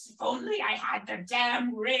impertinence. If only I had the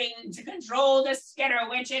damn ring to control the Skitter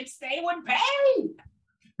Widgets, they would pay.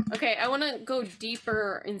 Okay, I want to go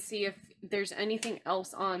deeper and see if there's anything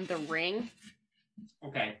else on the ring.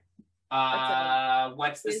 Okay.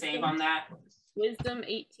 What's the save on that? Wisdom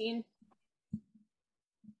 18.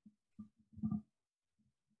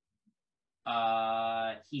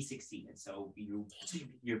 He succeeded, so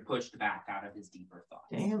you're pushed back out of his deeper thoughts.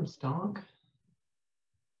 Damn, Stonk.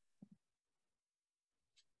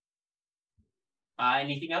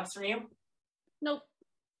 Anything else from you? Nope.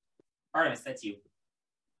 Artemis, that's you.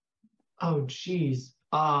 Oh, jeez.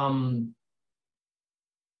 I'm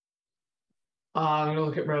gonna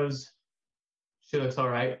look at Rose. She looks all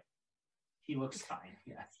right. She looks fine,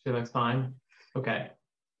 yes. She looks fine. Okay.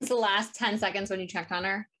 It's the last 10 seconds when you checked on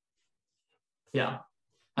her. Yeah.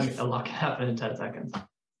 I mean, a lot can happen in 10 seconds.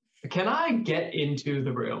 Can I get into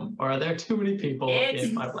the room, or are there too many people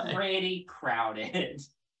in my way? It's pretty crowded.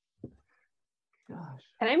 Gosh.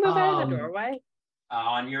 Can I move out of the doorway?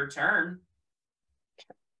 On your turn.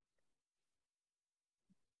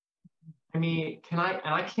 I mean, can I?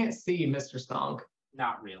 And I can't see Mr. Stonk.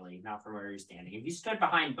 Not really, not from where you're standing. If you stood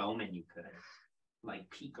behind Bowman, you could, like,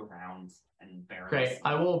 peek around and barely. Great.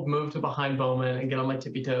 I will move to behind Bowman and get on my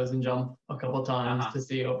tippy toes and jump a couple times to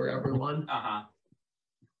see over everyone. At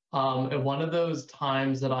one of those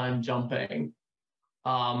times that I'm jumping,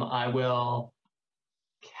 I will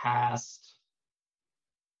cast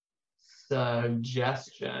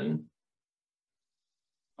Suggestion.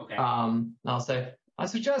 Okay. I'll say, I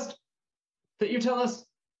suggest that you tell us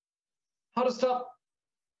how to stop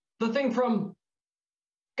the thing from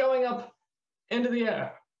going up into the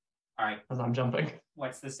air. All right. As I'm jumping.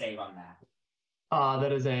 What's the save on that?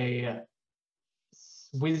 That is a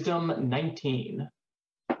Wisdom 19.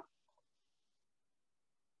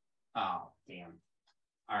 Oh, damn.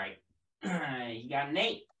 All right. You got an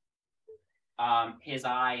 8. His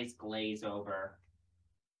eyes glaze over.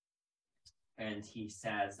 And he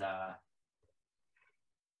says,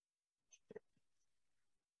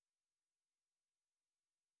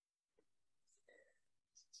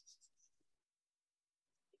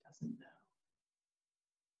 Doesn't know.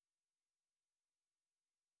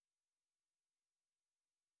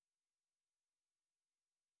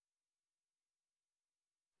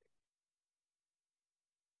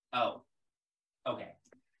 oh, okay.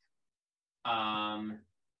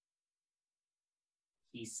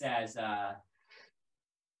 He says,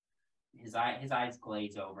 his eyes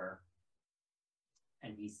glaze over,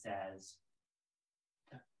 and he says,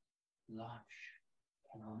 the launch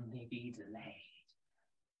can only be delayed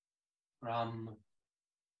from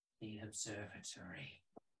the observatory.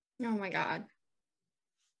 Oh my god.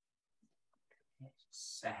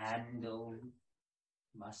 Its handle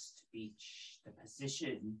must reach the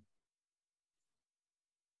position,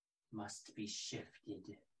 must be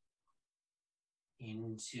shifted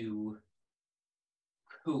into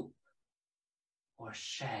coop or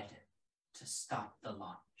shed to stop the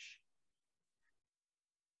launch.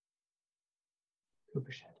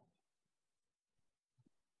 Cooper shed.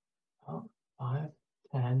 Oh, 5,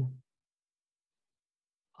 10.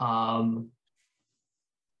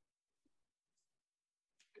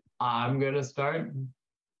 I'm gonna start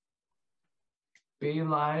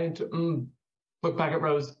beeline to look back at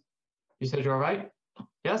Rose. You said you're all right?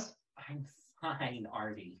 Yes? I'm fine,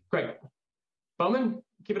 Artie. Great. Bowman,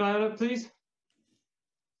 keep an eye on it, please.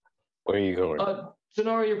 Where are you going?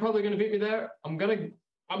 Janara, you're probably gonna beat me there. I'm going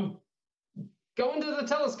to the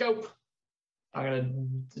telescope. I'm gonna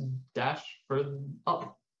dash for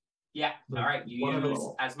up. Yeah, all right. You Whatever use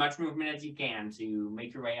level. as much movement as you can to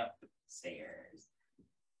make your way up the stairs.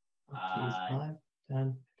 5,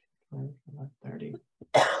 10, 20, 30.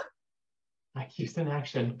 I used an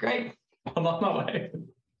action. Great. I'm on my way.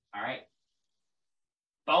 All right.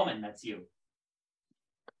 Bowman, that's you.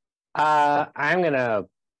 I'm gonna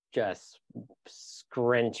just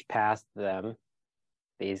scrinch past them.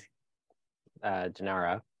 These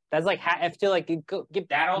Janara. That's like I feel like you go get.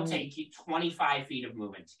 That'll take you 25 feet of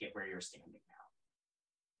movement to get where you're standing now.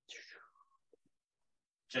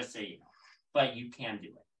 Just so you know. But you can do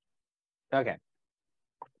it. Okay.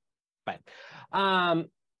 Fine.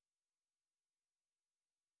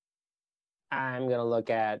 I'm gonna look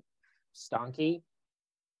at Stonky.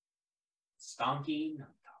 Stonky,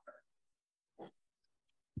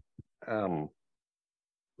 no.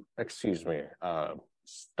 Excuse me,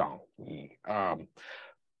 Stonky.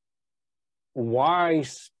 Why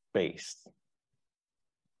space?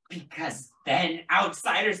 Because then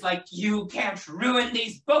outsiders like you can't ruin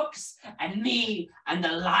these books, and me and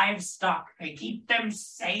the livestock can keep them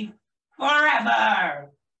safe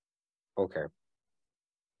forever. Okay.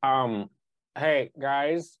 Hey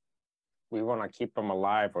guys, we want to keep him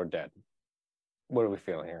alive or dead. What are we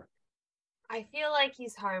feeling here? I feel like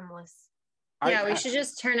he's harmless. Yeah, we should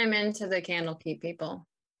just turn him into the Kandlekeep people.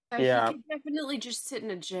 Yeah. He could definitely just sit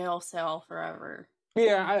in a jail cell forever.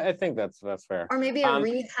 Yeah, I think that's fair. Or maybe a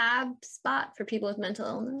rehab spot for people with mental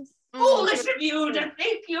illness. Foolish of you to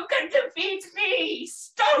think you can defeat me,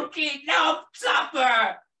 Stonky no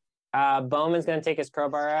supper. Bowman's gonna take his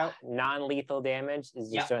crowbar out. Non-lethal damage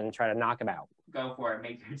is just going to try to knock him out. Go for it.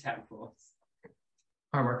 Make your attack rolls.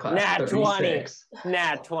 Armor class. Nat 20. 36.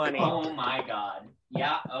 Nat 20. Oh my god.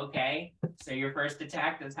 Yeah, okay. So your first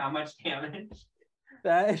attack does how much damage?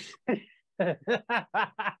 That...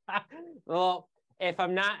 Well, if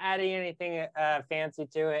I'm not adding anything fancy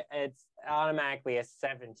to it, it's automatically a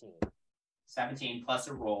 17. 17 plus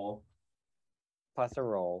a roll. Plus a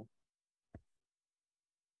roll.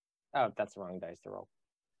 Oh, that's the wrong dice to roll.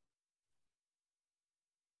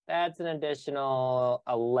 That's an additional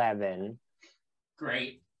 11.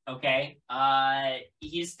 Great. Okay.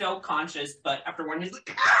 He's still conscious, but after one, he's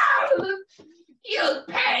like, "Oh, you'll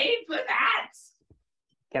pay for that."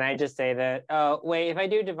 Can I just say that? Oh, wait, if I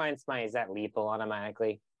do Divine Smite, is that lethal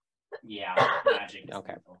automatically? Yeah, magic.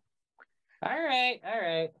 Okay. Lethal. All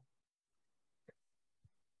right.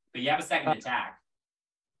 But you have a second attack.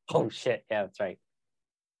 Oh, shit. Yeah, that's right.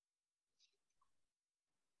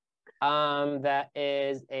 That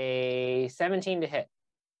is a 17 to hit.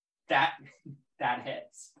 That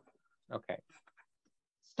hits. Okay.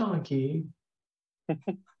 Stonky.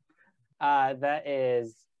 That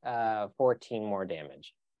is 14 more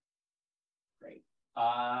damage. Great.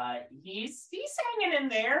 He's hanging in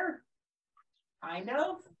there. Kind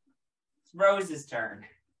of. It's Rose's turn.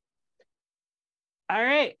 All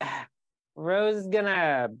right. Rose is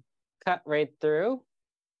gonna cut right through.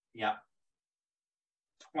 Yep.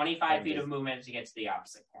 25 feet of movement to get to the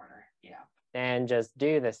opposite corner. Yeah. And just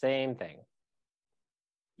do the same thing.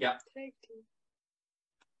 Yep.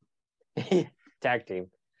 Tag team.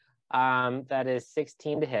 That is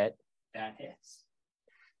 16 to hit. That hits.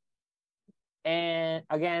 And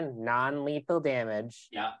again, non-lethal damage.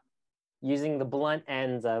 Yep. Using the blunt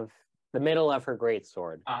ends of the middle of her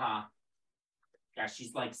greatsword. Uh-huh. Yeah,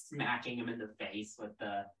 she's like smacking him in the face with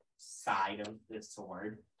the side of the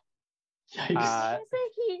sword. I say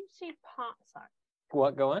she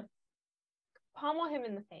What, go on? pommel him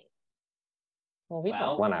in the face. Well, we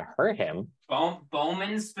don't want to hurt him.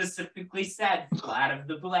 Bowman specifically said flat of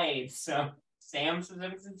the blade, so Sam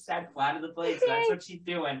specifically said flat of the blade, so that's what she's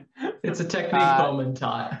doing. It's a technique Bowman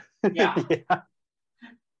taught. Yeah.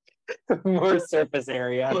 More surface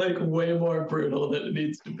area. Like way more brutal than it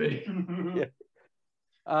needs to be.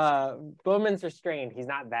 Bowman's restrained. He's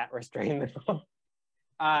not that restrained though.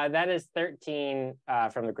 That is 13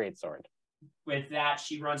 from the greatsword. With that,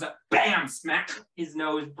 she runs up, bam, smack, his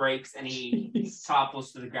nose breaks, and he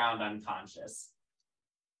topples to the ground unconscious.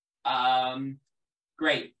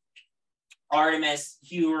 Great. Artemis,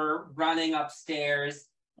 you're running upstairs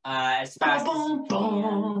as fast as you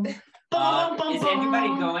can. Is anybody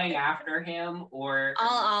going after him, or?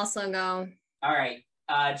 I'll also go. All right.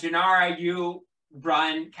 Janara, you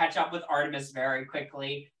run, catch up with Artemis very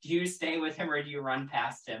quickly. Do you stay with him or do you run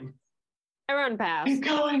past him? I run past. He's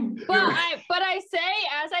going. But I say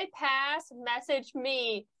as I pass, message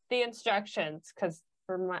me the instructions, because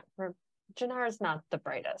for Janara's not the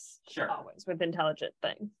brightest. Sure. Always with intelligent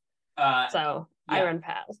things. Yeah. I run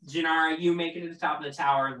past. Janara, you make it to the top of the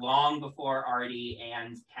tower long before Artie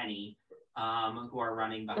and Penny, who are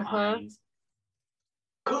running behind.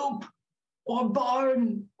 Coop or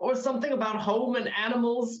barn or something about home and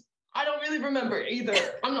animals. I don't really remember either.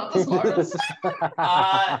 I'm not the smartest.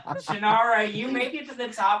 Janara, you make it to the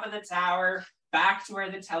top of the tower, back to where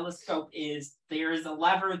the telescope is. There is a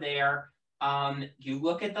lever there. You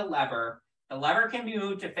look at the lever. The lever can be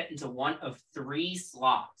moved to fit into one of 3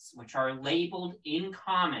 slots, which are labeled in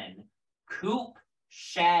common: coop,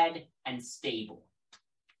 shed, and stable.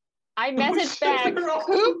 I message back,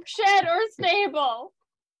 coop, shed, or stable.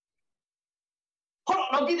 Hold on,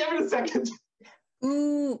 I'll be there in a second.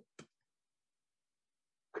 Ooh.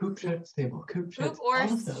 Coop, shed, stable. Coop, shed. Coop or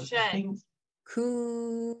shed.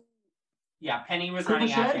 Coop. Yeah, Penny was Coop or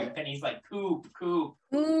running after shed? you. Penny's like, coop, coop.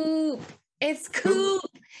 Coop. It's Coop.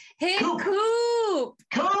 Hit Coop. Coop.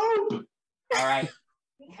 Coop! All right.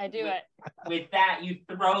 I do it. With that, you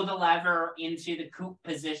throw the lever into the coop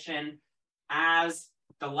position as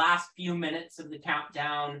the last few minutes of the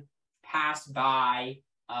countdown pass by.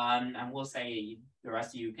 And we'll say the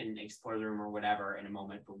rest of you can explore the room or whatever in a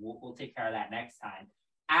moment, but we'll take care of that next time.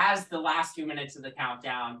 As the last few minutes of the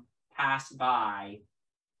countdown pass by,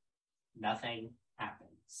 nothing happens.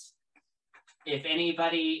 If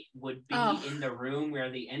anybody would be in the room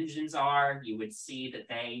where the engines are, you would see that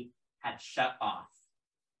they had shut off.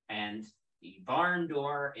 And the barn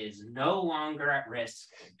door is no longer at risk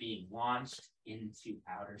of being launched into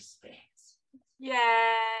outer space.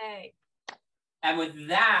 Yay! And with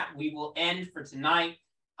that, we will end for tonight.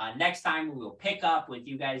 Next time, we will pick up with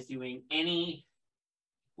you guys doing any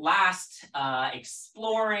last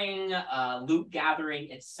exploring, loot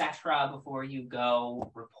gathering, etc. before you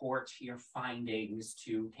go report your findings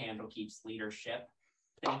to Kandlekeep's leadership.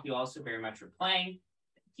 Thank you all so very much for playing.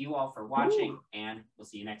 Thank you all for watching, and we'll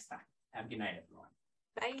see you next time. Have a good night, everyone.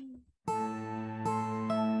 Bye.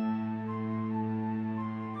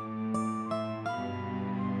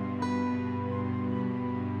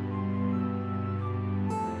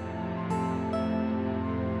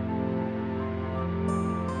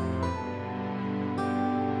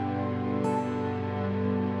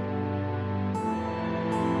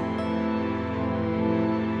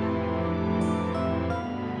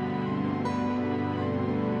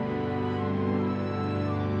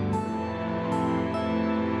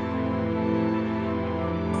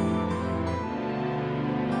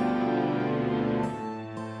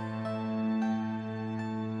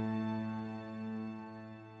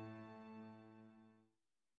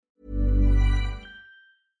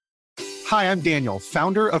 Hi, I'm Daniel,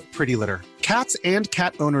 founder of Pretty Litter. Cats and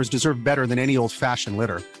cat owners deserve better than any old-fashioned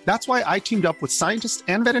litter. That's why I teamed up with scientists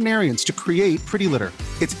and veterinarians to create Pretty Litter.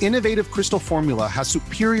 Its innovative crystal formula has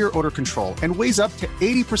superior odor control and weighs up to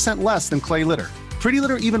 80% less than clay litter. Pretty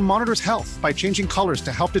Litter even monitors health by changing colors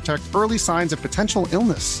to help detect early signs of potential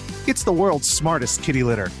illness. It's the world's smartest kitty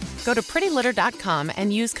litter. Go to prettylitter.com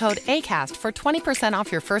and use code ACAST for 20% off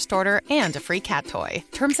your first order and a free cat toy.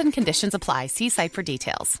 Terms and conditions apply. See site for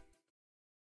details.